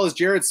Daigle, as well as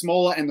Jared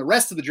Smola and the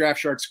rest of the Draft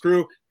Sharks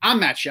crew, I'm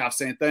Matt Schauf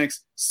saying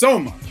thanks so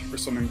much for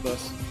swimming with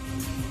us.